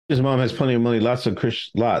 Christian's mom has plenty of money, lots.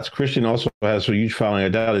 Christian also has a huge following. I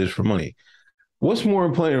doubt it is for money. What's more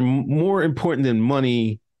important than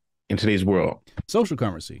money in today's world? Social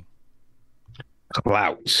currency.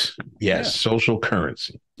 Clout. Yes, yeah. Social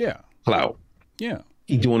currency. Yeah. Clout. Yeah.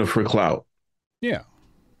 He doing it for clout. Yeah.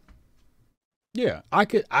 Yeah. I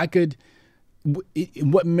could.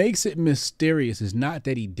 What makes it mysterious is not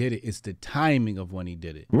that he did it, it's the timing of when he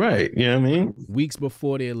did it. Right. You know what I mean? Weeks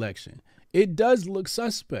before the election. It does look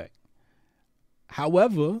suspect.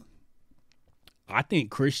 However, I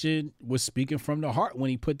think Christian was speaking from the heart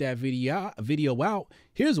when he put that video out.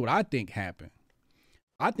 Here's what I think happened.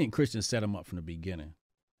 I think Christian set him up from the beginning.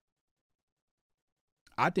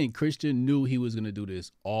 I think Christian knew he was going to do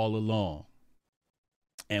this all along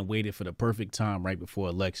and waited for the perfect time right before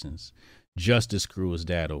elections just to screw his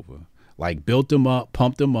dad over. Like, built him up,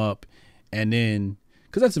 pumped him up, and then,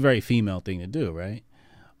 because that's a very female thing to do, right?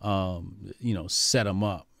 You know, set him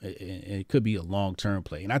up. It could be a long-term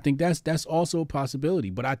play. And I think that's also a possibility.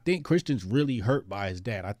 But I think Christian's really hurt by his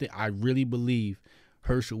dad. I really believe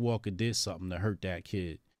Herschel Walker did something to hurt that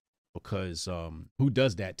kid, because who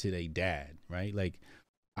does that to their dad, right? Like,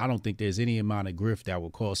 I don't think there's any amount of grift that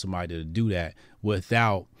would cause somebody to do that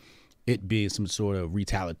without it being some sort of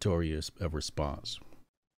retaliatory response.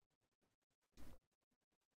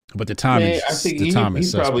 But the time is, I think he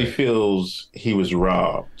probably feels he was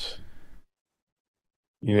robbed,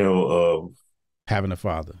 you know, of having a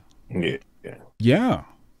father. Yeah.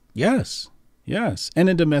 Yes. And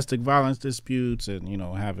in domestic violence disputes, and, you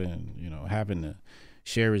know, having to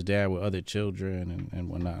share his dad with other children and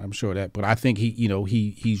whatnot. I'm sure that, but I think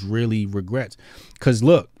he's really regrets, because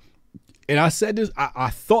look, and I said this, I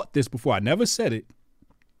thought this before. I never said it,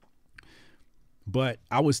 but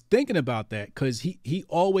I was thinking about that, because he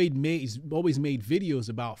always made videos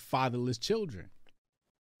about fatherless children.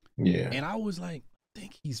 Yeah. And I was like, I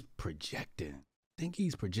think he's projecting.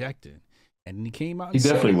 And then he came out. He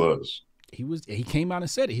definitely was. He came out and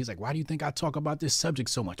said it. He's like, why do you think I talk about this subject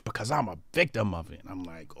so much? Because I'm a victim of it. And I'm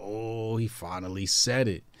like, oh, he finally said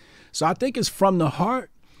it. So I think it's from the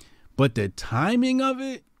heart, but the timing of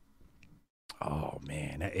it, oh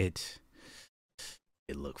man, it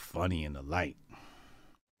looked funny in the light.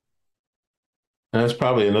 And that's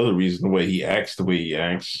probably another reason the way he acts,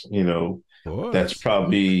 you know, that's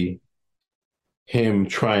probably him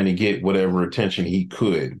trying to get whatever attention he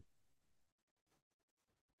could.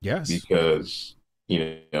 Yes. Because,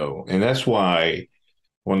 you know, and that's why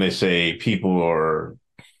when they say people are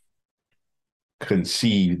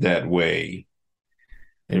conceived that way,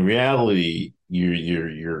 in reality,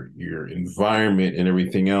 your environment and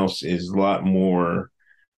everything else is a lot more,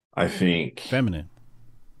 I think, feminine.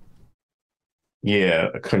 Yeah,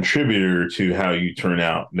 a contributor to how you turn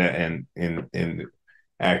out and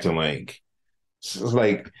acting like. It's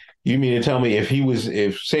like, you mean to tell me if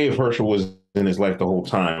Herschel was in his life the whole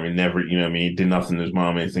time and never, you know what I mean, did nothing to his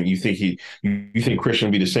mom or anything, you think Christian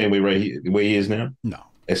would be the same way, right? The way he is now? No.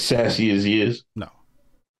 As sassy as he is? No.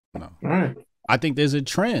 All right. I think there's a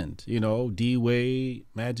trend, you know, D Wade,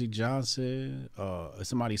 Magic Johnson,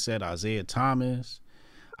 somebody said Isaiah Thomas.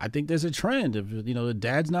 I think there's a trend of, you know, the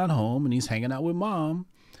dad's not home and he's hanging out with mom.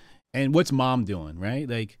 And what's mom doing, right?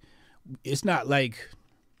 Like, it's not like,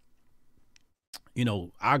 you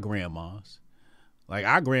know, our grandmas. Like,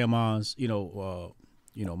 our grandmas, you know,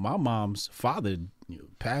 my mom's father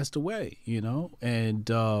passed away, you know, and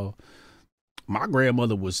my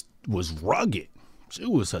grandmother was rugged. She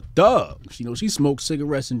was a thug. You know, she smoked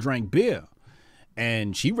cigarettes and drank beer,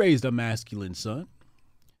 and she raised a masculine son.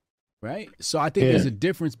 Right. So I think there's a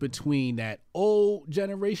difference between that old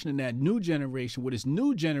generation and that new generation, where this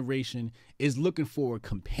new generation is looking for a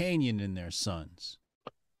companion in their sons.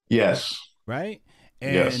 Yes. Right.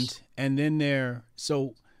 And then there's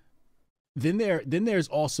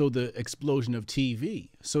also the explosion of TV.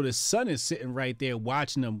 So the son is sitting right there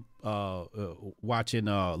watching them, watching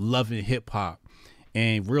Love and Hip Hop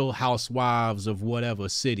and Real Housewives of whatever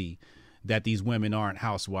city that these women aren't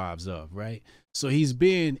housewives of, right? So he's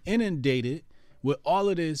being inundated with all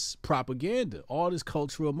of this propaganda, all this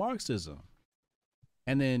cultural Marxism.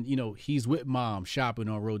 And then, you know, he's with mom shopping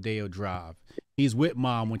on Rodeo Drive. He's with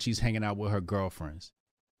mom when she's hanging out with her girlfriends.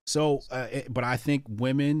 So, but I think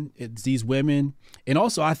it's these women, and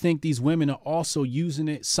also I think these women are also using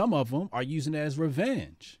it. Some of them are using it as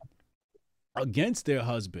revenge against their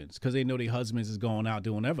husbands because they know their husbands is going out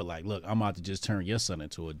doing whatever. Like, look, I'm about to just turn your son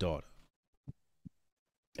into a daughter.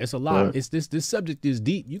 It's a lot. Right. It's this subject is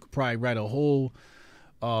deep. You could probably write a whole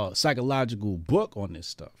psychological book on this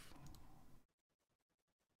stuff.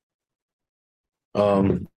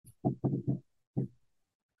 Where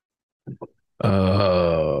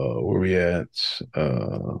we at?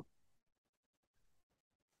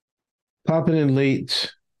 Popping in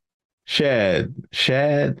late. Shad.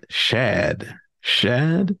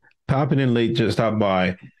 Popping in late, just stop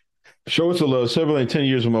by. Show us the love. Celebrating 10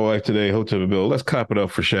 years with my wife today. Hotel Bill. Let's clap it up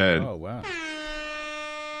for Shad. Oh, wow.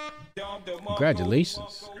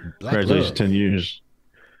 Congratulations. Congratulations, 10 years.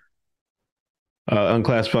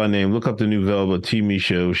 Unclassified name. Look up the new Velva TV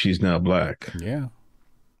show. She's Now Black. Yeah.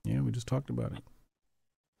 Yeah, we just talked about it.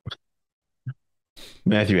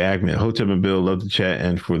 Matthew Ackman. Hotel and Bill. Love the chat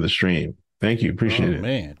and for the stream. Thank you. Appreciate it.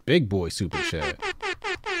 Man. Big boy super chat.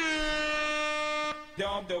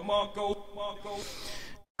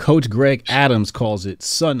 Coach Greg Adams calls it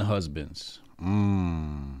son husbands.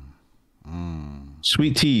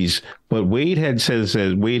 Sweet teas. But Wade had says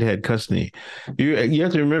Wade had custody. You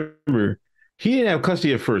have to remember, he didn't have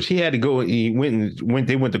custody at first. He had to go. They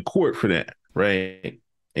went to court for that, right?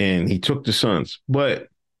 And he took the sons. But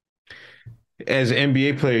as an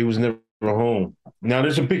NBA player, he was never home. Now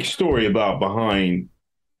there's a big story about behind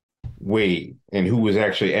Wade and who was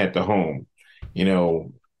actually at the home. You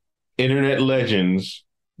know, internet legends.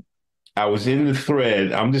 I was in the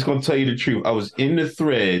thread. I'm just going to tell you the truth. I was in the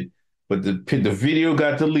thread, but the video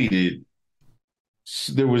got deleted.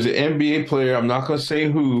 There was an NBA player. I'm not going to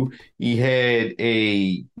say who. He had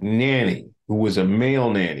a nanny who was a male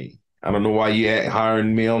nanny. I don't know why you had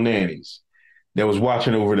hiring male nannies that was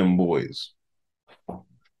watching over them boys.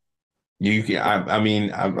 I'm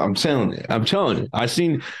telling you. I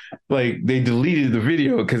seen like they deleted the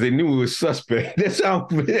video because they knew it was suspect. That's how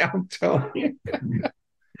I'm telling you.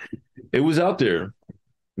 It was out there,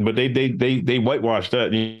 but they whitewashed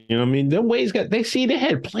that. You know what I mean? Them Wade's they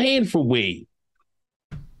had plans for Wade.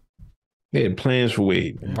 They had plans for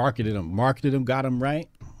Wade. Marketed him, got him right.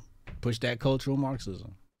 Pushed that cultural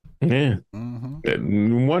Marxism. Yeah.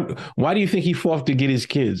 Mm-hmm. Why do you think he fought to get his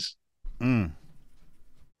kids? Then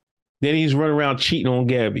he's running around cheating on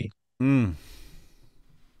Gabby.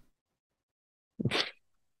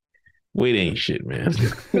 Wade ain't shit, man.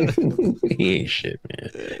 He ain't shit, man.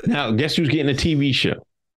 Now, guess who's getting a TV show?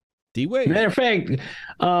 D-Wade. Matter of fact,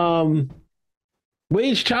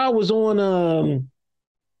 Wade's child was on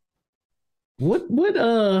what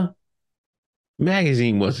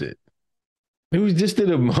magazine was it? It was just did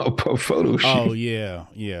a photo shoot. Oh yeah,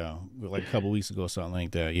 like a couple weeks ago, something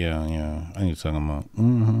like that. Yeah. I know you're talking about.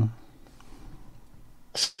 Mm-hmm.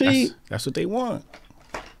 See, that's what they want.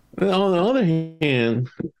 On the other hand,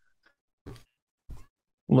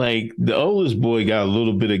 like the oldest boy got a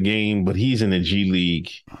little bit of game, but he's in the G League.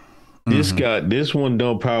 This one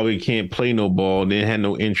probably can't play no ball. They had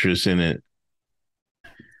no interest in it.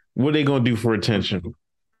 What are they gonna do for attention?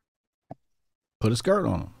 Put a skirt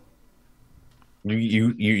on him.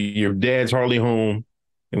 Your dad's hardly home,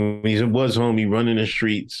 and when he was home, he running the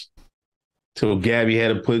streets. So Gabby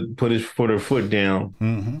had to put her foot down.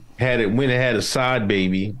 Mm-hmm. Went and had a side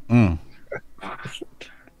baby.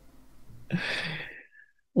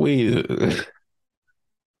 Wait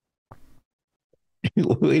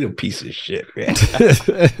a piece of shit, man.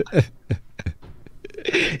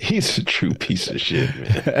 He's a true piece of shit,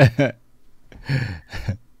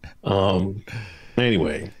 man.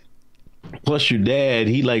 Anyway. Plus your dad,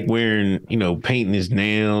 he like wearing, painting his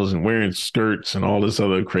nails and wearing skirts and all this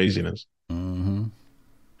other craziness. Mm-hmm.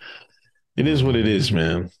 It is what it is,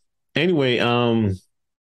 man. Anyway,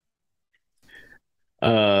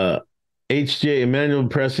 HJ, Emmanuel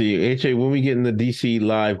Pressy, HJ, when we getting the DC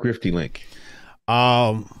Live Grifty link?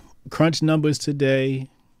 Crunch numbers today.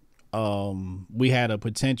 We had a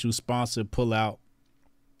potential sponsor pull out.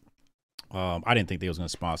 I didn't think they was going to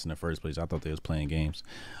sponsor in the first place. I thought they was playing games.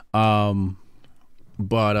 But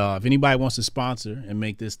if anybody wants to sponsor and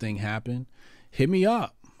make this thing happen, hit me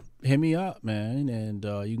up, man. And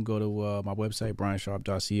you can go to my website,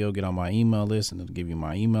 briansharp.co, get on my email list, and it'll give you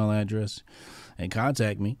my email address and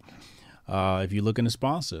contact me if you're looking to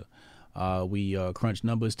sponsor. We crunched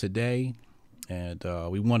numbers today, and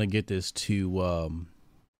we want to get this to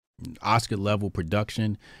Oscar level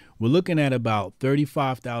production. We're looking at about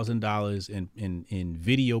 $35,000 in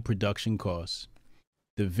video production costs.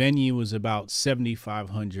 The venue is about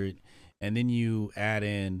 $7,500, and then you add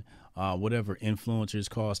in whatever influencers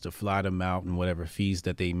cost to fly them out and whatever fees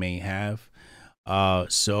that they may have.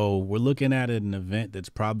 So we're looking at an event that's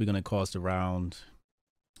probably going to cost around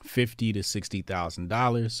 $50,000 to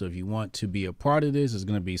 $60,000. So if you want to be a part of this, it's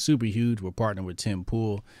going to be super huge. We're partnering with Tim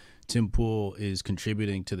Pool. Tim Pool is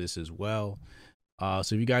contributing to this as well.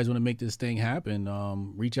 So if you guys want to make this thing happen,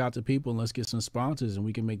 reach out to people and let's get some sponsors, and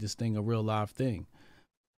we can make this thing a real live thing.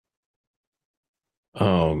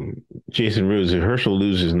 Jason Rose, if Herschel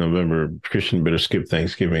loses in November, Christian better skip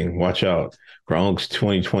Thanksgiving. Watch out for Unc's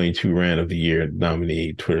 2022 Rant of the Year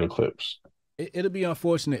nominee Twitter clips. It'll be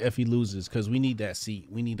unfortunate if he loses, because we need that seat.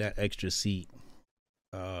 We need that extra seat.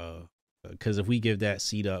 Because if we give that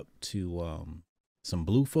seat up to some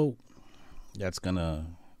blue folk, that's gonna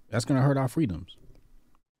hurt our freedoms.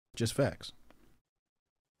 Just facts.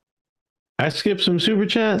 I skipped some super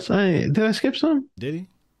chats. Did I skip some? Did he?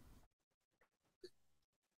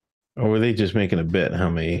 Or were they just making a bet? How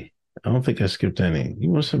many? I don't think I skipped any. You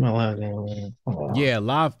want to see my live name? Yeah,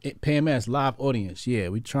 live PMS, live audience. Yeah,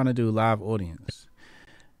 we're trying to do live audience.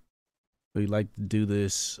 We'd like to do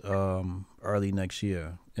this early next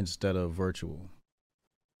year instead of virtual.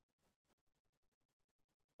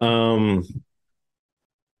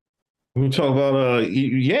 We talk about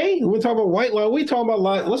Ye. We talk about White Lives. We talk about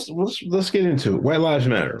let's get into it. White Lives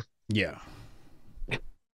Matter. Yeah.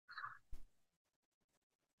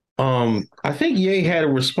 I think Ye had a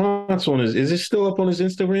response on his. Is it still up on his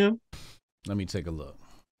Instagram? Let me take a look.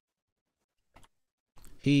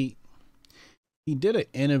 He did an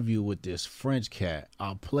interview with this French cat.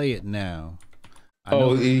 I'll play it now.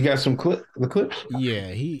 You got some the clips?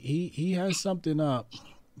 Yeah, he has something up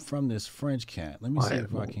from this French cat. Let me see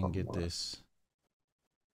if I can get this.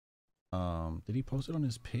 Did he post it on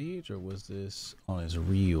his page, or was this on his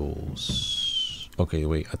reels? Okay,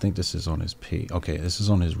 wait. I think this is on his page. Okay, this is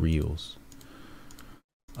on his reels.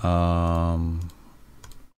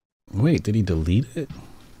 Wait, did he delete it?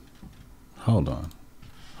 Hold on.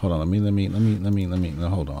 Let me. No,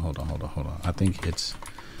 hold on. I think it's.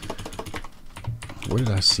 Where did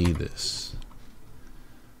I see this?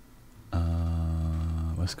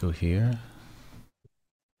 Let's go here.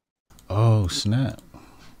 Oh, snap.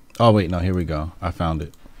 Oh, wait, no, here we go. I found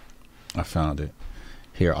it.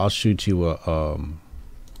 Here, I'll shoot you a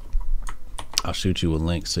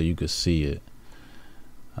link so you can see it.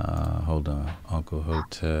 Hold on. Uncle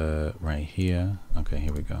Hotep right here. Okay,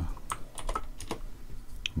 here we go.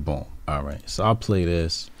 Boom. All right. So I'll play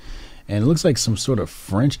this. And it looks like some sort of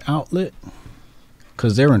French outlet,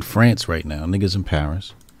 because they're in France right now. Niggas in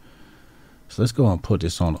Paris. So let's go and put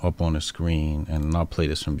this up on the screen, and I'll play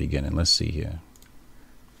this from the beginning. Let's see here.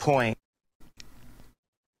 Point.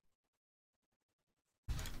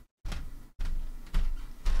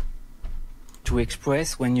 To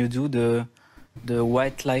express when you do the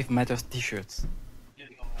White Lives Matter t-shirts.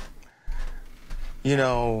 You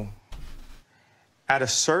know, at a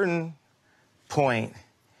certain point,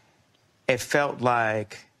 it felt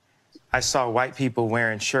like I saw white people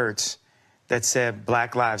wearing shirts that said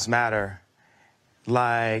Black Lives Matter,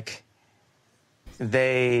 like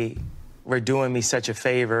they were doing me such a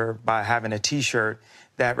favor by having a t-shirt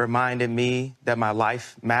that reminded me that my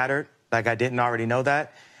life mattered, like I didn't already know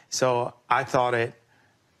that. So I thought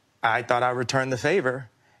I returned the favor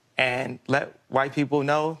and let white people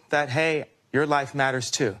know that, hey, your life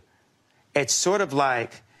matters too. It's sort of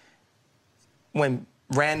like when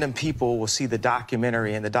random people will see the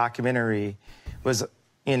documentary, and the documentary was,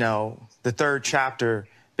 you know, the third chapter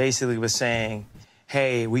basically was saying,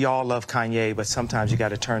 hey, we all love Kanye, but sometimes you got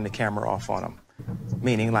to turn the camera off on him.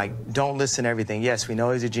 Meaning, like, don't listen to everything. Yes, we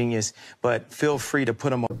know he's a genius, but feel free to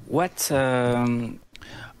put him on. What you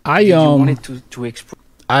wanted to express?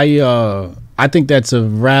 I think that's a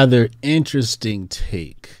rather interesting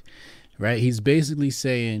take, right? He's basically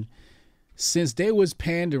saying, since they was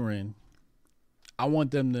pandering, I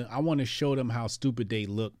want to show them how stupid they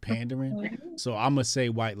look pandering. So I'm gonna say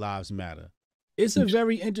White Lives Matter. It's a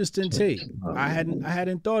very interesting take. I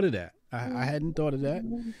hadn't thought of that. I hadn't thought of that,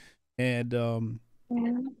 and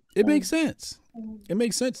it makes sense. It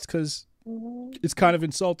makes sense because it's kind of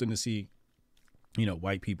insulting to see, you know,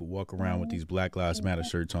 white people walk around with these Black Lives Matter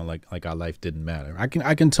shirts on, like our life didn't matter. I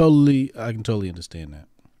can totally understand that.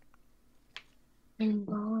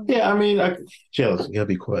 Yeah, I mean, jealous. You gotta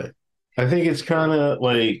be quiet. I think it's kind of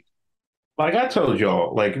like I told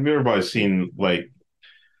y'all, like, if everybody's seen, like,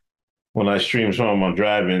 when I stream some while I'm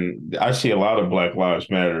driving, I see a lot of Black Lives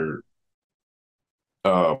Matter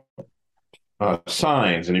uh,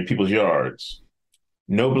 signs in people's yards.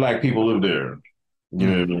 No black people live there. You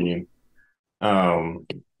know what I mean?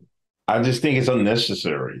 I just think it's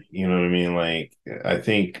unnecessary. You know what I mean? Like, I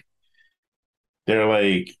think they're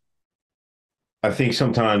like, I think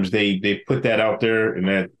sometimes they put that out there,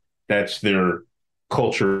 and that's their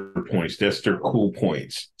culture points. That's their cool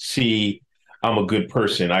points. See, I'm a good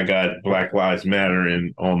person. I got Black Lives Matter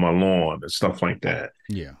on my lawn and stuff like that.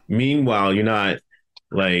 Yeah. Meanwhile, you're not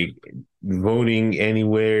like voting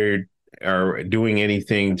anywhere or doing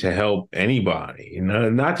anything to help anybody. You know,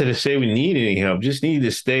 not to say we need any help, just need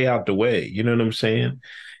to stay out the way. You know what I'm saying?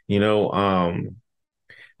 You know,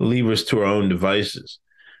 leave us to our own devices.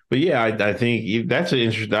 But yeah, I think that's an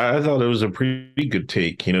interesting. I thought it was a pretty good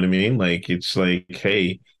take. You know what I mean? Like, it's like,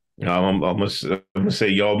 hey, you know, I'm gonna say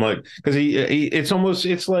y'all might, because it's almost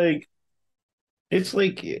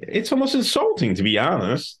almost insulting, to be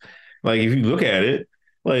honest. Like, if you look at it,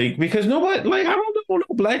 like, because nobody, like, I don't know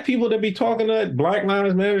no black people that be talking that Black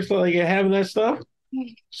Lives Matter stuff, like, having that stuff.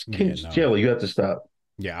 Jelly, you have to stop.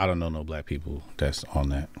 Yeah, I don't know no black people that's on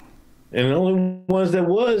that. And the only ones that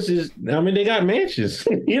they got mansions.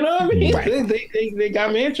 You know what I mean? Right. They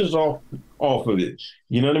got mansions off of it.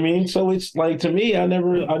 You know what I mean? So it's like, to me, I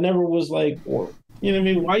never was like, well, you know what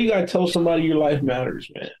I mean? Why you gotta tell somebody your life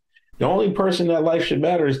matters, man? The only person that life should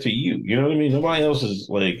matter is to you. You know what I mean? Nobody else is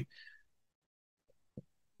like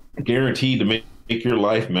guaranteed to make your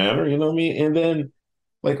life matter. You know what I mean? And then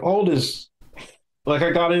like all this, like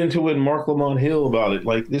I got into it in Mark Lamont Hill about it.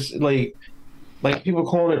 Like this, like people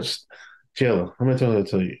calling it. Jayla, I'm gonna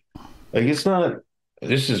tell you. Like, it's not,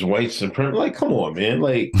 this is white supremacy. Like, come on, man.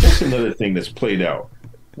 Like, that's another thing that's played out.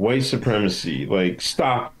 White supremacy. Like,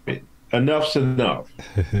 stop it. Enough's enough.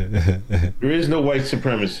 There is no white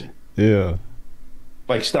supremacy. Yeah.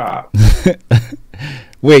 Like, stop.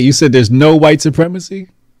 Wait, you said there's no white supremacy?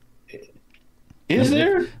 Is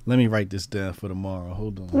there? Let me write this down for tomorrow.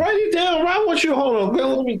 Hold on. Write it down. I want you to hold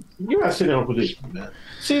on. You gotta sit down for this, man.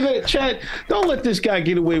 See that, Chad? Don't let this guy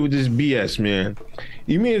get away with this BS, man.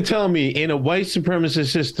 You mean to tell me in a white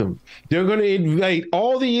supremacist system, they're going to invite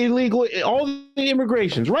all the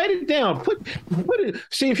immigrations? Write it down. Put it.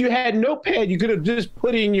 See, if you had Notepad, you could have just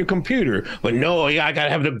put it in your computer. But no, I got to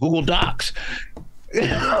have the Google Docs. You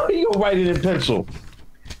gonna write it in pencil?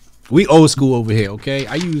 We old school over here, okay?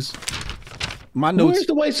 I use my notes. Where's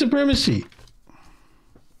the white supremacy?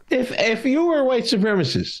 If you were a white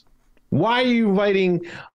supremacist, why are you inviting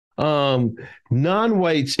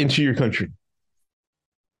non-whites into your country?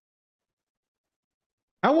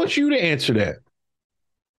 I want you to answer that.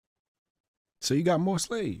 So you got more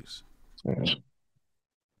slaves.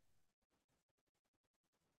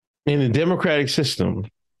 In a democratic system.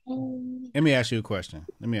 Let me ask you a question.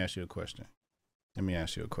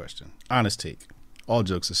 Honest take. All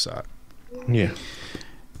jokes aside. Yeah.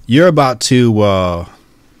 You're about to,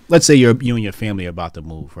 let's say you and your family are about to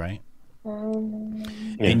move, right?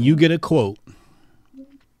 And you get a quote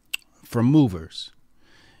from movers,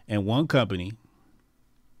 and one company,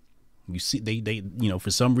 you see they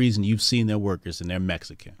for some reason you've seen their workers and they're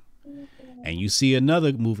Mexican, and you see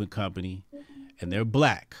another moving company and they're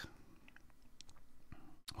black.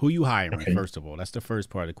 Who you hiring? Okay. First of all, that's the first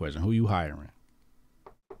part of the question. Who you hiring?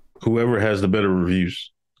 Whoever has the better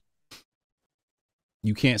reviews.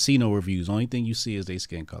 You can't see no reviews. Only thing you see is their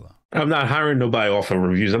skin color. I'm not hiring nobody off of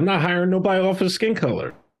reviews. I'm not hiring nobody off of skin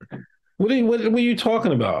color. What are you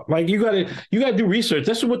talking about? Like, you gotta do research.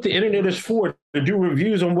 That's what the internet is for, to do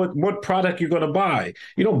reviews on what product you're gonna buy.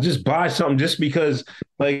 You don't just buy something just because,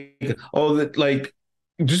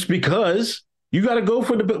 just because. You got to go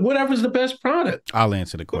for whatever's the best product. I'll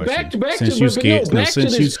answer the question. Since you scared,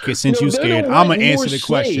 I'm gonna answer the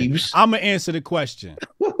question. I'm gonna answer the question.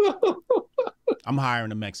 I'm hiring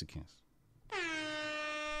the Mexicans.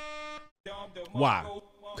 Why?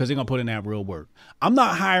 Because they're gonna put in that real work. I'm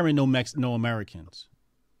not hiring no Americans.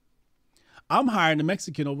 I'm hiring the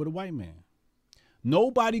Mexican over the white man.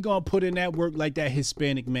 Nobody gonna put in that work like that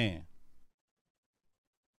Hispanic man.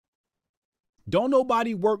 Don't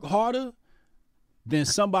nobody work harder than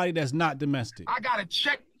somebody that's not domestic. I gotta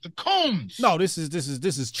check the combs. No, this is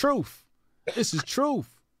truth. This is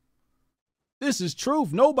truth. This is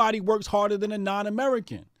truth. Nobody works harder than a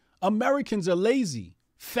non-American. Americans are lazy.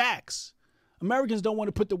 Facts. Americans don't want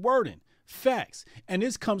to put the word in. Facts. And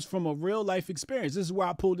this comes from a real life experience. This is where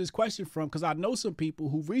I pulled this question from, because I know some people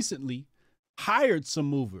who recently hired some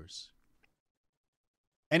movers.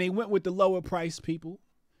 And they went with the lower price people.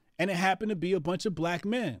 And it happened to be a bunch of black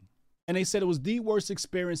men. And they said it was the worst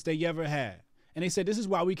experience they ever had. And they said, this is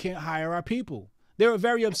why we can't hire our people. They were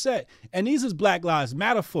very upset. And these is Black Lives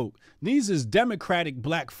Matter folk. These is Democratic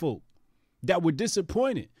black folk that were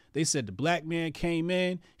disappointed. They said the black man came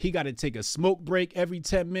in. He got to take a smoke break every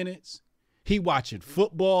 10 minutes. He watching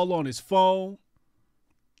football on his phone.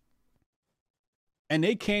 And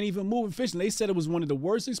they can't even move efficiently. They said it was one of the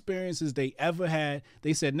worst experiences they ever had.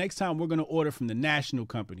 They said next time we're going to order from the national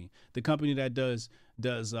company, the company that does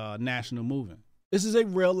national moving. This is a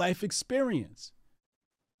real life experience.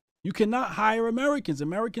 You cannot hire Americans.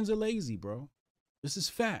 Americans are lazy, bro. This is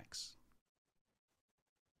facts.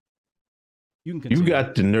 You can continue. You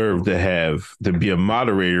got the nerve to be a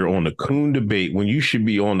moderator on the Coon debate when you should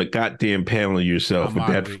be on the goddamn panel yourself with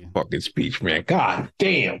that fucking speech, man. God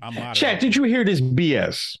damn. Chat, did you hear this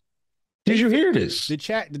BS? Did you hear this? The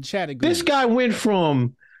chat agrees. This guy went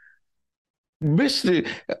from Mr.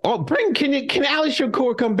 Can Alex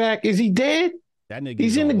Shakur come back? Is he dead? That nigga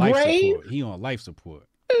he's in the grave. Support. He on life support.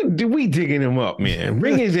 Dude, we digging him up, man.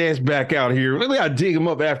 Bring his ass back out here. We gotta dig him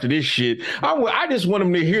up after this shit. I just want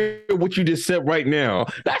him to hear what you just said right now.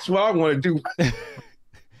 That's what I want to do.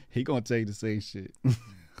 He gonna tell you the same shit.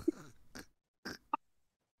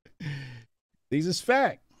 These is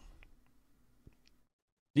fact.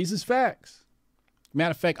 These is facts.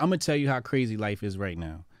 Matter of fact, I'm gonna tell you how crazy life is right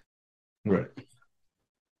now. Right.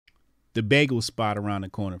 The bagel spot around the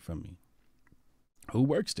corner from me. Who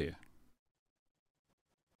works there?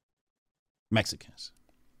 Mexicans.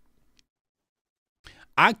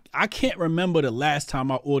 I can't remember the last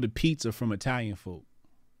time I ordered pizza from Italian folk.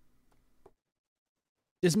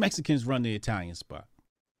 This Mexicans run the Italian spot.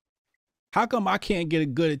 How come I can't get a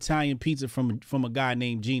good Italian pizza from a guy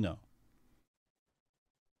named Gino?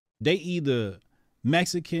 They either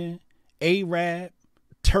Mexican, Arab,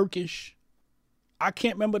 Turkish. I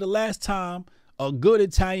can't remember the last time a good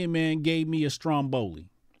Italian man gave me a stromboli.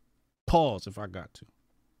 Pause if I got to.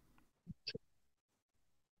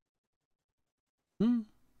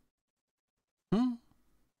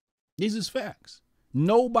 These is facts.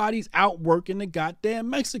 Nobody's outworking the goddamn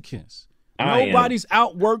Mexicans. Nobody's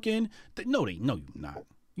outworking. No, you're not.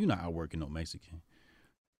 You're not outworking no Mexican.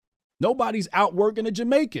 Nobody's outworking a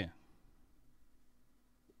Jamaican.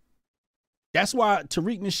 That's why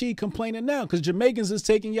Tariq Nasheed complaining now, because Jamaicans is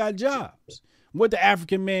taking y'all jobs. What the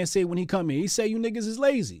African man say when he come in? He say you niggas is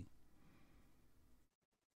lazy.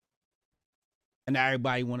 And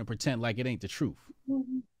everybody want to pretend like it ain't the truth.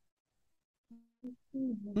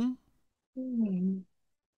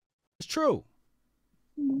 It's true.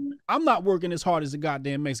 I'm not working as hard as a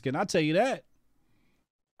goddamn Mexican. I'll tell you that.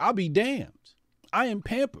 I'll be damned. I am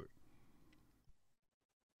pampered.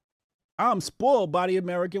 I'm spoiled by the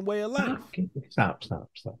American way of life. Stop.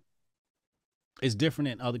 It's different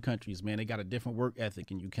in other countries, man. They got a different work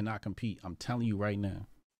ethic and you cannot compete. I'm telling you right now.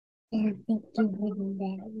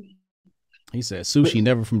 He said sushi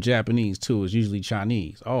never from Japanese too. It's usually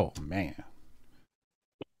Chinese. Oh man.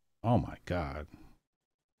 Oh my God.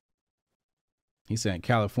 He said in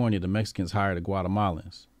California, the Mexicans hire the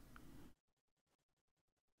Guatemalans.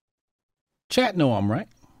 Chat know I'm right.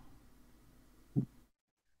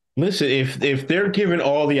 Listen, if they're given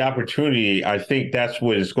all the opportunity, I think that's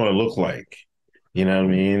what it's going to look like. You know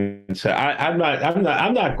what I mean? So I'm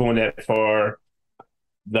not going that far.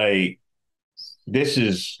 Like, this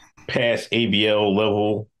is past ABL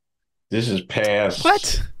level. This is past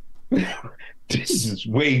what? This is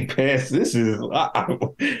way past. This is.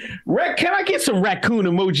 Can I get some raccoon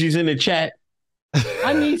emojis in the chat?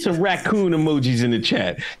 I need some raccoon emojis in the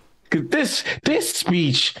chat. Because this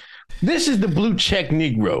speech, this is the blue check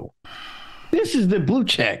Negro. This is the blue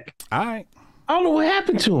check. All right. I don't know what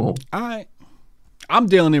happened to him. All right. I'm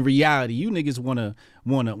dealing in reality. You niggas wanna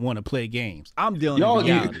play games. I'm dealing in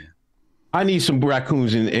reality. I need some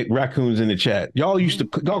raccoons in the chat.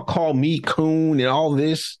 Y'all call me coon and all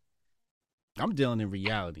this. I'm dealing in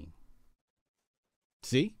reality.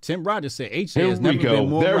 See, Tim Rogers said HJ has never been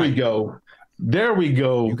more right. There we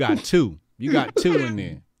go. You got two. You got two in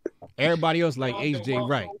there. Everybody else like HJ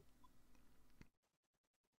right.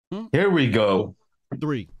 Here we go.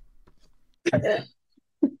 3.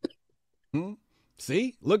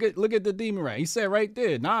 See, look at the demon right. He said right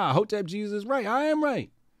there. Nah, Hotep Jesus is right. I am right.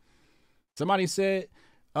 Somebody said,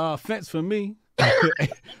 fence for me.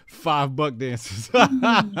 $5 dances.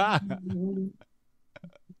 Huh?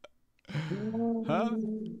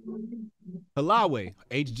 Halawe,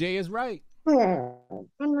 HJ is right.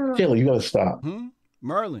 Kelly, you gotta stop.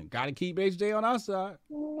 Merlin, gotta keep HJ on our side.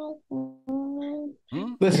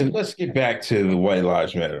 Listen, let's get back to the White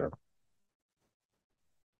Lives Matter.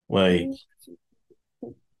 Like,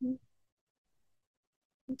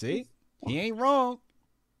 see, he ain't wrong.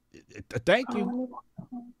 Thank you.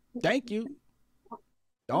 Thank you.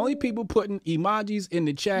 The only people putting emojis in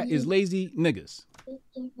the chat is lazy niggas.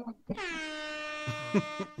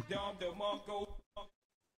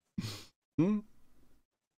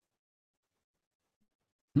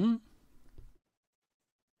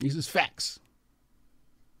 These is facts.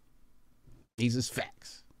 These is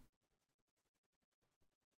facts.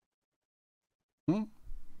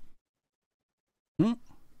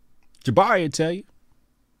 Jabari will tell you.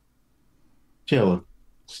 Chill.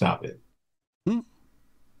 Stop it. You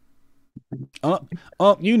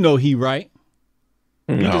know he right.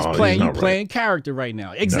 You No, just playing. he's You not playing character right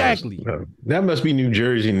now. Exactly. No. That must be New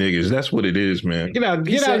Jersey niggas. That's what it is, man. Get out of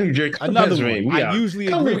New Jersey. Come another to one. We I out. usually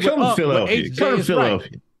come agree come with to Philadelphia. HJ Come to is Philadelphia.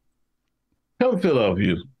 right. Come to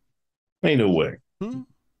Philadelphia. Ain't no way.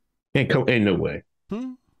 Ain't no way.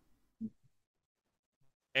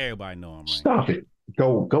 Everybody know I'm right. Stop it.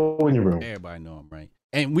 Go in your room. Everybody know I'm right.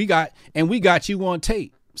 And we got you on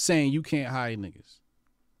tape saying you can't hire niggas.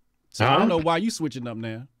 So I don't know why you switching up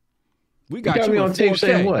now. We got you on in tape 4K.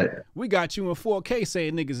 saying what? We got you in 4K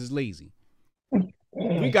saying niggas is lazy.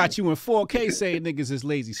 We got you in 4K saying niggas is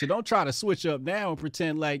lazy. So don't try to switch up now and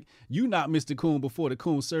pretend like you not Mr. Coon before the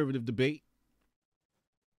conservative debate.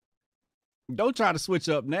 Don't try to switch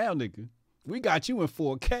up now, nigga. We got you in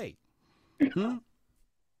 4K.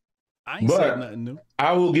 I ain't saying nothing new.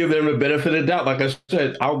 I will give them the benefit of the doubt. Like I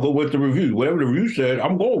said, I'll go with the review. Whatever the review said,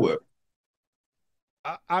 I'm going with.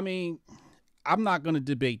 I mean, I'm not going to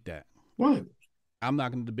debate that. What? I'm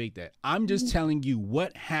not going to debate that. I'm just telling you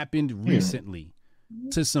what happened recently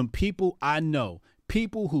to some people I know.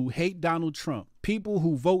 People who hate Donald Trump. People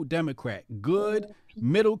who vote Democrat. Good,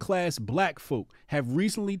 middle-class black folk have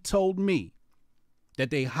recently told me that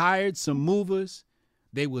they hired some movers.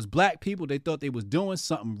 They was black people. They thought they was doing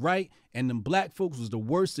something right. And them black folks was the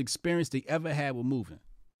worst experience they ever had with moving.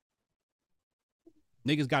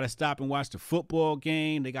 Niggas got to stop and watch the football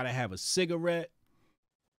game. They got to have a cigarette.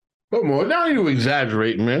 Come on, now you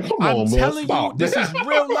exaggerating, man. Come on, man. I'm telling Stop. you, this is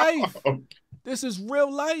real life. This is real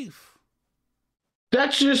life.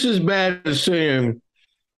 That's just as bad as saying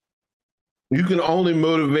you can only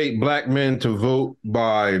motivate black men to vote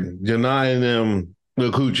by denying them the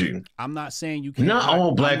coochie. I'm not saying you can't. Not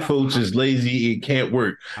all black folks is lazy. It can't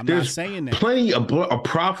work. There's not saying that. Plenty of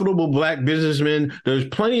profitable black businessmen. There's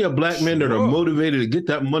plenty of black men that are motivated to get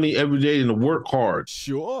that money every day and to work hard.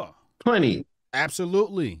 Sure. Plenty.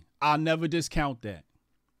 Absolutely. I'll never discount that.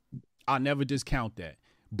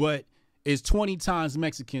 But it's 20 times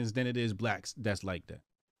Mexicans than it is blacks that's like that.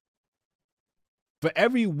 For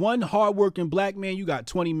every one hardworking black man, you got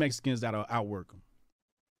 20 Mexicans that'll outwork him.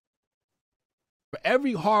 For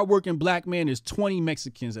every hardworking black man, there's 20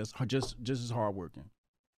 Mexicans that's just as hardworking.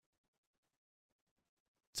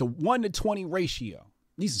 It's a 1 to 20 ratio.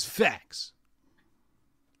 These is facts.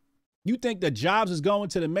 You think the jobs is going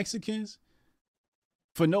to the Mexicans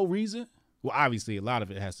for no reason? Well, obviously, a lot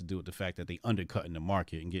of it has to do with the fact that they undercutting the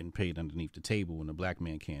market and getting paid underneath the table when the black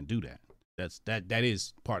man can't do that. That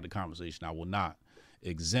is part of the conversation. I will not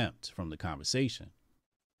exempt from the conversation.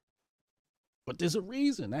 But there's a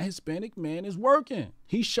reason that Hispanic man is working.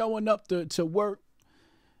 He's showing up to work,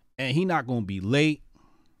 and he not going to be late.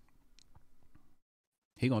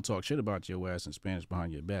 He going to talk shit about your ass in Spanish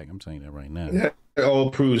behind your back. I'm telling you that right now. That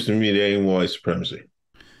all proves to me they ain't white supremacy.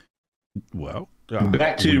 Well,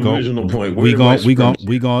 back to the original point. We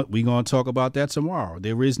gonna talk about that tomorrow.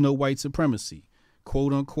 There is no white supremacy,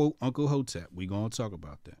 quote unquote, Uncle Hotep. We gonna talk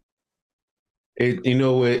about that. It's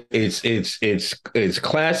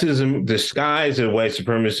classism disguised as white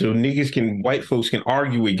supremacy. So white folks can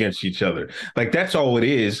argue against each other. Like that's all it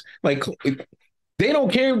is. Like they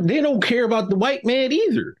don't care. They don't care about the white man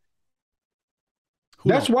either.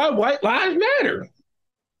 That's why white lives matter.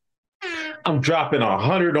 I'm dropping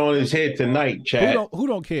 100 on his head tonight, Chad. Who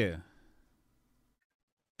don't care?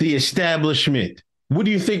 The establishment. What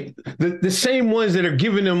do you think? The same ones that are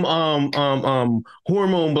giving them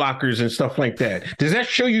hormone blockers and stuff like that. Does that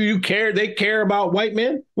show you care? They care about white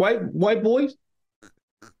men, white boys.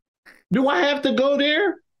 Do I have to go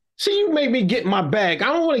there? See, you made me get in my bag. I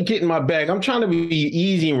don't want to get in my bag. I'm trying to be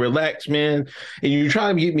easy and relaxed, man. And you're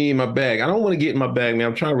trying to get me in my bag. I don't want to get in my bag, man.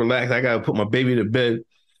 I'm trying to relax. I got to put my baby to bed.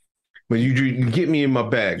 But you get me in my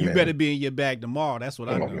bag, man. You better be in your bag tomorrow. That's what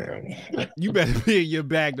I know. You better be in your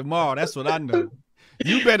bag tomorrow. That's what I know.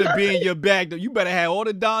 You better be in your bag. You better have all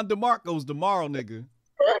the Don DeMarcos tomorrow, nigga.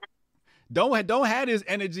 Don't have this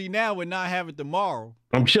energy now and not have it tomorrow.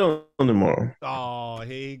 I'm chilling tomorrow. Oh,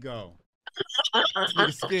 here you go. This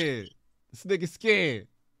nigga scared. This nigga scared.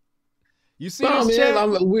 You see this,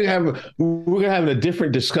 man, we're having a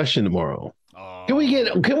different discussion tomorrow. Can we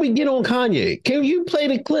get on Kanye? Can you play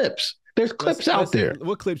the clips? There's clips out there.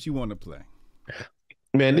 What clips you want to play?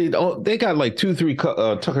 Man, they got like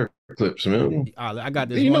 2-3 Tucker clips, man. I got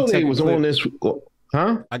this. You one know they Tucker was clip. on this,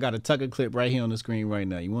 huh? I got a Tucker clip right here on the screen right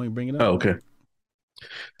now. You want me to bring it up? Oh, okay.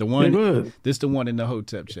 The one. Yeah, this the one in the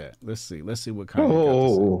Hotep chat. Let's see what Kanye got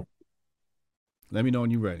to say. Let me know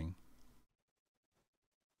when you're ready.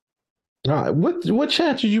 All right. What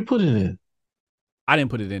chat did you put it in? I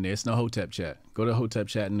didn't put it in there. It's no Hotep chat. Go to Hotep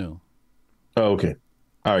chat new. Oh, okay.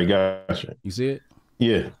 All right, gotcha. You see it?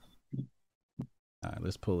 Yeah. All right,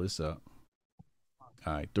 let's pull this up.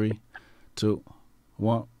 All right, 3, 2,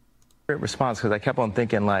 1. Great response, because I kept on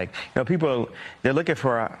thinking, like, people, they're looking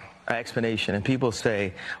for an explanation, and people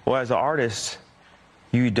say, well, as an artist,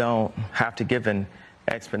 you don't have to give an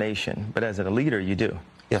explanation, but as a leader, you do.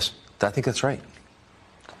 Yes, I think that's right.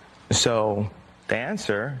 So the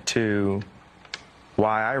answer to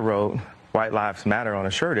why I wrote White Lives Matter on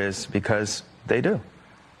a shirt is because they do.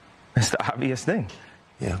 It's the obvious thing.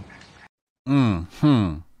 Yeah.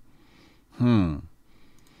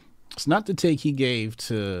 It's not the take he gave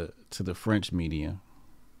to the French media.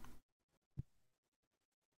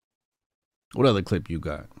 What other clip you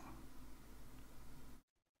got?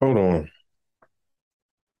 Hold on.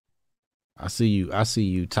 I see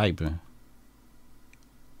you typing.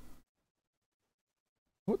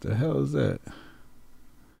 What the hell is that?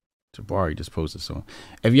 Jabari just posted something.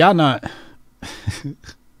 If y'all not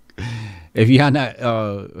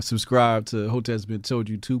subscribed to Hotep's Been Told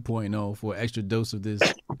You 2.0 for an extra dose of this.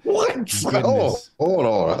 What? Oh, hold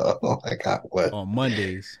on. Oh my God. What? On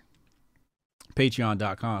Mondays.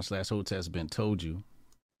 Patreon.com/Hotep's Been Told You.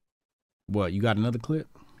 What, you got another clip?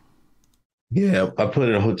 Yeah, I put it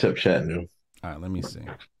in a Hotep chat now. All right, let me see.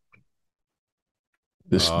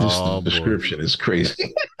 This description is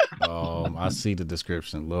crazy. I see the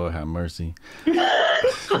description. Lord have mercy.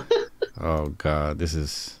 Oh God, this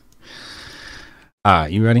is. All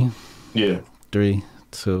right, you ready? Yeah. 3,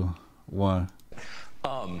 2, 1.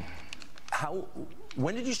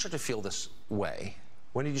 When did you start to feel this way?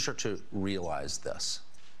 When did you start to realize this?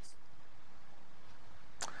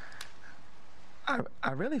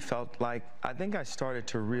 I really felt like, I think I started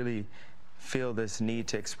to really feel this need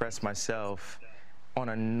to express myself on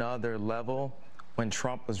another level when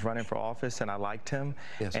Trump was running for office, and I liked him.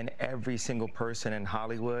 Yes. And every single person in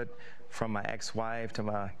Hollywood, from my ex-wife to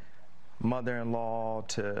my mother-in-law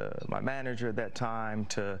to my manager at that time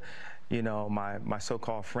to, my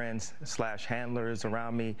so-called friends / handlers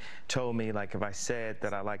around me, told me, like, if I said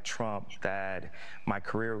that I like Trump, that my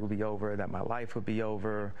career would be over, that my life would be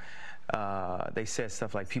over. They said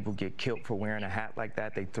stuff like people get killed for wearing a hat like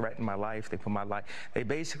that. They threatened my life. They put my life. They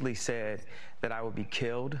basically said that I would be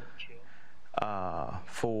killed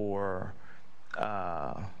for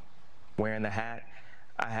wearing the hat.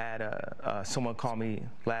 I had someone call me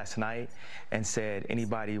last night and said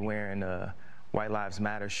anybody wearing a White Lives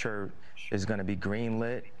Matter shirt is going to be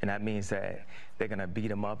greenlit, and that means that they're going to beat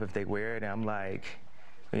them up if they wear it. And I'm like,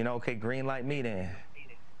 okay, green light me then.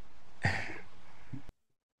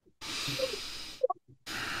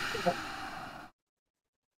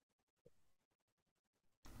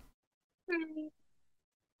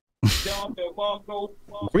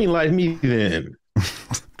 Green light me then.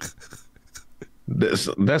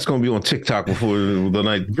 That's gonna be on TikTok before the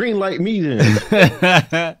night. Green light me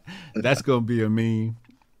then. That's gonna be a meme.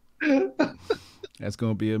 That's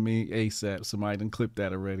gonna be a meme ASAP. Somebody done clipped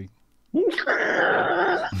that already.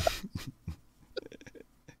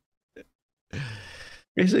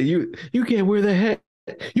 They say you can't wear that hat.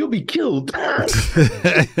 You'll be killed.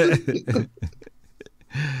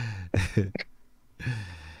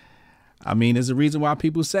 I mean, there's a reason why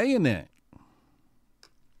people saying that.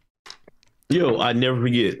 Yo, I never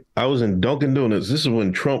forget. I was in Dunkin' Donuts. This is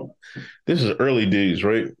when Trump. This is early days,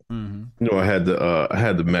 right? Mm-hmm. I had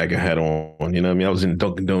the MAGA hat on. You know what I mean? I was in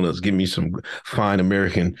Dunkin' Donuts, give me some fine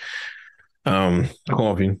American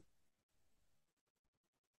coffee.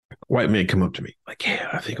 White man come up to me like, yeah,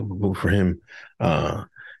 I think I'm gonna vote for him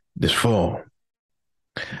this fall.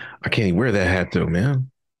 I can't even wear that hat though,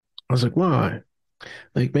 man. I was like, why?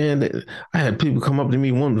 Like, man, I had people come up to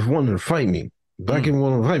me wanting to fight me. Black people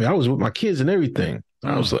wanting to fight me. I was with my kids and everything.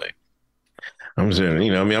 I was like, I'm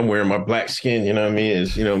saying, I'm wearing my black skin,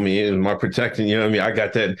 it's my protecting, I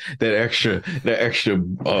got that extra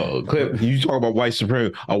clip. You talk about white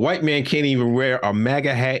supremacy. A white man can't even wear a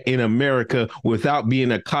MAGA hat in America without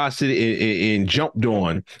being accosted and jumped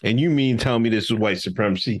on. And you mean tell me this is white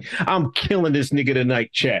supremacy? I'm killing this nigga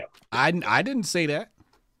tonight, chat. I didn't say that.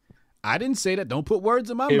 I didn't say that. Don't put words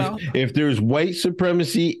in my mouth. If there's white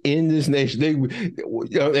supremacy in this nation,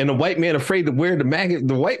 and a white man afraid to wear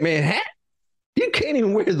the white man hat, you can't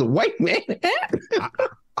even wear the white man hat.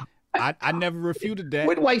 I never refuted that.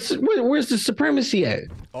 Where's the supremacy at?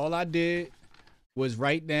 All I did was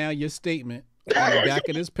write down your statement on the back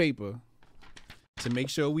of this paper to make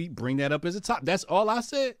sure we bring that up as a top. That's all I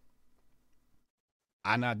said.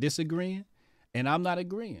 I'm not disagreeing, and I'm not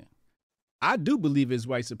agreeing. I do believe it's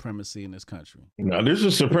white supremacy in this country. No, this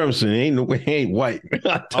is supremacy. It ain't white.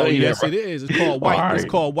 Oh, yes, it is. It's called white. Right. It's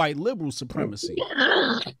called white liberal supremacy.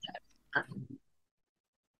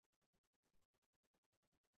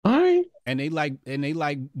 All right. And they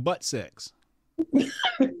like butt sex.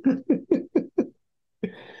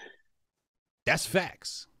 That's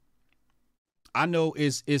facts. I know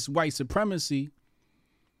it's white supremacy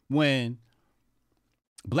when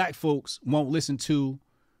black folks won't listen to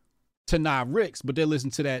Tanai Ricks, but they listen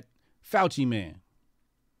to that Fauci man.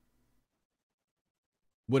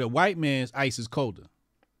 With a white man's ice is colder.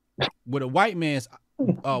 With a white man's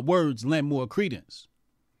words lend more credence,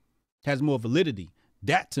 has more validity.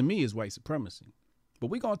 That to me is white supremacy. But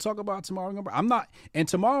we're gonna talk about tomorrow.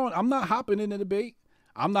 Tomorrow I'm not hopping in the debate.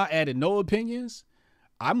 I'm not adding no opinions.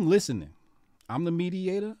 I'm listening. I'm the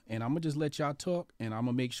mediator, and I'm gonna just let y'all talk, and I'm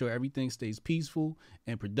gonna make sure everything stays peaceful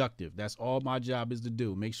and productive. That's all my job is to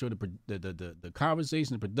do. Make sure the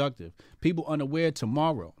conversation is productive. People unaware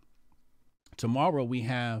tomorrow. Tomorrow we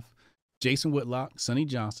have Jason Whitlock, Sonny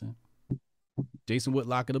Johnson, Jason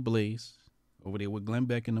Whitlock of the Blaze over there with Glenn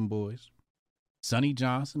Beck and them boys. Sonny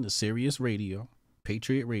Johnson, the Sirius Radio,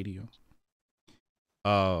 Patriot Radio.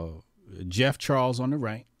 Jeff Charles on the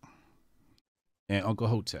right, and Uncle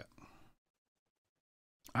Hotep.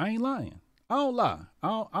 I ain't lying. I don't lie.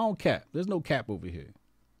 I don't cap. There's no cap over here.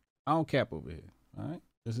 I don't cap over here. All right.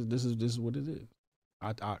 This is what it is.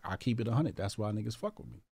 I keep it 100. That's why niggas fuck with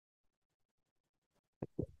me.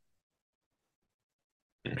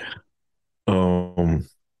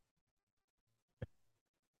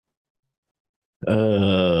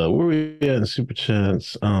 Where we at in super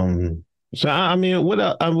chats? So I mean, what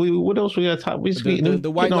else we got? The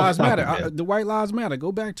White Lives Matter. The White Lives Matter.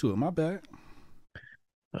 Go back to it. My bad.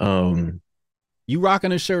 You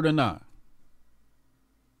rocking a shirt or not?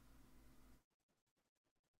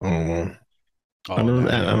 I don't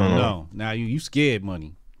know. Now you scared,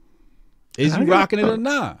 money. Is you rocking it or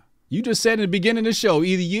not? You just said in the beginning of the show,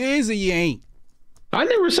 either you is or you ain't. I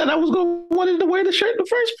never said I was wanted to wear the shirt in the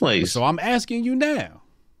first place. So I'm asking you now.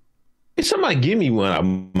 If somebody give me one, I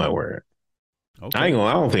might wear it. Okay. I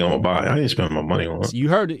don't think I'm gonna buy it. I didn't spend my money on it. So you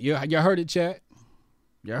heard it. You heard it, chat.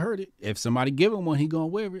 Y'all heard it. If somebody give him one, he gonna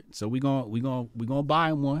wear it. So we gonna buy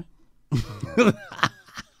him one.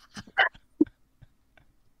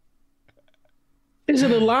 Is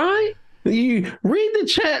it a lie? You read the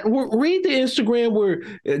chat. Read the Instagram where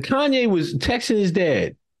Kanye was texting his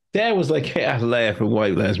dad. Dad was like, "Hey, I laugh at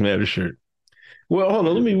White Lives Matter shirt." Well, hold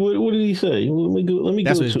on. What did he say? Let me.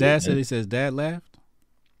 That's what his dad said. He says dad laughed.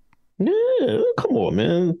 Yeah, come on,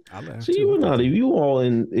 man. See, you all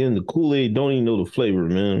in the Kool-Aid don't even know the flavor,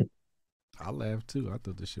 man. I laughed too. I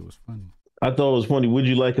thought this shit was funny. I thought it was funny. What'd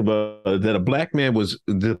you like about that? A black man was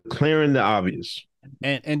declaring the obvious.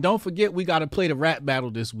 And don't forget, we got to play the rap battle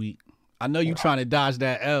this week. I know you trying to dodge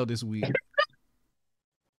that L this week.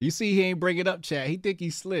 You see, he ain't bring it up, chat. He think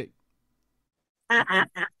he's slick.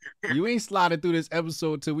 You ain't sliding through this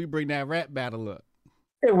episode till we bring that rap battle up.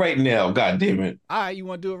 Right now, God damn it. All right, you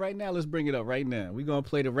want to do it right now? Let's bring it up right now. We're going to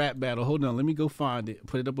play the rap battle. Hold on, let me go find it.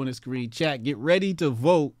 Put it up on the screen. Chat, get ready to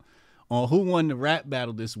vote on who won the rap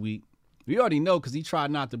battle this week. We already know because he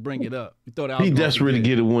tried not to bring it up. We thought he desperate to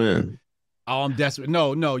get a win. Oh, I'm desperate.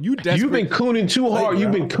 No, you desperate. You've been cooning too hard.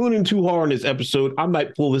 You've been cooning too hard in this episode. I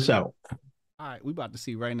might pull this out. All right, we about to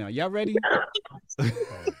see right now. Y'all ready?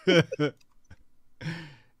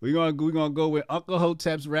 We're gonna go with Uncle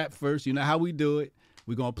Hotep's rap first. You know how we do it.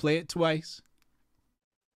 We're going to play it twice,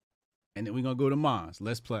 and then we're going to go to Mons.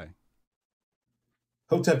 Let's play.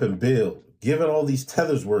 Hotep and Bill, given all these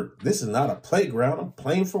tethers work, this is not a playground. I'm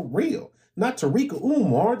playing for real. Not Tariqa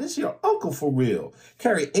Umar, this is your uncle for real.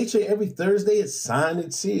 Carry HA every Thursday, it's signed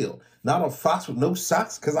and sealed. Not on Fox with no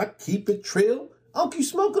socks, because I keep it trill. Uncle, you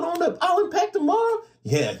smoking on up, I'll impact tomorrow?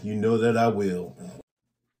 Yeah, you know that I will.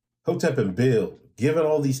 Hotep and Bill, given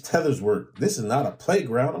all these tethers work, this is not a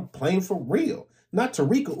playground. I'm playing for real. Not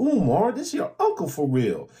Tariqa Umar, this is your uncle for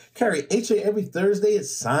real. Carry HA every Thursday,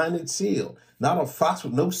 it's signed and sealed. Not on Fox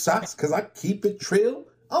with no socks, because I keep it trill.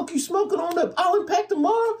 Uncle, you smoking on up, I'll impact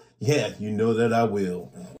tomorrow? Yeah, you know that I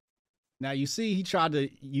will. Now, you see, he tried to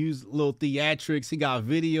use little theatrics. He got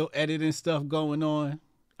video editing stuff going on.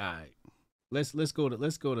 All right. Let's go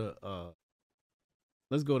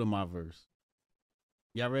to my verse.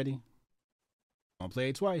 Y'all ready? I'm gonna play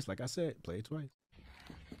it twice. Like I said, play it twice.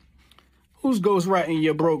 Who's ghostwriting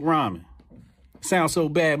your broke rhyming? Sound so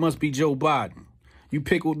bad, must be Joe Biden. You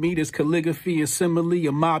pickled me, this calligraphy and simile,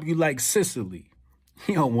 a mob you like Sicily.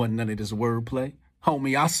 You don't want none of this wordplay.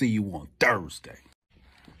 Homie, I'll see you on Thursday.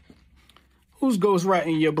 Who's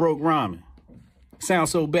ghostwriting your broke rhyming? Sound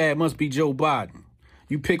so bad, must be Joe Biden.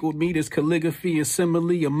 You pickled me, this calligraphy and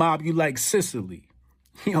simile, a mob you like Sicily.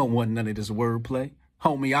 You don't want none of this wordplay.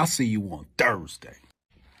 Homie, I'll see you on Thursday.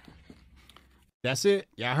 That's it.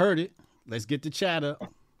 Y'all heard it. Let's get the chat up.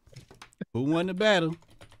 Who won the battle?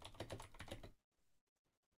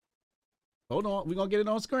 Hold on. We're going to get it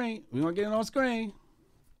on screen.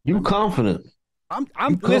 You confident?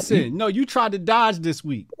 Listen, no, you tried to dodge this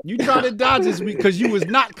week. You tried to dodge this week because you was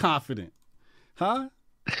not confident. Huh?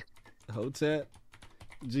 Hotep.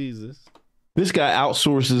 Jesus. This guy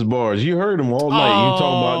outsources bars. You heard him all night. You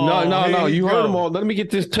talking about no. You heard him all. Let me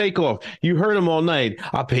get this take off. You heard him all night.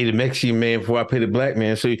 I pay the Mexican man before I pay the black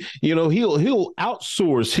man. So he'll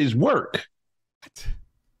outsource his work.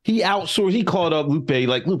 He outsourced. He called up Lupe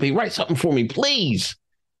like, Lupe, write something for me, please.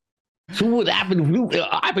 So what happened?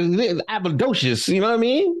 Apadocious. You know what I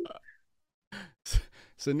mean?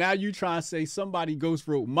 So now you try to say somebody ghost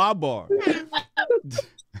wrote my bar.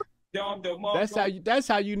 That's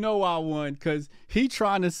how you know I won, because he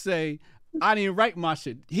trying to say I didn't write my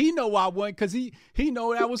shit. He know I won because he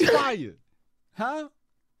know that was fire. Huh?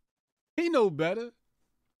 He know better.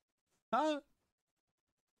 Huh?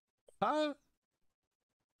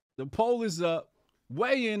 The poll is up.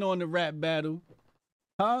 Weigh in on the rap battle.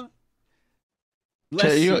 Huh?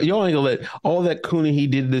 You ain't gonna let all that cooning he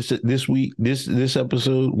did this week, this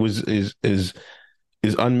episode is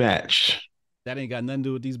unmatched. That ain't got nothing to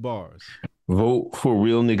do with these bars. Vote for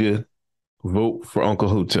real nigga. Vote for Uncle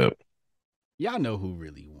Hotep. Y'all know who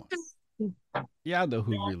really won. Y'all know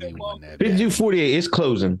who really won that. 52-48. It's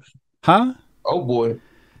closing. Huh? Oh boy.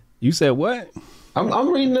 You said what?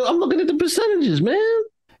 I'm reading. I'm looking at the percentages, man.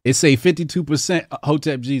 It say 52%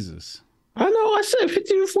 Hotep Jesus. I know. I said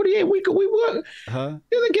 52-48. We work. Huh?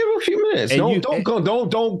 Give him a few minutes.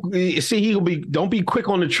 Don't be quick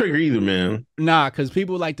on the trigger either, man. Nah, because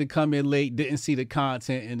people like to come in late, didn't see the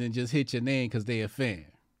content, and then just hit your name because they a fan.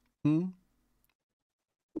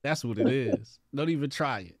 That's what it is. Don't even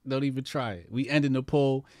try it. We ending the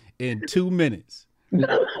poll in 2 minutes.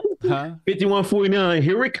 Huh? 51-49.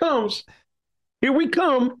 Here it comes. Here we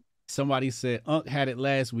come. Somebody said Unc had it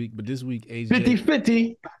last week, but this week AJ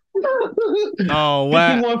 50-50. Oh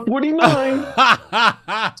wow.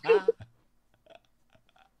 51-49.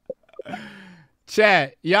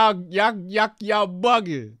 Chat, y'all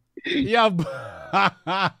bugging.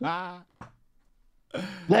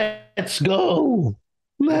 Let's go.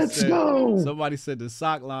 Somebody said the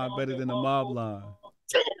sock line better than the mob line.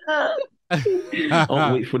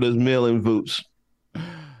 I'll wait for those mail-in votes.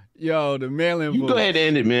 Yo, the mail-in votes. Go ahead and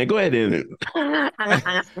end it, man. Go ahead and end it.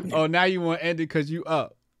 Oh, now you want to end it because you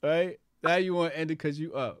up, right? Now you want to end it because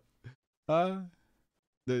you up. Huh?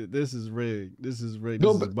 This is rigged. This is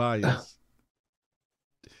biased.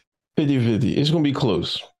 50-50. It's going to be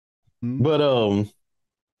close. But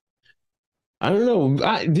I don't know.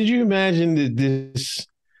 Did you imagine that this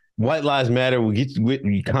White Lives Matter will get with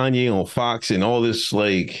Kanye on Fox and all this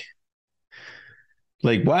like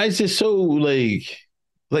why is this so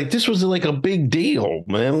like this was like a big deal,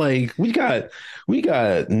 man? Like we got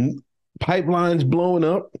pipelines blowing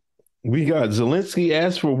up. We got Zelensky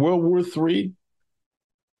asked for World War III.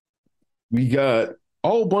 We got a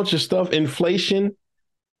whole bunch of stuff, inflation.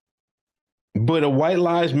 But a White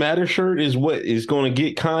Lives Matter shirt is what is going to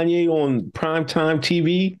get Kanye on primetime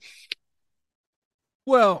TV?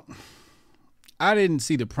 Well, I didn't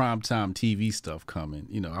see the primetime TV stuff coming.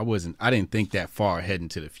 You know, I didn't think that far ahead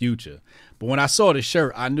into the future. But when I saw the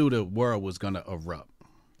shirt, I knew the world was going to erupt.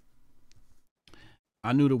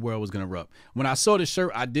 When I saw the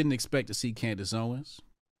shirt, I didn't expect to see Candace Owens.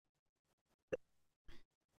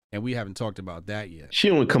 And we haven't talked about that yet. She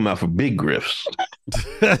only come out for big griffs.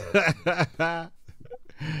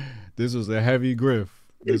 This was a heavy griff.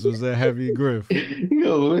 Yo,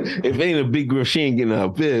 if it ain't a big griff, she ain't getting out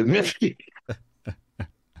of bed.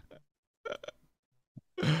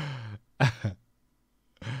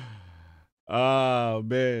 Oh,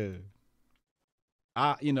 man.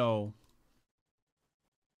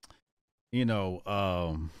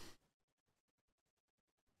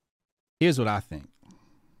 Here's what I think.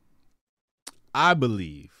 I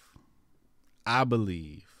believe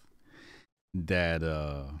that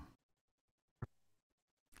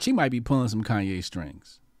she might be pulling some Kanye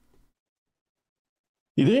strings.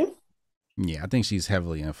 You think? Yeah, I think she's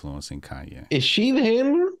heavily influencing Kanye. Is she the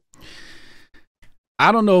handler?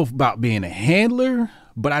 I don't know about being a handler,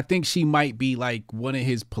 but I think she might be like one of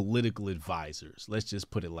his political advisors. Let's just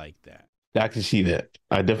put it like that. I can see that.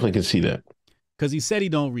 I definitely can see that. Because he said he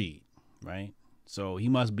don't read, right? So he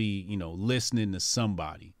must be, listening to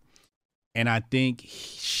somebody. And I think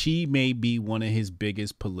she may be one of his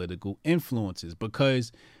biggest political influences,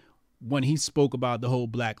 because when he spoke about the whole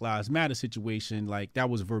Black Lives Matter situation, like that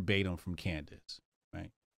was verbatim from Candace, right?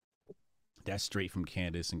 That's straight from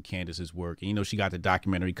Candace and Candace's work. And, she got the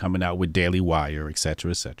documentary coming out with Daily Wire, et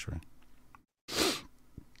cetera, et cetera.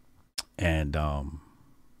 And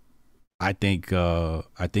I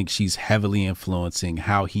think she's heavily influencing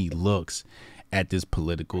how he looks at this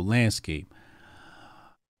political landscape.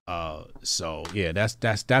 So yeah,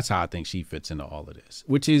 that's how I think she fits into all of this,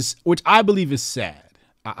 which I believe is sad.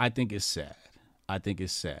 I think it's sad. I think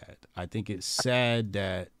it's sad. I think it's sad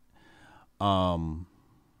that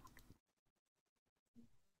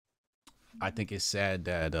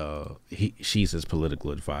she's his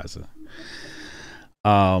political advisor.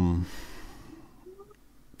 I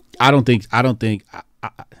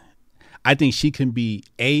think she can be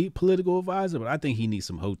a political advisor, but I think he needs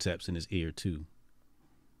some hoteps in his ear too.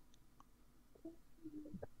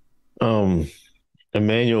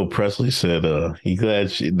 Emmanuel Presley said he glad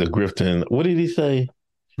the grifting. What did he say?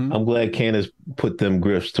 I'm glad Candace put them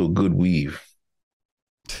grifts to a good weave.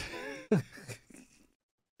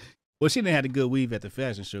 Well, she didn't have a good weave at the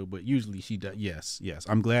fashion show, but usually she does. Yes.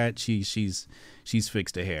 I'm glad she's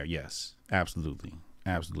fixed her hair. Yes, absolutely.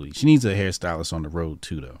 She needs a hairstylist on the road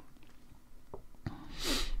too, though.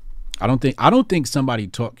 I don't think somebody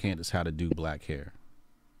taught Candace how to do black hair.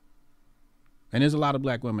 And there's a lot of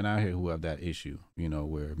black women out here who have that issue,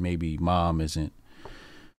 where maybe mom isn't,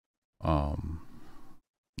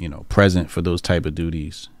 present for those type of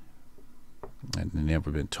duties, and they've never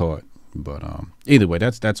been taught. But either way,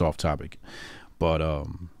 that's off topic. But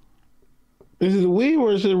is it a weave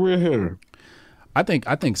or is it a real hair? I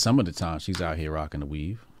think some of the time she's out here rocking the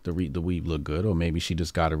weave. The weave look good, or maybe she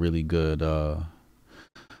just got a really good.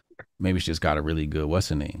 What's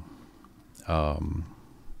her name?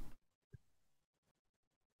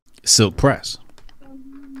 Silk press.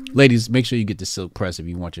 Ladies, make sure you get the silk press if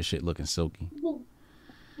you want your shit looking silky.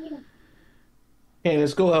 Hey,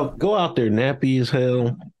 let's go out there nappy as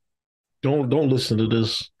hell. Don't listen to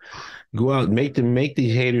this. Go out and make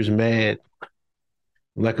these haters mad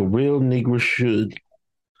like a real Negro should.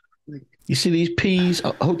 You see these peas,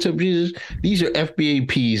 Hotep Jesus? These are FBA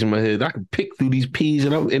peas in my head. I can pick through these peas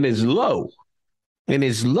and it's low. And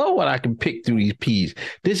it's low and I can pick through these peas.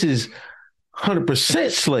 This is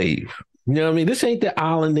 100% slave. You know what I mean? This ain't the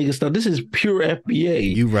island nigga stuff. This is pure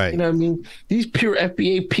FBA. You right. You know what I mean? These pure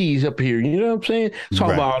FBA peas up here. You know what I'm saying?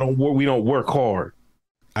 Talk about we don't work hard.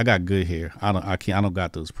 I got good hair. I don't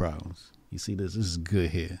got those problems. You see this? This is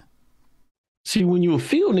good hair. See, when you a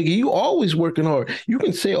field nigga, you always working hard. You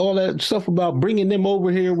can say all that stuff about bringing them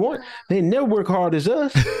over here. They never work hard as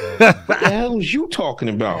us. What the hell is you talking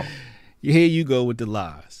about? Here you go with the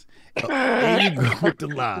lies. Here you go with the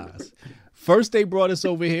lies. First they brought us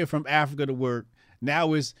over here from Africa to work.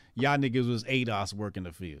 Now it's y'all niggas was ADOS working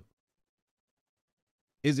the field.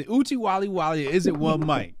 Is it Uchi Wally Wally or is it One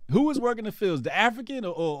Mike? Who was working the fields? The African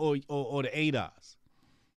or the ADOS?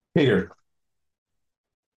 Here.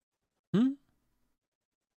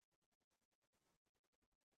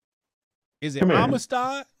 Is it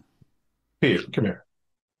Amistad? Here, come here.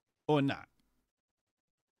 Or not?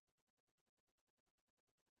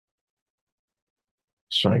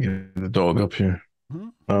 Just trying to get the dog up here.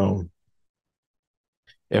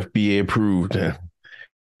 FBA approved.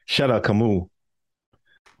 Shout out Camus.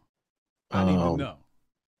 I need to know.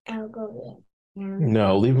 I'll go there.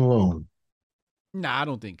 No, leave him alone. Nah, I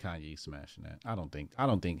don't think Kanye's smashing that. I don't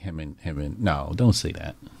think him and no, don't say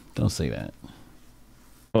that. Don't say that.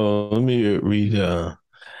 Let me read. I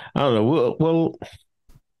don't know. Well,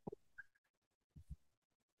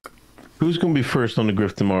 who's going to be first on the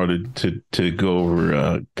grift tomorrow to go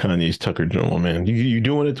over Kanye's Tucker joint, man? You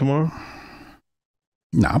doing it tomorrow?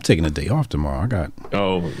 No, I'm taking a day off tomorrow. You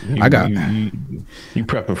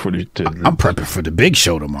prepping for I'm prepping for the big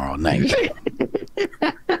show tomorrow night.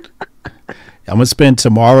 I'm gonna spend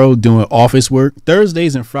tomorrow doing office work.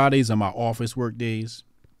 Thursdays and Fridays are my office work days.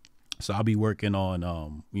 So I'll be working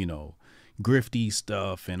on, grifty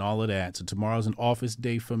stuff and all of that. So tomorrow's an office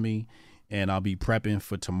day for me, and I'll be prepping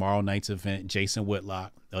for tomorrow night's event. Jason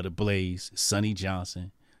Whitlock of The Blaze, Sonny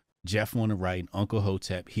Johnson, Jeff on the right, Uncle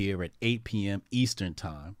Hotep here at 8 p.m. Eastern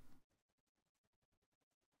time.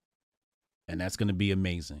 And that's going to be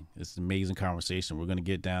amazing. It's an amazing conversation. We're going to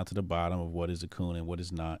get down to the bottom of what is a coon and what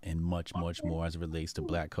is not, and much, much more as it relates to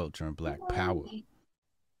black culture and black power.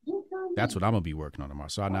 That's what I'm going to be working on tomorrow.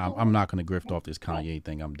 So now I'm not going to grift off this Kanye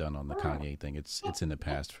thing. I'm done on the Kanye thing. It's in the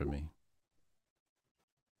past for me.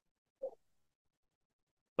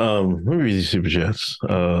 Let me read these super chats.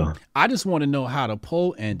 I just want to know how the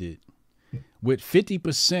poll ended with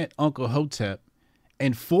 50% Uncle Hotep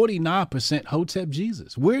and 49% Hotep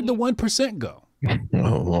Jesus. Where'd the 1% go?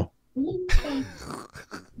 Oh,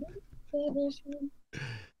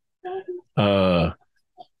 well.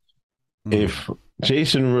 If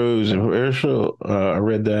Jason Rose, if Urshel, I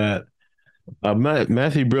read that.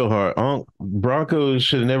 Matthew Brillhart, Broncos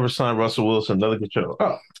should have never signed Russell Wilson. Another good show.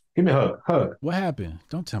 Oh, give me a hug. What happened?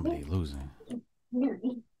 Don't tell me they're losing.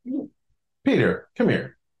 Peter, come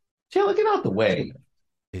here. Taylor, get out the way.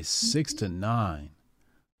 It's 6-9.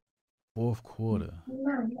 Fourth quarter.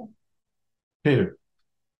 Peter.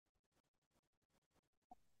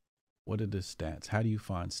 What are the stats? How do you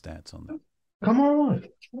find stats on that? Come on.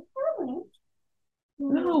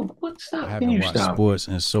 No, what's up? I haven't watched sports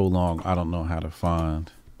in so long. I don't know how to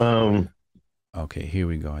find. Okay, here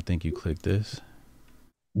we go. I think you click this.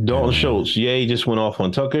 Dalton Schultz. Ye just went off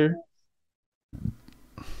on Tucker.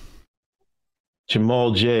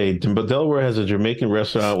 Jamal J. But Delaware has a Jamaican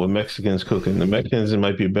restaurant with Mexicans cooking. The Mexicans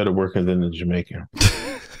might be a better worker than the Jamaican.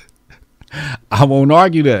 I won't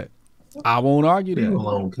argue that. I won't argue that. Leave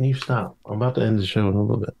alone. Can you stop? I'm about to end the show in a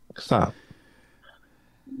little bit. Stop.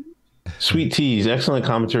 Sweet Teas. Excellent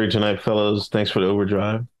commentary tonight, fellows. Thanks for the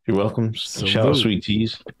overdrive. You're welcome. Shout out Sweet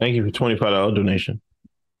Teas. Thank you for $25 donation.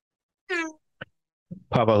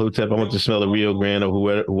 Papa Hotep, I want to smell the Rio Grande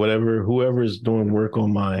or whoever is doing work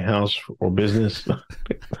on my house or business.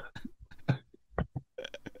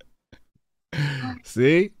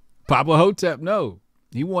 See? Papa Hotep, no.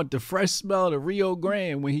 He want the fresh smell of the Rio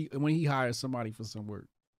Grande when he hires somebody for some work.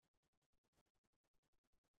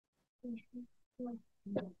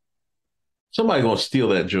 Somebody gonna steal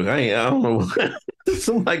that joke. I don't know.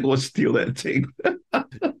 Somebody gonna steal that tape.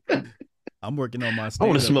 I'm working on my stand-up. I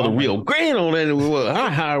want to smell the Rio Grande on that. I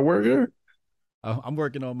hire worker. I'm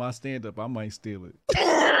working on my stand-up. I might steal it.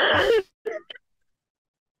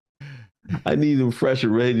 I need them fresh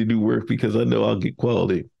and ready to do work because I know I'll get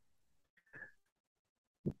quality.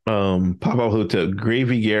 Papa Hotep,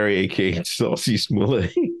 Gravy Gary, aka Saucy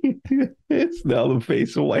Smollett. It's now the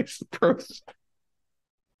face of white supremacy.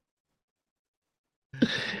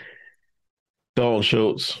 Dalton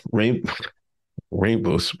Schultz,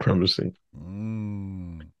 Rainbow Supremacy.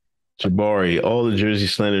 Jabari, all the Jersey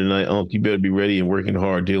slander tonight. You better be ready and working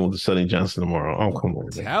hard dealing with the Sonny Johnson tomorrow. Oh, come on.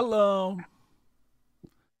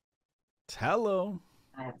 Tell him.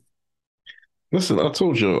 Listen, I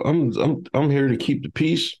told you, I'm here to keep the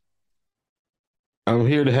peace. I'm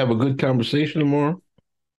here to have a good conversation tomorrow.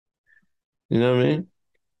 You know what I mean?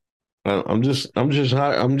 I'm just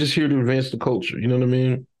here to advance the culture. You know what I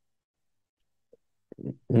mean?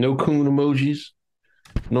 No coon emojis,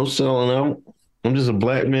 no selling out. I'm just a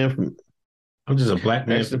black man from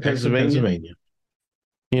Pennsylvania.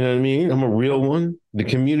 You know what I mean? I'm a real one. The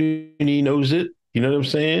community knows it. You know what I'm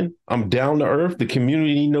saying? I'm down to earth. The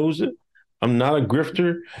community knows it. I'm not a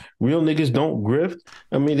grifter. Real niggas don't grift.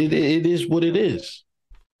 I mean, it is what it is.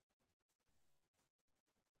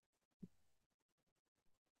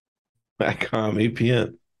 Backcom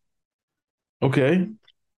APN. Okay.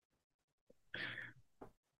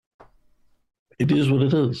 It is what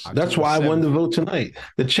it is. That's why I won the vote tonight.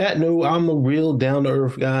 The chat know I'm a real down to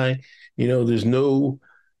earth guy. You know, there's no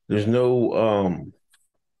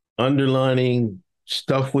underlining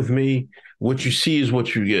stuff with me. What you see is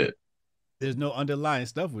what you get. There's no underlying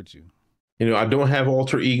stuff with you. You know, I don't have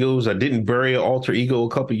alter egos. I didn't bury an alter ego a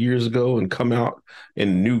couple years ago and come out in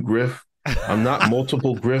a new griff. I'm not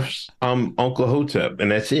multiple griffs. I'm Uncle Hotep, and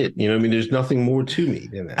that's it. You know what I mean? There's nothing more to me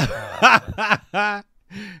than that.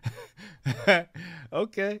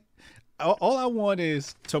 Okay. All I want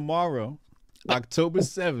is tomorrow, October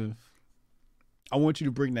 7th, I want you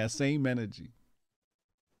to bring that same energy.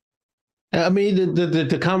 I mean,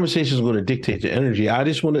 the conversation is going to dictate the energy. I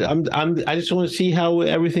just want to. I just want to see how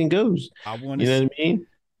everything goes. You know what I mean?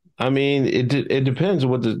 I mean, it depends on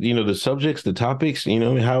what the subjects, the topics. You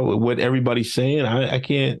know what everybody's saying. I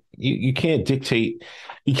can't. You can't dictate.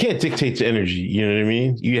 You can't dictate the energy. You know what I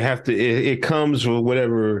mean? You have to. It comes with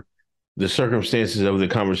whatever the circumstances of the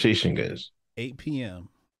conversation goes. 8 p.m.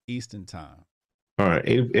 Eastern time. All right,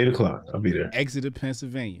 8 o'clock. I'll be there. Exeter,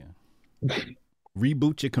 Pennsylvania.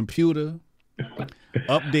 Reboot your computer,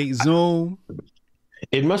 update Zoom,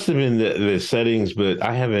 It must have been the settings, but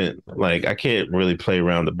I haven't, like, I can't really play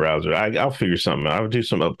around the browser. I'll figure something out. I'll do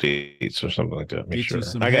some updates or something like that. Make sure.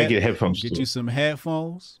 I got to get headphones. Get you some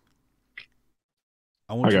headphones.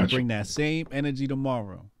 I want you to bring that same energy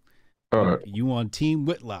tomorrow. All right. You on Team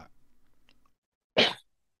Whitlock.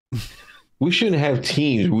 We shouldn't have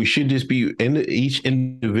teams. We should just be each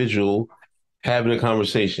individual having a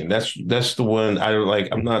conversation. That's the one I don't like.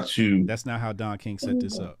 I'm not too. That's not how Don King set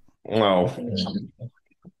this up. No.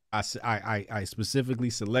 I specifically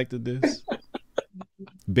selected this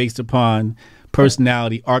based upon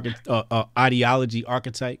personality, ideology,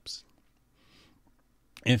 archetypes.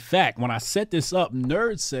 In fact, when I set this up,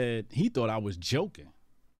 Nerd said he thought I was joking.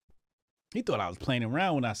 He thought I was playing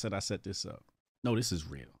around when I said I set this up. No, this is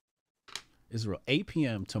real. It's real. 8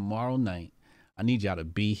 p.m. tomorrow night. I need y'all to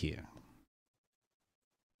be here.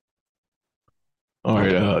 All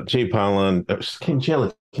right, Jay Polon. Can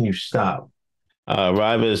you stop?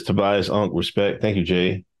 Rivas, Tobias, Unc, respect. Thank you,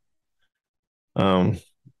 Jay. You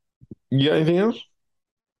got anything else?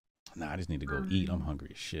 Nah, I just need to go eat. I'm hungry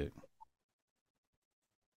as shit.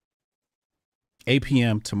 8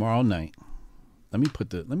 p.m. tomorrow night. Let me put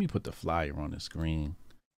the flyer on the screen.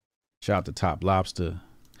 Shout out to Top Lobster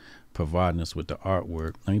providing us with the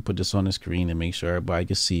artwork. Let me put this on the screen and make sure everybody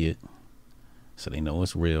can see it so they know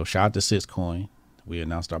it's real. Shout out to Syscoin. We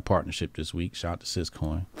announced our partnership this week. Shout out to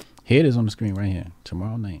Syscoin. Here it is on the screen right here.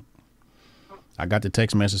 Tomorrow night. I got the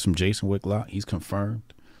text message from Jason Whitlock. He's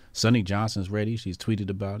confirmed. Sonny Johnson's ready. She's tweeted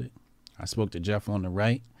about it. I spoke to Jeff on the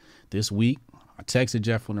right this week. I texted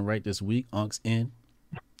Jeff on the right this week. Unc's in.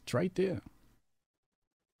 It's right there.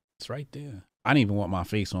 It's right there. I didn't even want my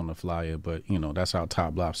face on the flyer, but, you know, that's how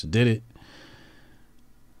Top Lobster did it.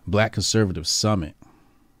 Black Conservative Summit.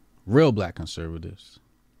 Real black conservatives.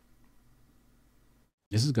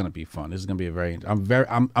 This is going to be fun. This is going to be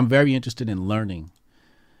I'm very interested in learning.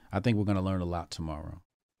 I think we're going to learn a lot tomorrow.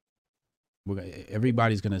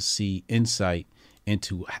 Everybody's going to see insight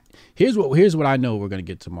into, here's what I know we're going to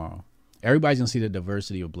get tomorrow. Everybody's going to see the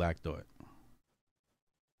diversity of black thought.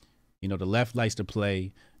 You know, the left likes to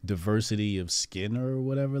play diversity of skin or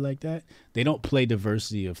whatever like that. They don't play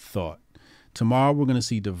diversity of thought. Tomorrow we're going to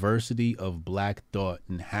see diversity of black thought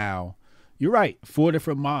and how, you're right, 4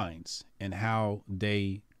 different minds and how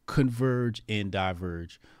they converge and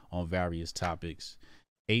diverge on various topics.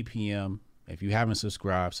 8 p.m. If you haven't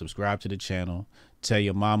subscribed, subscribe to the channel. Tell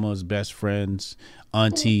your mamas, best friends,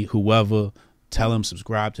 auntie, whoever. Tell them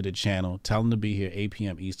subscribe to the channel. Tell them to be here 8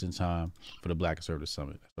 p.m. Eastern time for the Black Conservative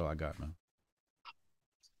Summit. That's all I got, man.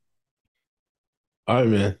 All right,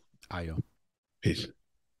 man. Ayo. Peace.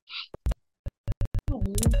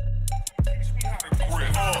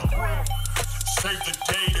 Save the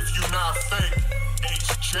date if you not fake.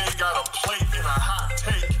 HJ got a plate and a hot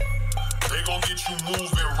take. They gon' get you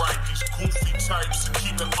moving right. These goofy types and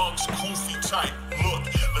keep the unks goofy tight. Look,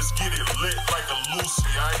 let's get it lit like a Lucy,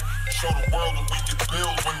 aight? Show the world what we can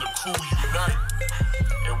build when the crew unite.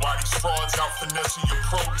 And while these frauds out finessing your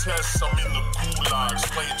protests, I'm in the gulags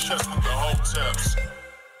playing chess with the hoteps.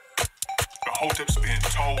 The hotep's been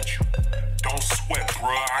told you. Don't sweat, bruh,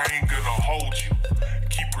 I ain't gonna hold you.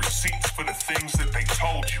 Keep receipts for the things that they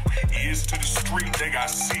told you. Ears to the street, they got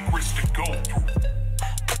secrets to go through.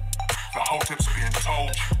 The hotep's been told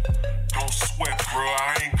you. Don't sweat, bruh,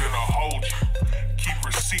 I ain't gonna hold you. Keep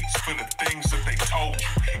receipts for the things that they told you.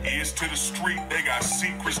 Ears to the street, they got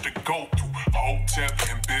secrets to go through. Hotep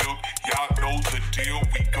and build, y'all know the deal.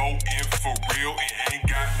 We go in for real and ain't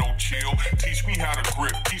got no chill. Teach me how to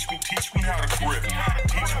grip, teach me how to grip.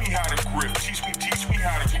 Teach me how to grip, teach me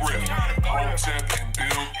how to grip. Hotep and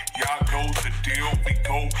build, y'all know the deal. We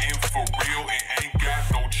go in for real and ain't got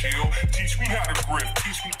no chill. Teach me how to grip,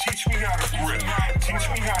 teach me how to grip. Teach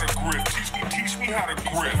me how to grip, teach me how to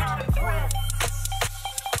grip.